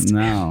Coast?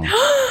 No.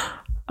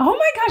 Oh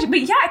my gosh.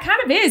 But yeah, it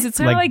kind of is. It's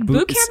sort of like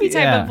boot campy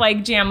type of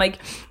like jam. Like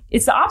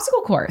it's the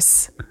obstacle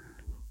course.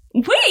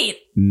 Wait.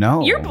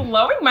 No. You're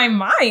blowing my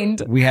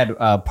mind. We had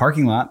a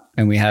parking lot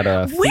and we had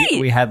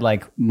we had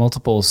like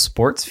multiple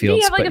sports fields.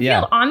 You have like a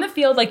field on the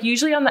field, like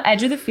usually on the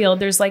edge of the field,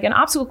 there's like an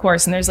obstacle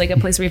course and there's like a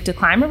place where you have to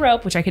climb a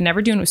rope, which I could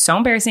never do. And it was so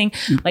embarrassing.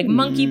 Like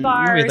monkey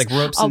bars. We had like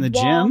ropes in the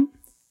gym.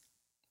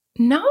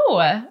 No.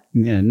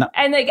 Yeah, no.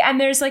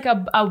 And there's like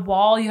a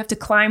wall you have to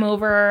climb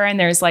over and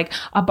there's like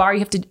a bar you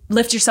have to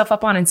lift yourself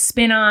up on and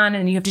spin on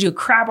and you have to do a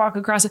crab walk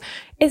across.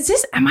 Is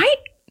this, am I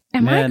a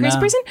crazy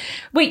person?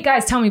 Wait,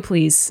 guys, tell me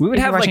please. We would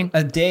have like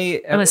a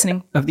day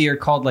listening of the year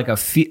called like a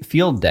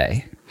field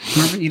day.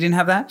 Remember you didn't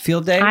have that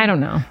field day? I don't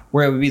know.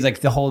 Where it would be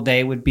like the whole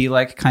day would be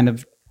like kind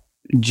of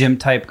gym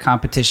type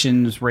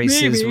competitions,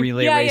 races,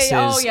 relay races.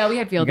 Yeah. Oh yeah, we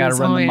had field days. You got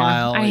to run the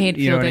mile. I hate field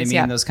days. You know what I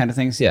mean? Those kind of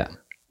things. Yeah.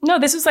 No,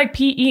 this was like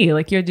PE.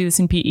 Like you would do this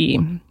in PE.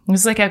 It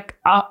was like a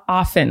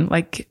often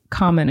like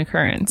common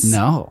occurrence.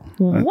 No.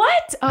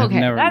 What?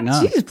 Okay.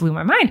 She just blew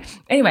my mind.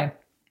 Anyway,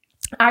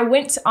 I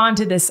went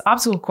onto this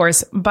obstacle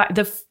course, but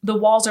the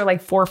walls are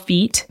like 4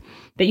 feet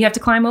that you have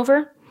to climb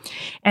over.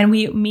 And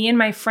me and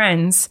my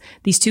friends,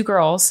 these 2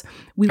 girls,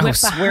 we went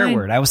behind. Swear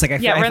word. I was like,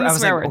 we're in the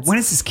swear words. When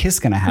is this kiss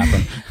going to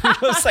happen? I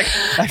was like,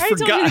 I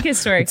forgot. Told you the kiss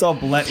story. It's all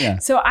blend. Yeah.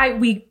 So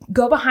we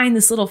go behind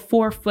this little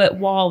 4-foot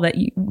wall that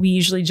we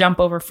usually jump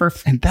over for.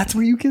 And that's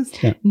where you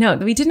kissed? Yeah. No,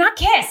 we did not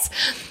kiss.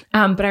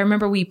 But I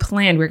remember we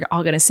planned we were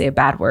all going to say a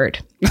bad word.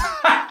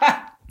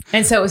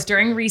 And so it was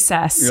during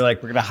recess. You're like,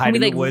 we're going to hide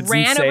in the woods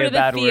and say a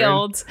bad word. We ran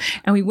over to the field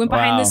and we went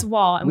behind this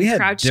wall and we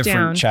crouched down. We had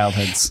different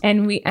childhoods.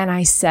 And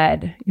I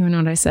said, you know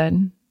what I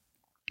said?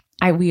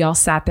 We all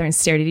sat there and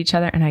stared at each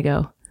other and I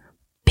go,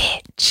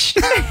 bitch.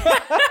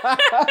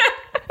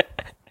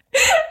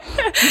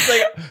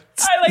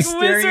 I like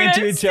staring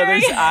into each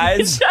other's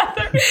eyes.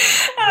 I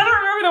don't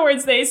remember the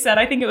words they said.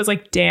 I think it was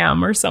like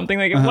damn or something.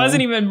 Like it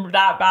wasn't even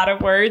that bad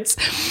of words.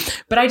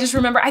 But I just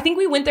remember, I think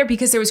we went there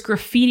because there was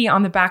graffiti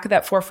on the back of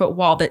that 4-foot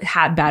wall that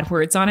had bad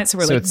words on it. So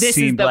we're like, this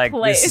is the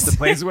place. This is the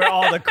place where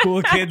all the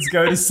cool kids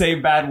go to say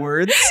bad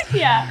words.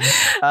 Yeah.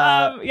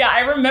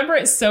 I remember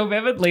it so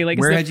vividly. Like,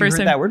 where had you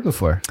heard that word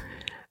before?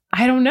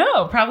 I don't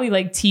know. Probably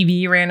like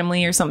TV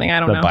randomly or something. I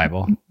don't know. The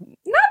Bible.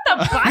 Not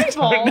the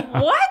Bible.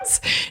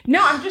 What?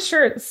 No, I'm just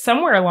sure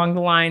somewhere along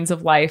the lines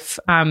of life,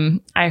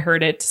 I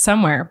heard it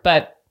somewhere.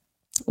 But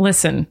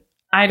listen,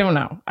 I don't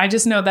know. I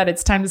just know that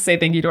it's time to say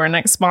thank you to our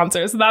next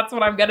sponsor. So that's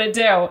what I'm going to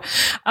do.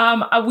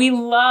 We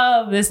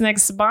love this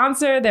next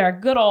sponsor. They're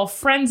good old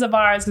friends of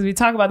ours because we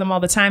talk about them all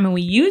the time and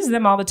we use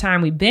them all the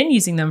time. We've been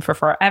using them for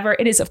forever.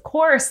 It is, of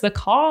course, the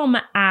Calm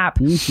app.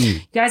 Mm-hmm. You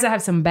guys, I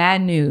have some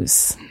bad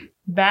news.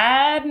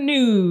 Bad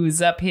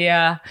news up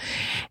here.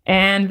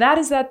 And that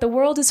is that the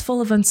world is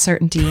full of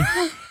uncertainty.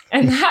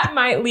 And that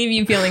might leave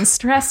you feeling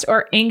stressed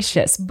or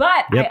anxious.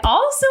 But I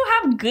also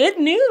have good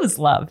news,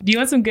 love. Do you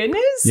want some good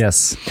news?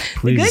 Yes,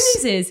 please. The good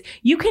news is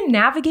you can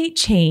navigate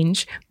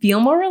change, feel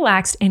more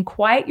relaxed, and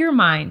quiet your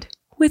mind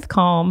with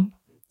Calm.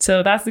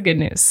 So that's the good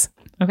news.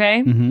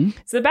 Okay. Mm-hmm.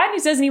 So the bad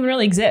news doesn't even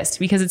really exist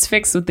because it's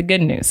fixed with the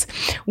good news.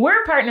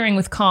 We're partnering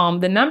with Calm,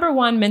 the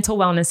 #1 mental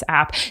wellness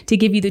app, to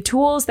give you the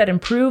tools that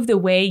improve the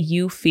way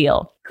you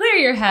feel. Clear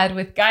your head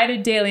with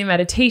guided daily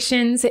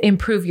meditations,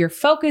 improve your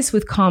focus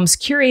with Calm's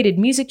curated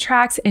music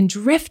tracks, and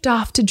drift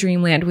off to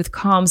dreamland with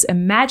Calm's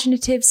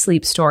imaginative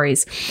sleep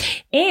stories.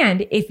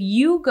 And if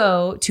you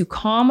go to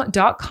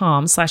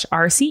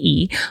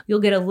calm.com/RCE,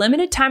 you'll get a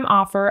limited time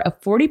offer of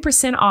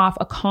 40% off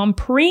a Calm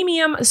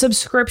premium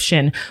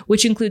subscription,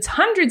 which includes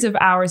hundreds of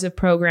hours of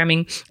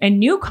programming, and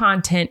new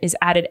content is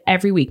added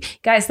every week.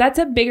 Guys, that's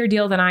a bigger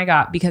deal than I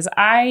got because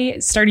I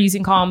started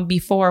using Calm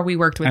before we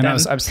worked with them.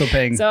 I'm still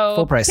paying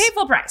full price. Pay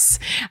full price.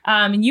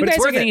 And you guys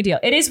are getting a deal.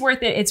 It is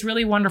worth it. It's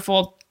really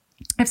wonderful.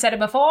 I've said it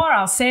before.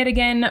 I'll say it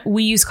again.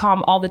 We use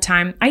Calm all the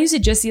time. I used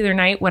it just the other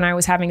night when I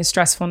was having a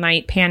stressful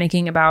night,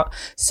 panicking about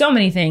so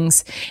many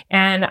things.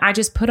 And I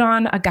just put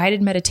on a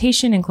guided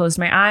meditation and closed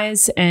my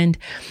eyes and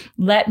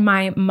let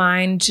my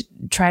mind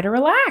try to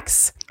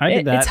relax. I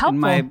did that it's helpful. in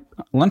my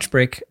lunch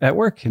break at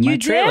work in my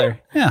trailer.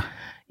 Yeah.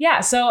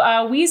 Yeah,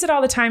 so we use it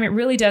all the time. It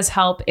really does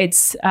help.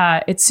 It's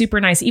super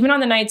nice. Even on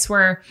the nights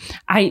where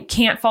I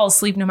can't fall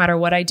asleep no matter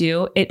what I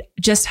do, it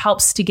just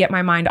helps to get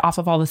my mind off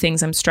of all the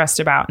things I'm stressed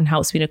about and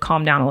helps me to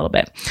calm down a little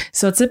bit.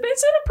 So it's an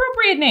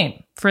appropriate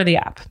name for the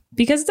app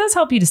because it does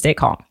help you to stay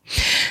calm.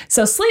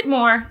 So sleep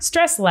more,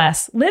 stress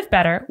less, live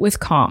better with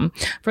Calm.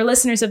 For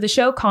listeners of the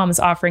show, Calm is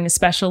offering a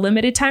special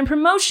limited time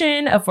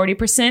promotion of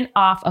 40%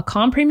 off a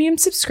Calm premium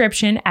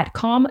subscription at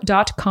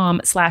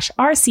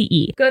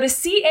calm.com/RCE. Go to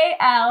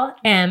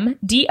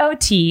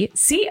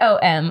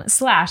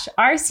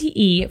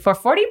CALMDOTCOM/RCE for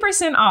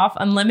 40% off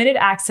unlimited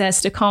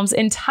access to Calm's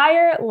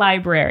entire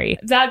library.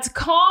 That's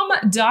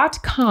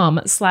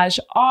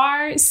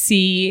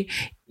calm.com/RCE.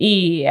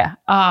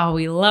 Oh,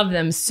 we love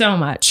them so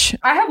much.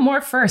 I have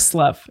more first,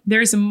 love.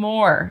 There's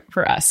more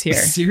for us here.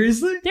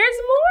 Seriously? There's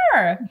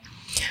more.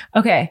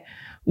 Okay.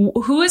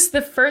 Who is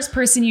the first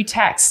person you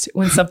text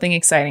when something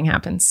exciting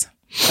happens?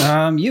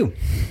 You.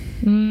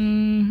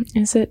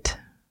 Is it?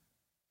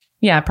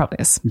 Yeah, it probably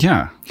is.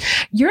 Yeah.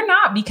 You're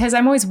not because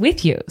I'm always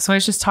with you. So I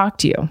just talk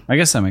to you. I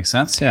guess that makes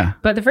sense. Yeah.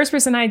 But the first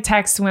person I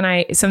text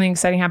when something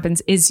exciting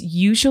happens is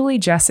usually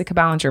Jessica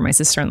Ballinger, my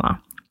sister-in-law.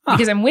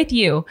 Because I'm with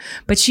you,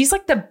 but she's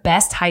like the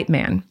best hype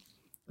man.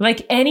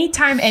 Like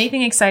anytime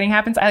anything exciting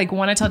happens, I like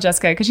want to tell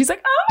Jessica because she's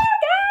like, oh my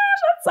gosh,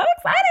 that's so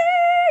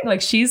exciting.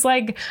 Like she's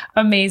like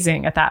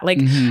amazing at that. Like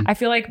I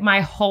feel like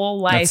my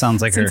whole life,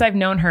 sounds like since her. I've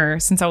known her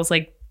since I was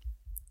like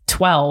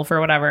 12 or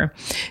whatever,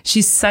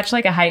 she's such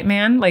like a hype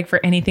man. Like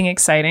for anything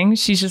exciting,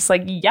 she's just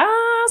like,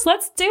 yes,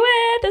 let's do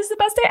it. This is the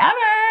best day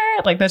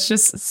ever. Like that's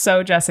just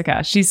so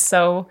Jessica. She's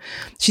a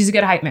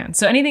good hype man.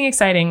 So anything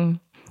exciting,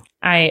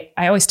 I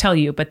always tell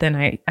you, but then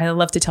I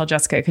love to tell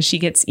Jessica because she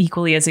gets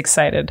equally as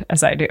excited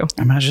as I do.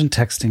 Imagine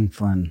texting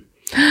Flynn.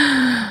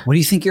 What do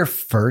you think your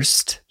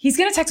first He's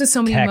going to text with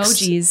so many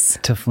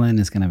emojis. To Flynn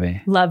is going to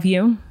be? Love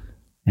you.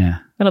 Yeah.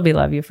 It'll be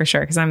love you for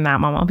sure because I'm that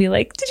mom. I'll be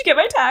like, did you get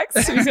my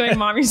text? He's like,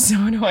 Mom, you're so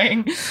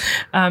annoying.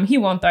 He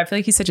won't though. I feel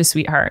like he's such a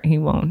sweetheart. He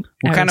won't.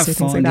 What kind of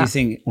phone do you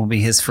think will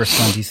be his first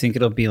phone? Do you think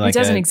it'll be like it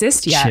doesn't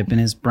exist yet. Chip in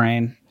his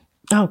brain?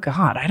 Oh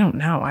God, I don't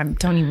know. I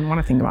don't even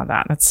want to think about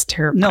that. That's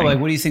terrible. No, like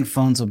what do you think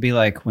phones will be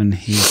like when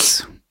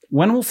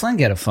will Flynn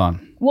get a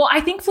phone? Well, I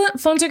think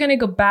phones are going to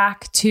go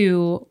back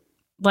to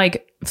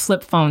like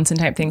flip phones and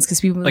type things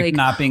because people like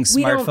not being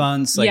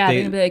smartphones. Like yeah,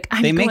 they're going to be like,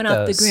 I'm going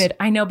off the grid.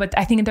 I know, but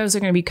I think those are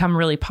going to become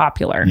really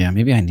popular. Yeah,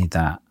 maybe I need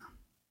that.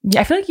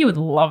 Yeah, I feel like you would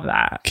love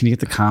that. Can you get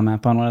the Calm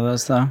app on one of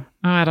those though?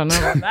 I don't know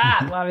about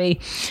that,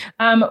 Lovey.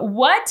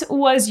 What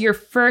was your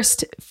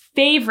first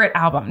favorite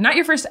album? Not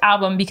your first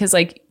album because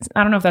like,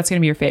 I don't know if that's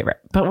going to be your favorite,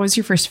 but what was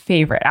your first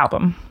favorite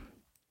album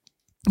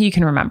you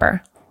can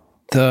remember?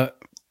 The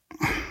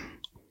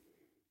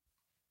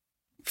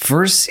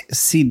first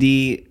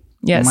CD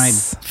my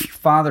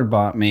father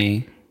bought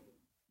me,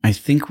 I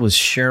think was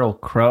Sheryl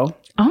Crow.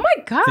 Oh my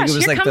gosh,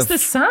 Here like Comes the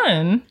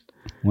Sun.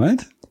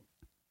 What?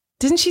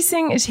 Didn't she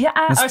sing? Soak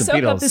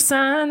Up the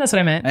Sun? That's what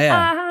I meant.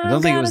 Yeah, I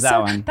don't think it was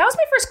that one. That was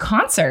my first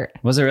concert.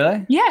 Was it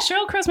really? Yeah,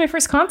 Sheryl Crow's my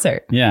first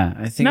concert. Yeah,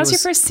 I think and that was your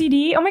first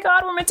CD. Oh my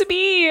God, we're meant to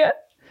be.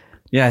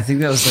 Yeah, I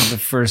think that was like the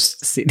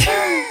first CD.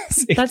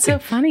 That's so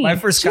funny. My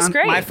first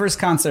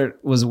concert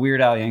was Weird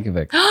Al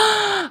Yankovic.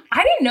 I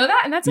didn't know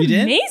that, and that's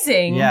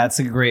amazing. Yeah, it's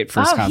a great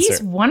first concert.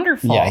 He's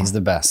wonderful. Yeah, he's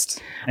the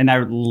best, and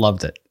I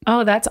loved it.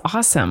 Oh, that's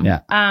awesome.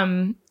 Yeah.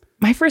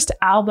 My first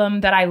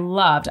album that I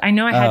loved, I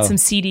know I had some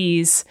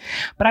CDs,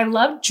 but I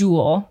loved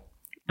Jewel.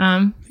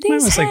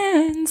 These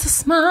hands are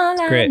small,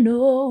 I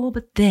know,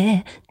 but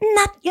they're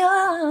not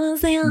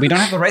yours. We don't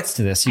have the rights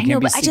to this. You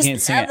can't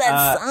sing it.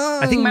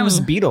 I think mine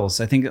was the Beatles.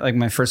 I think like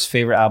my first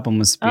favorite album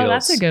was Beatles. Oh,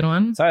 that's a good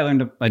one. So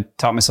I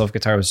taught myself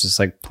guitar. Was just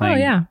like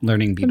playing,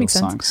 learning Beatles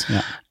songs.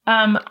 Yeah.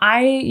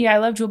 I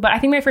love Jewel, but I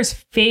think my first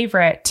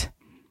favorite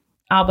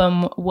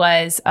album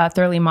was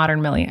Thoroughly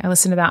Modern Millie. I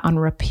listened to that on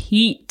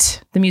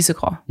repeat, the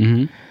musical.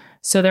 Mm-hmm.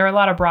 So there were a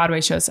lot of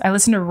Broadway shows. I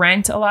listened to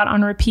Rent a lot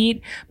on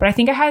repeat, but I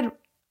think I had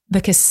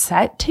the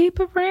cassette tape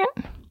of Rent.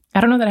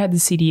 I don't know that I had the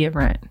CD of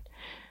Rent.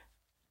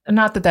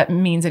 Not that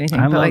means anything,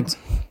 but like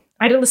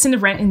I had to listen to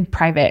Rent in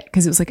private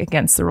because it was like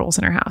against the rules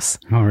in our house.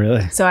 Oh,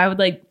 really? So I would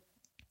like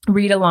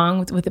read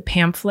along with a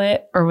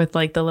pamphlet or with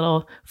like the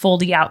little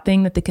foldy out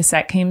thing that the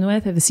cassette came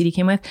with or the CD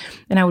came with.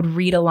 And I would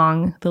read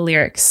along the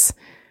lyrics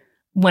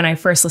when I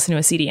first listened to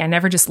a CD. I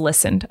never just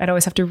listened. I'd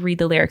always have to read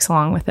the lyrics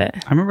along with it.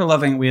 I remember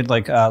loving, we had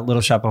like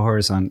Little Shop of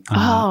Horrors on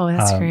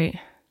that's great.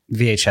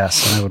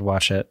 VHS, and I would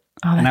watch it.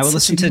 And I would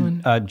listen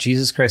to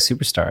Jesus Christ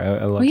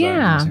Superstar. I love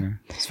that music,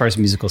 as far as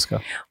musicals go.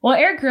 Well,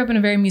 Eric grew up in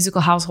a very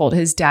musical household.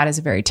 His dad is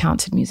a very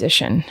talented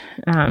musician.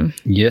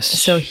 Yes.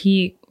 So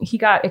he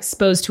got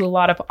exposed to a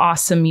lot of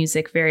awesome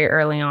music very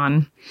early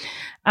on.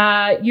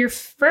 Your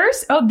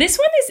first, this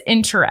one is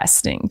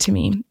interesting to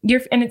me.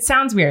 And it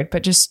sounds weird,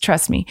 but just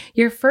trust me.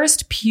 Your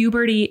first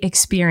puberty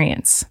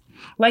experience,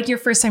 like your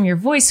first time your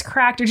voice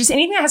cracked, or just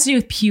anything that has to do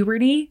with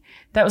puberty.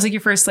 That was like your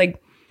first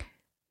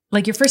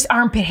like your first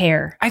armpit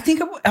hair. I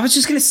think I was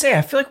just going to say,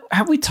 I feel like,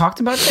 have we talked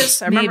about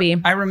this? Maybe.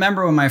 I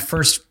remember when my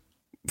first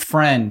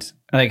friend,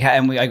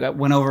 I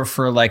went over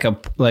for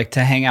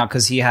to hang out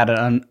because he had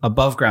an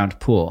above ground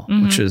pool,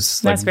 which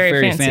was like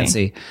very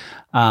fancy,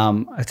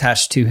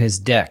 attached to his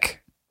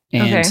deck.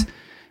 And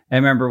I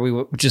remember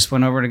we just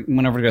went over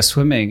to go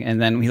swimming,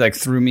 and then he like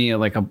threw me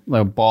like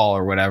a ball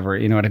or whatever,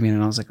 you know what I mean?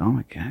 And I was like, oh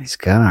my God, he's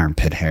got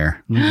armpit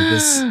hair. Look at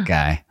this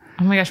guy.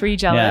 Oh my gosh, were you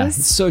jealous?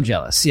 Yeah, so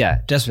jealous. Yeah,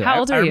 desperately. How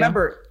old are you? I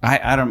remember,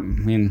 I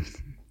don't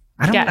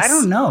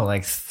know,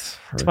 like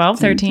 12,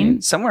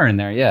 13? Somewhere in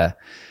there, yeah.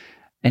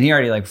 And he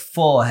already like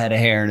full head of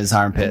hair in his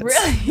armpits.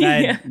 Really?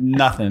 I had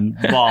nothing,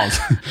 bald.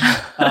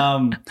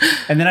 And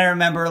then I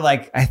remember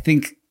like, I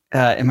think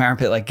in my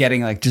armpit, like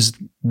getting like just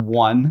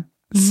one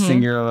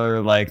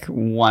singular, like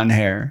one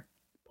hair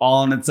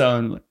all on its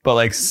own, but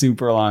like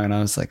super long. And I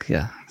was like,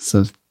 yeah,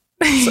 so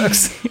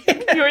excited.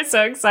 You were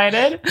so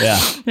excited? Yeah.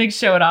 Like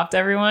show it off to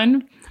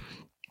everyone?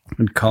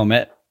 And comb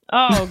it.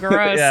 Oh,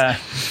 gross. Yeah.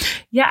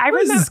 Yeah, I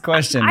remember this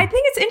question. I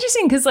think it's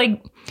interesting because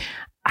like,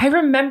 I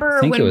remember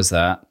I think it was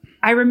that.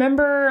 I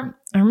remember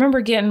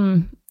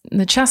getting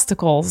the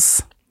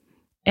chesticles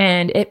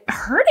and it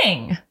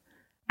hurting.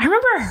 I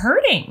remember it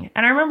hurting.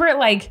 And I remember it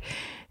like,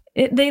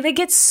 they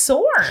get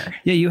sore.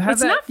 Yeah, you had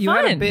it's not you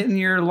had a bit in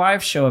your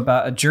live show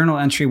about a journal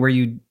entry where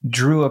you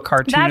drew a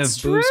cartoon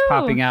of boobs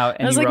popping out.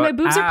 And I was like, my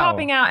boobs are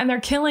popping out and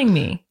they're killing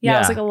me. Yeah, I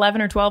was like 11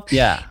 or 12.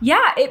 Yeah.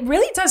 Yeah, it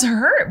really does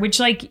hurt,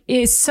 which like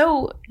is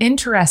so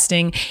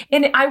interesting.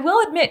 And I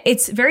will admit,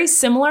 it's very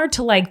similar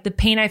to like the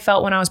pain I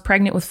felt when I was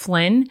pregnant with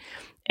Flynn.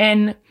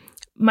 And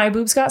my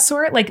boobs got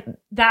sore. Like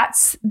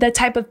that's the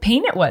type of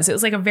pain it was. It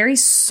was like a very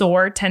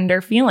sore,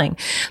 tender feeling.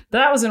 But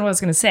that wasn't what I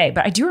was going to say.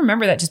 But I do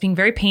remember that just being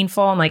very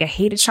painful. And like, I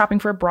hated shopping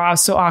for a bra. It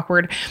was so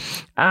awkward.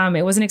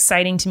 It wasn't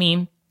exciting to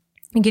me.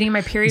 And getting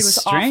my period was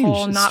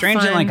awful, not strange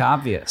fun. And like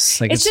obvious.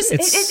 Like it's just,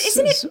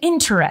 isn't it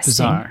interesting?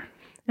 Bizarre.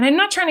 And I'm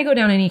not trying to go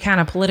down any kind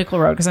of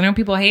political road because I know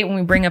people hate when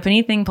we bring up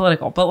anything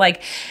political, but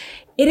like,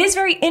 it is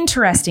very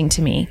interesting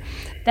to me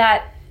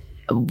that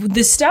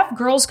the stuff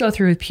girls go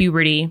through with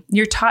puberty,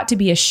 you're taught to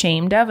be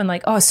ashamed of and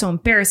like, oh, it's so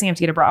embarrassing I have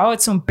to get a bra. Oh,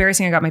 it's so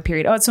embarrassing I got my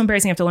period. Oh, it's so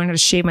embarrassing I have to learn how to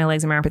shave my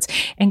legs and my armpits.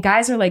 And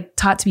guys are like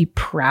taught to be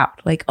proud.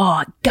 Like, oh,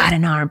 I got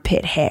an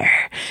armpit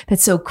hair.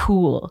 That's so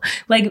cool.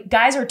 Like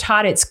guys are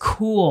taught it's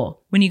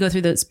cool when you go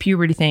through those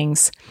puberty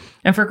things.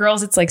 And for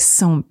girls, it's like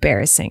so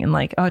embarrassing and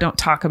like, oh, don't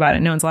talk about it.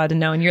 No one's allowed to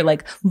know. And you're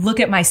like, look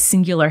at my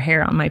singular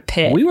hair on my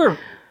pit.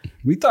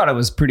 We thought it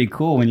was pretty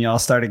cool when y'all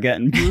started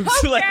getting boobs.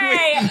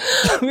 Okay.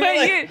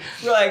 We're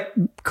like,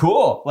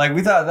 cool. Like,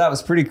 we thought that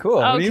was pretty cool.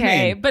 Okay, what do you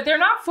mean? But they're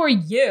not for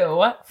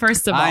you,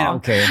 first of all. I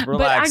don't care.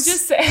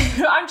 Relax. But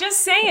I'm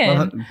just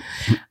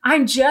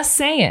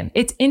saying.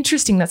 It's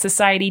interesting that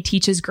society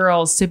teaches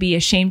girls to be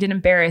ashamed and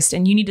embarrassed,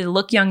 and you need to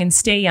look young and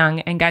stay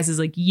young. And guys is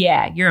like,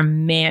 yeah, you're a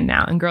man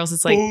now. And girls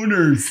is like,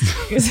 boners.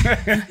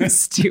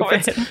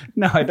 Stupid.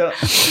 No, I don't.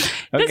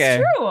 Okay.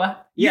 That's true.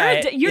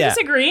 Yeah, you're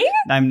disagreeing?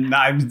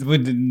 I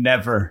would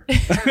never.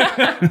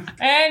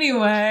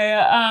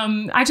 Anyway,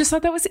 I just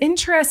thought that was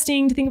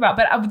interesting to think about.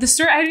 But the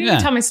story, I didn't even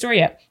tell my story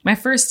yet. My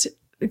first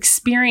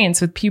experience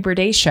with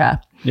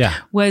puberdacia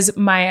was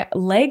my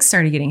legs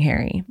started getting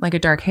hairy, like a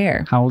dark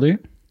hair. How old are you?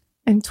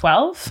 I'm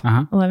 12,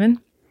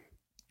 11.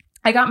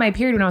 I got my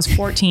period when I was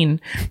 14,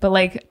 but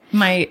like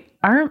my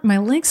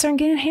legs started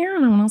getting hair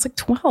on them when I was like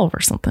 12 or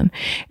something.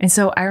 And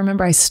so I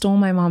remember I stole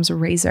my mom's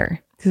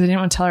razor because I didn't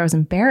want to tell her I was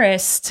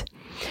embarrassed.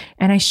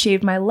 And I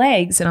shaved my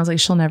legs and I was like,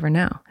 she'll never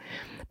know.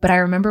 But I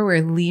remember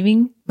we were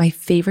leaving my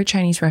favorite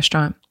Chinese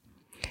restaurant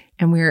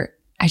and I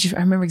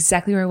remember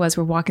exactly where I was.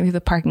 We're walking through the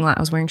parking lot.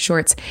 I was wearing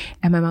shorts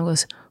and my mom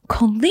goes,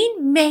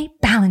 Colleen May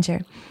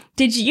Ballinger,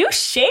 did you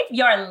shave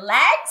your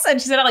legs? And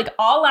she said it like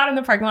all out in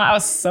the parking lot. I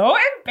was so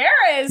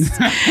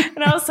embarrassed.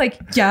 And I was like,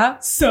 yeah,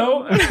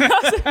 so.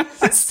 I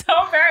was so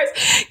embarrassed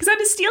because I had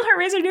to steal her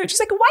razor to do it.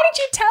 She's like, why did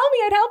you tell me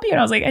I'd help you? And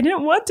I was like, I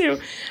didn't want to.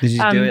 Did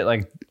you do it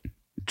like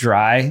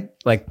dry,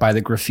 like by the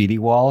graffiti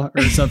wall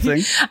or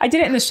something? I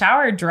did it in the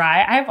shower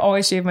dry. I've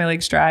always shaved my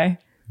legs dry.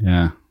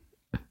 Yeah.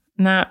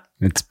 Not.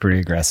 It's pretty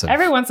aggressive.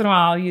 Every once in a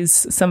while I'll use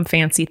some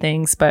fancy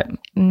things, but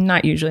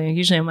not usually.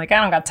 Usually I'm like,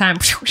 I don't got time.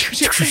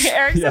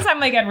 Eric says I'm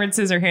like Edward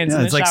Scissorhands in the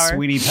shower. It's like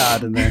Sweeney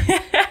Todd in there.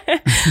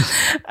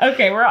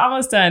 Okay, we're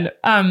almost done.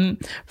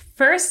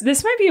 First,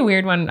 this might be a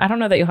weird one. I don't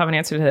know that you'll have an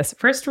answer to this.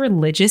 First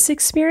religious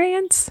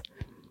experience?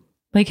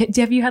 Like,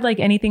 have you had like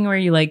anything where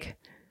you like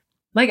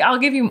I'll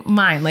give you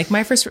mine. Like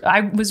my first,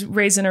 I was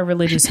raised in a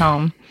religious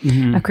home,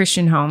 a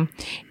Christian home.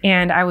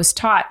 And I was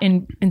taught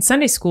in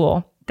Sunday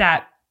school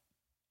that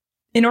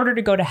in order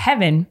to go to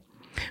heaven,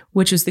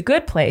 which was the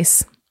good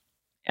place,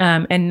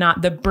 and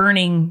not the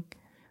burning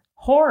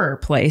horror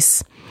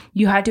place,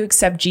 you had to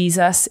accept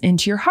Jesus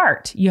into your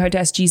heart. You had to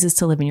ask Jesus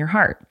to live in your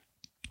heart.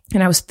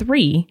 And I was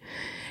 3.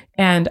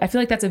 And I feel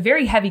like that's a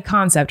very heavy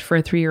concept for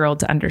a 3-year-old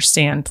to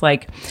understand.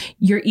 Like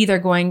you're either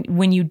going,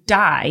 when you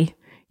die,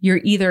 you're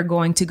either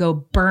going to go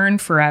burn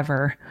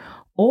forever,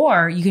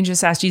 or you can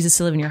just ask Jesus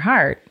to live in your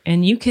heart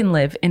and you can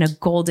live in a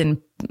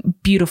golden,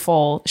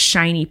 beautiful,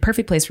 shiny,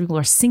 perfect place where people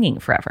are singing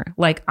forever.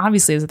 Like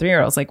obviously as a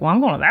 3-year-old, I was like, well, I'm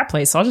going to that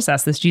place. So I'll just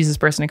ask this Jesus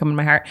person to come in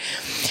my heart.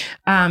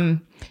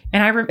 And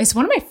it's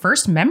one of my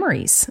first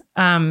memories.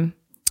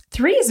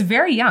 3 is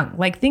very young.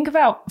 Like think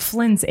about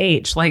Flynn's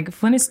age. Like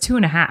Flynn is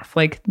 2.5.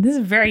 Like this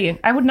is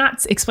I would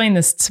not explain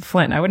this to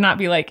Flynn. I would not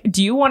be like,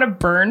 do you want to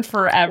burn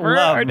forever?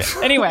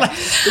 Anyway,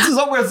 this is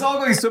all where it's all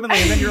going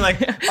swimmingly. And then you're like,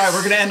 all right,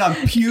 we're going to end on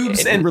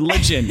pubes and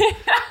religion.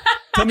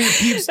 Tell me your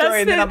pubes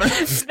story.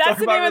 That's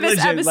the name of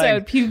this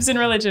episode, Pubes and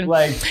Religion.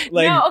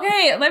 No,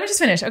 okay. Let me just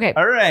finish. Okay.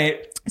 All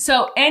right.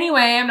 So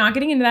anyway, I'm not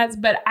getting into that,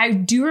 but I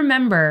do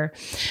remember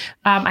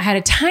I had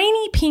a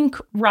tiny pink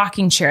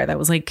rocking chair that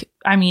was like,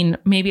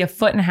 maybe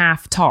 1.5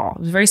 feet tall. It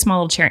was a very small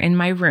little chair in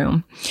my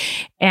room.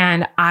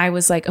 And I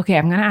was like, okay,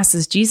 I'm going to ask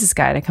this Jesus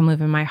guy to come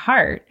live in my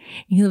heart.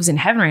 He lives in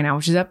heaven right now,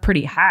 which is up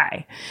pretty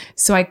high.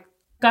 So I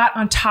got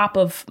on top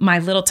of my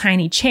little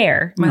tiny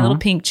chair, my little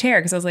pink chair,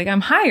 because I was like,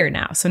 I'm higher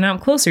now. So now I'm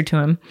closer to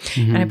him.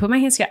 And I put my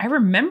hands together. I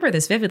remember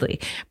this vividly.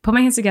 Put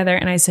my hands together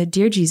and I said,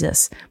 Dear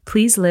Jesus,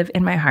 please live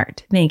in my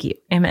heart. Thank you.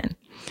 Amen.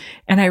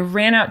 And I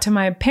ran out to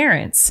my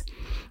parents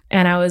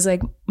and I was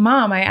like,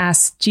 Mom, I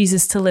asked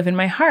Jesus to live in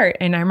my heart.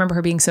 And I remember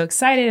her being so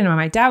excited. And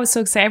my dad was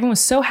so excited. Everyone was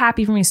so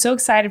happy for me, so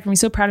excited for me,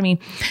 so proud of me.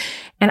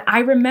 And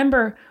I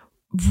remember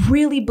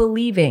really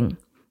believing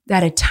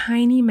that a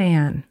tiny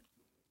man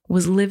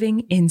was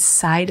living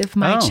inside of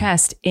my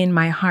chest in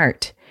my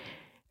heart.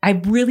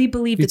 I really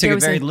believed that there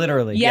was very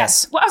literally.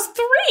 Yes. Well, I was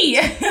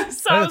 3.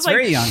 So I was like,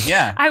 very young.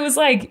 Yeah. I was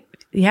like,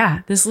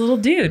 yeah, this little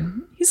dude,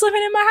 he's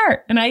living in my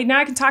heart. And now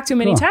I can talk to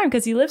him anytime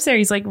because he lives there.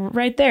 He's like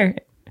right there.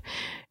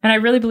 And I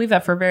really believed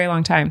that for a very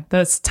long time.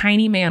 This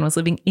tiny man was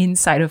living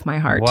inside of my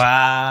heart.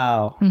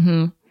 Wow.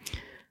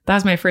 That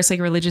was my first like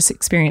religious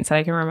experience that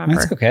I can remember.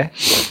 That's okay.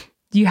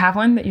 Do you have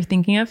one that you're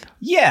thinking of?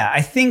 Yeah,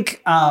 I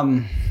think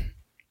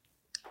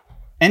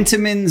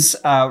Entenmann's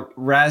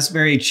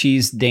raspberry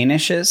cheese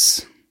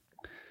Danishes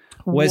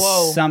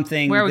was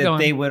something that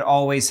they would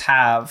always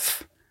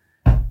have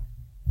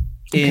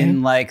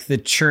in like the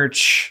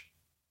church,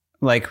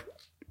 like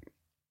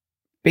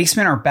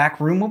basement or back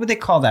room. What would they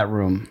call that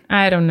room?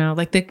 I don't know.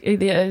 Like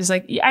it's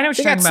like I know what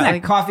you're talking about.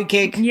 Like coffee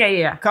cake.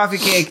 Yeah. Coffee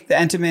cake. The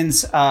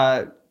Entenmann's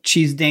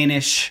cheese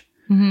Danish.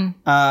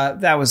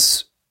 That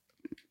was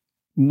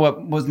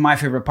what was my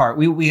favorite part.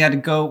 We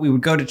would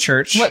go to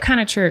church. What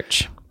kind of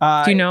church?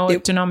 Do you know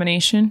what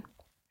denomination?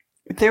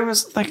 They were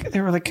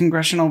like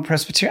Congregational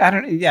Presbyterian. I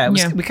don't. Yeah,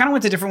 we kind of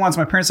went to different ones.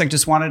 My parents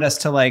just wanted us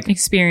to like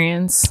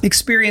experience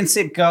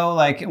it. Go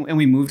and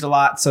we moved a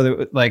lot. So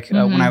that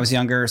when I was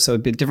younger, so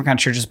it'd be different kind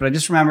of churches. But I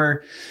just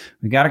remember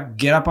we got to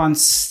get up on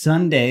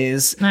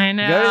Sundays. I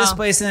know. Go to this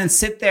place and then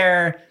sit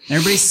there. And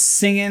everybody's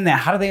singing that.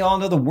 How do they all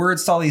know the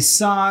words to all these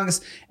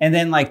songs? And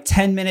then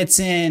 10 minutes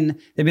in,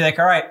 they'd be like,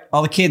 "All right,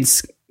 all the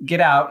kids get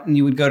out," and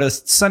you would go to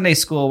Sunday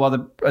school while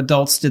the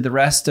adults did the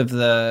rest of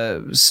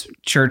the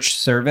church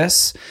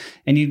service.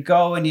 And you'd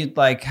go and you'd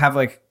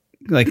have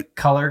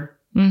color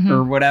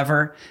or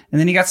whatever. And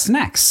then you got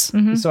snacks.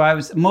 So I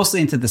was mostly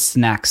into the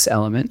snacks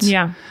element.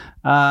 Yeah.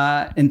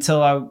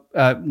 Until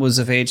I was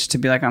of age to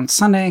be like, on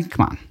Sunday,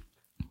 come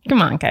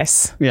on,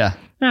 guys. Yeah.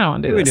 I don't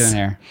want to do this. What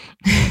are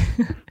we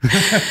doing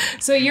here?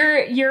 So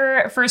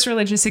your first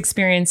religious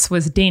experience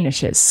was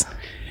Danishes.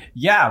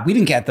 Yeah, we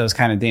didn't get those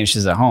kind of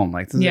Danishes at home.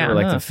 Those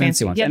were the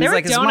fancy ones. Yeah, and there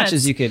it's were donuts. as much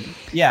as you could.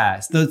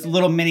 Yeah, those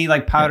little mini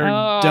powdered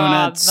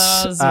donuts.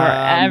 Those were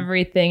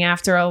everything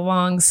after a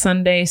long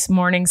Sunday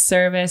morning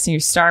service, and you're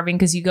starving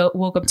because you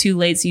woke up too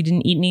late, so you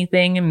didn't eat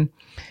anything, and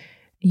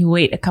you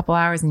wait a couple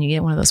hours and you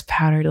get one of those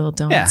powdered little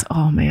donuts. Yeah.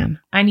 Oh man,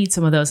 I need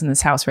some of those in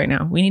this house right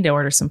now. We need to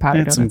order some powdered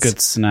donuts. Some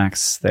good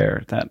snacks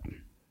there.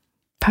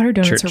 Powdered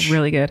donuts are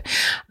really good.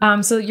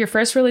 So your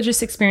first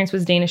religious experience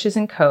was Danishes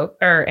and Coke,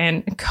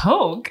 and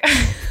Coke.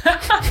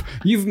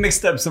 You've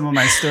mixed up some of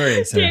my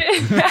stories.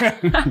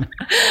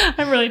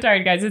 I'm really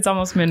tired, guys. It's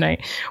almost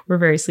midnight. We're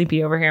very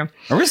sleepy over here.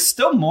 Are there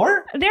still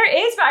more?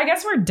 There is, but I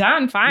guess we're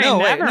done. Fine.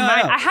 Never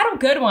mind. I had a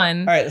good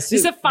one. All right, let's do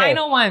this. Is the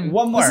final one.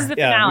 One more. This is the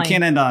finale. We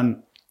can't end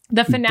on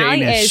the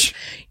finale. Danish. Is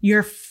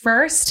your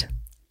first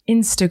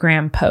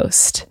Instagram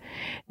post.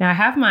 Now I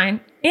have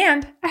mine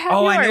and I have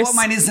yours. I know what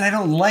mine is and I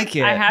don't like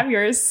it. I have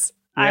yours.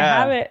 Yeah. I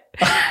have it.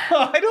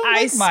 I don't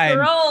like mine.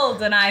 I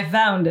scrolled and I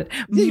found it.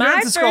 Yeah,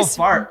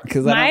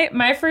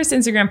 my first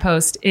Instagram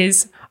post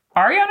is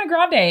Ariana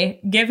Grande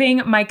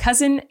giving my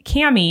cousin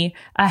Cammie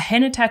a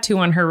henna tattoo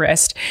on her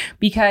wrist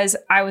because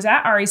I was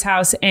at Ari's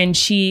house and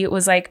she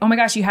was like, oh my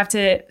gosh, you have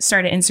to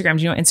start an Instagram.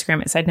 Do you know what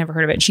Instagram is? I'd never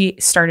heard of it. And she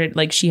started,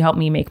 like, she helped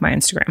me make my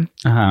Instagram.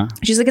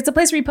 She's like, it's a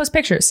place where you post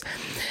pictures.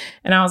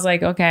 And I was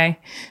like, okay.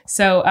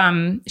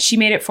 So she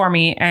made it for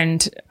me.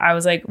 And I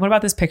was like, what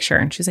about this picture?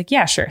 And she's like,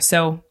 yeah, sure.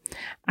 So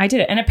I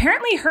did it. And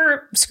apparently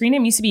her screen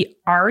name used to be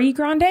Ari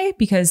Grande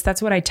because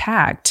that's what I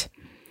tagged.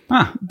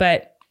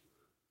 But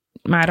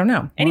I don't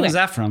know. Anyway, where was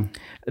that from?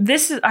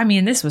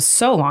 This was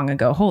so long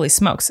ago. Holy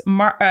smokes.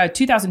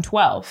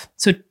 2012.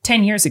 So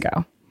 10 years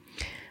ago.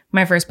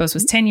 My first post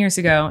was 10 years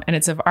ago, and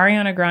it's of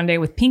Ariana Grande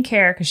with pink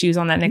hair because she was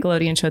on that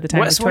Nickelodeon show at the time.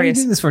 What are you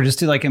doing this for? Just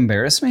to like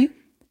embarrass me?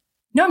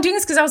 No, I'm doing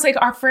this because I was like,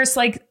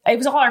 it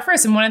was all our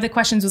first. And one of the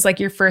questions was like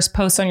your first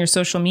post on your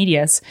social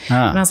medias.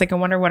 And I was like, I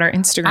wonder what our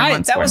Instagram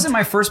ones That were. wasn't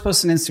my first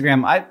post on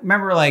Instagram. I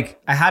remember like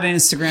I had an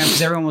Instagram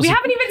because everyone was. We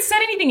haven't even said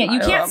anything yet.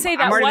 You can't say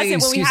that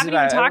wasn't when we haven't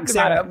even talked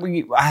about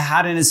it. I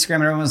had an Instagram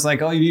and everyone was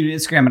like, oh, you need an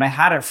Instagram. And I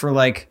had it for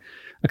like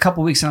a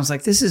couple of weeks and I was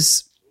like, this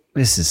is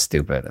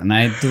stupid. And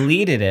I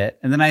deleted it.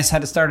 And then I just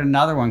had to start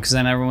another one because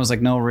then everyone was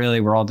like, no,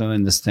 really, we're all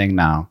doing this thing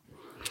now.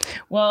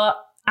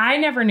 Well, I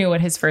never knew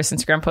what his first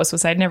Instagram post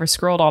was. I'd never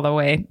scrolled all the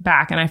way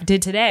back, and I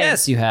did today.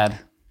 Yes, you had.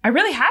 I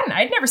really hadn't.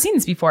 I'd never seen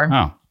this before.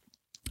 Oh.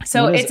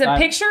 So it's a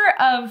picture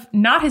of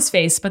not his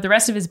face, but the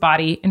rest of his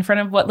body in front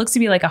of what looks to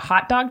be like a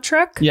hot dog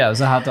truck. Yeah, it was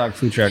a hot dog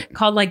food truck.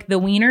 Called like the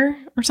Wiener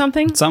or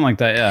something. Something like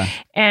that, yeah.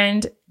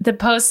 And the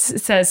post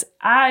says,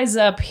 eyes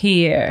up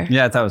here.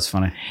 Yeah, that was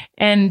funny.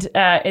 And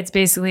it's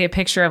basically a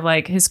picture of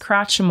like his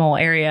crotch mole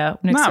area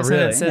next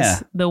to it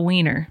says the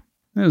Wiener.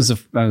 That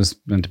was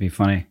meant to be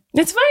funny.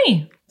 It's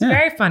funny. It's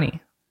very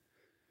funny.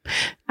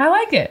 I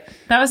like it.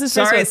 That was his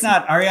first. Sorry, it's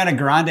not Ariana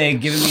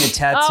Grande giving me a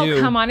tattoo. Oh,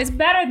 come on. It's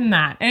better than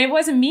that. And it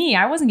wasn't me.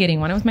 I wasn't getting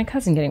one. It was my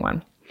cousin getting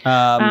one.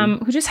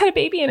 Who just had a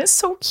baby and is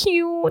so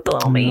cute. The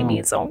little baby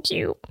is so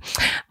cute.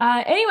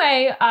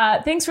 Anyway,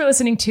 thanks for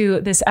listening to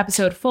this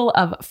episode full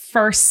of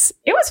firsts.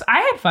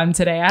 I had fun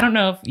today. I don't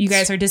know if you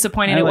guys are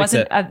disappointed. It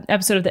wasn't an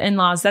episode of The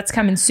In-Laws. That's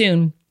coming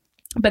soon.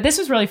 But this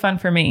was really fun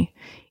for me.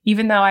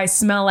 Even though I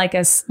smell like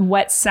a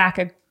wet sack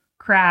of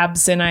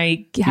crabs and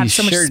I have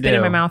so much spit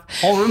in my mouth.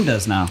 Whole room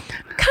does now.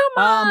 Come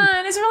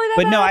on. Is it really that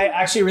bad? But no, I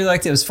actually really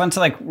liked it. It was fun to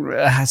like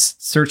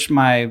search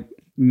my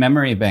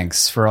memory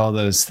banks for all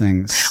those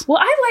things. Well,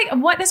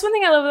 that's one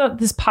thing I love about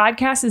this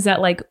podcast is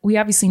that like we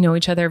obviously know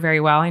each other very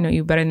well. I know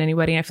you better than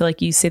anybody. I feel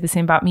like you say the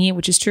same about me,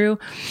 which is true.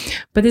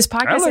 But this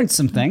podcast, I learned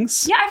some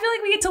things. Yeah, I feel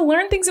like we get to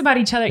learn things about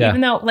each other,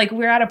 even though like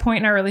we're at a point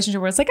in our relationship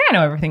where it's like I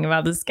know everything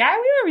about this guy. We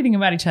know everything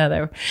about each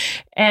other,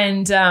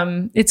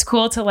 and it's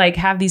cool to like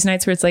have these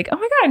nights where it's like, oh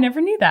my god, I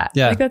never knew that.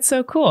 Yeah, like that's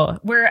so cool.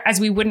 Whereas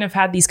we wouldn't have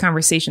had these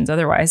conversations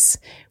otherwise.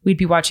 We'd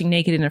be watching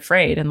Naked and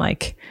Afraid and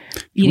like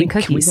eating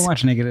cookies. Can we go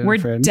watch Naked and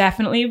Afraid? We're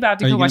definitely about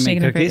to go watch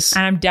Naked and Afraid.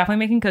 And I'm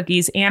definitely making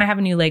cookies. And I have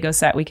a new Lego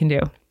set we can do.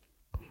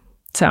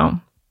 So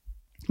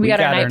we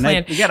got our night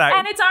planned.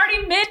 And it's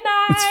already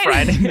midnight. It's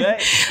Friday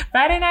night.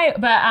 Friday night.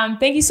 But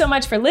thank you so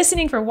much for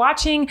listening, for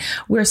watching.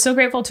 We're so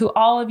grateful to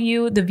all of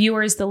you, the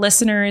viewers, the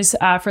listeners,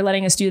 for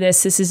letting us do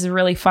this. This is a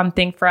really fun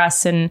thing for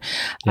us and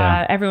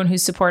everyone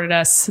who's supported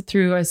us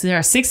through our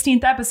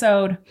 16th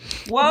episode.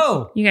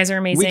 Whoa. You guys are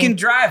amazing. We can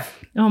drive.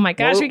 Oh my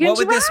gosh, we can drive.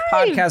 What would this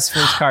podcast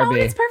first car be?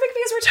 It's perfect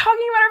because we're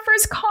talking about our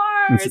first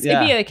cars.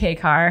 It'd be a K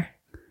car.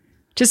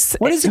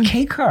 What is a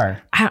K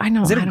car? I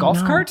know. Is it a golf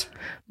cart?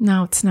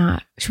 No, it's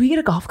not. Should we get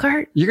a golf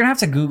cart? You're gonna have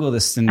to Google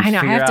this and I know.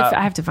 I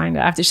have to find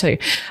it. I have to show you.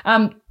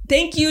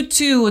 Thank you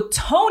to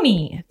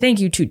Tony. Thank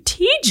you to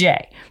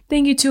TJ.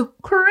 Thank you to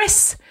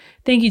Chris.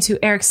 Thank you to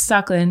Eric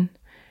Stucklin.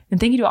 And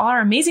thank you to all our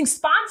amazing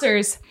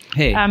sponsors.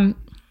 Hey.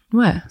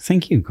 What?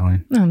 Thank you,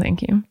 Colleen. Oh,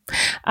 thank you.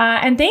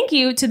 And thank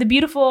you to the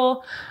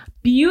beautiful,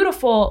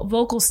 beautiful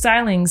vocal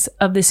stylings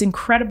of this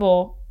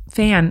incredible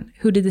fan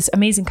who did this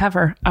amazing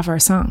cover of our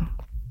song.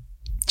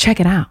 Check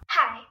it out.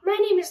 Hi, my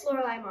name is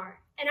Lorelai Marr,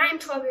 and I am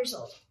 12 years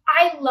old.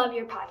 I love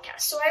your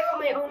podcast, so I wrote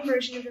my own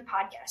version of your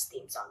podcast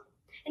theme song.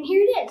 And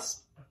here it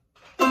is.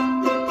 We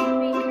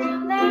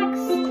can relax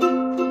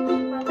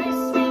while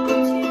listening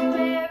to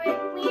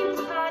Eric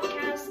Weem's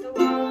podcast. The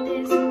world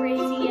is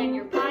crazy, and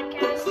your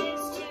podcast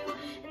is too.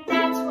 And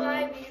that's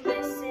why we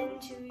listen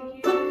to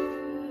you.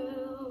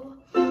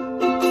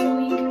 So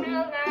we can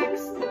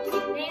relax. That's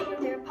the name of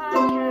their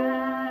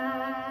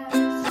podcast.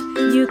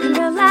 You can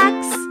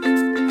relax.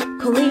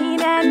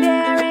 Colleen and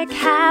Eric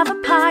have a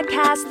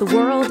podcast. The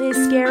world is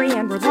scary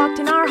and we're locked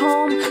in our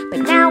home,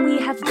 but now we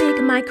have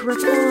big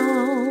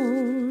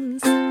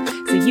microphones,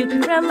 so you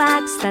can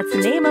relax. That's the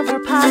name of our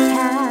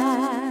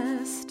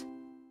podcast.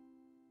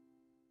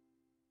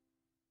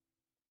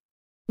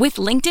 With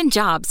LinkedIn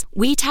Jobs,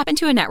 we tap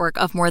into a network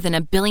of more than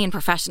 1 billion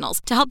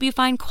professionals to help you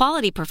find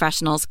quality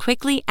professionals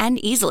quickly and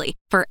easily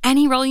for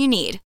any role you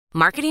need.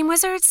 Marketing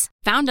wizards?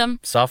 Found them.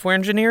 Software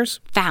engineers?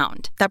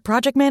 Found. That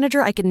project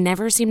manager I could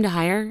never seem to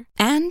hire?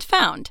 And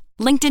found.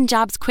 LinkedIn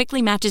Jobs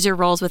quickly matches your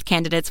roles with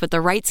candidates with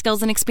the right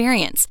skills and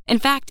experience. In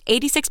fact,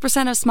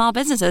 86% of small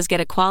businesses get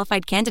a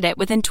qualified candidate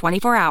within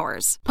 24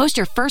 hours. Post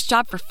your first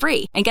job for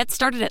free and get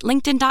started at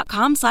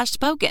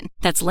linkedin.com/spoken.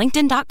 That's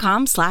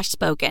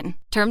linkedin.com/spoken.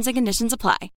 Terms and conditions apply.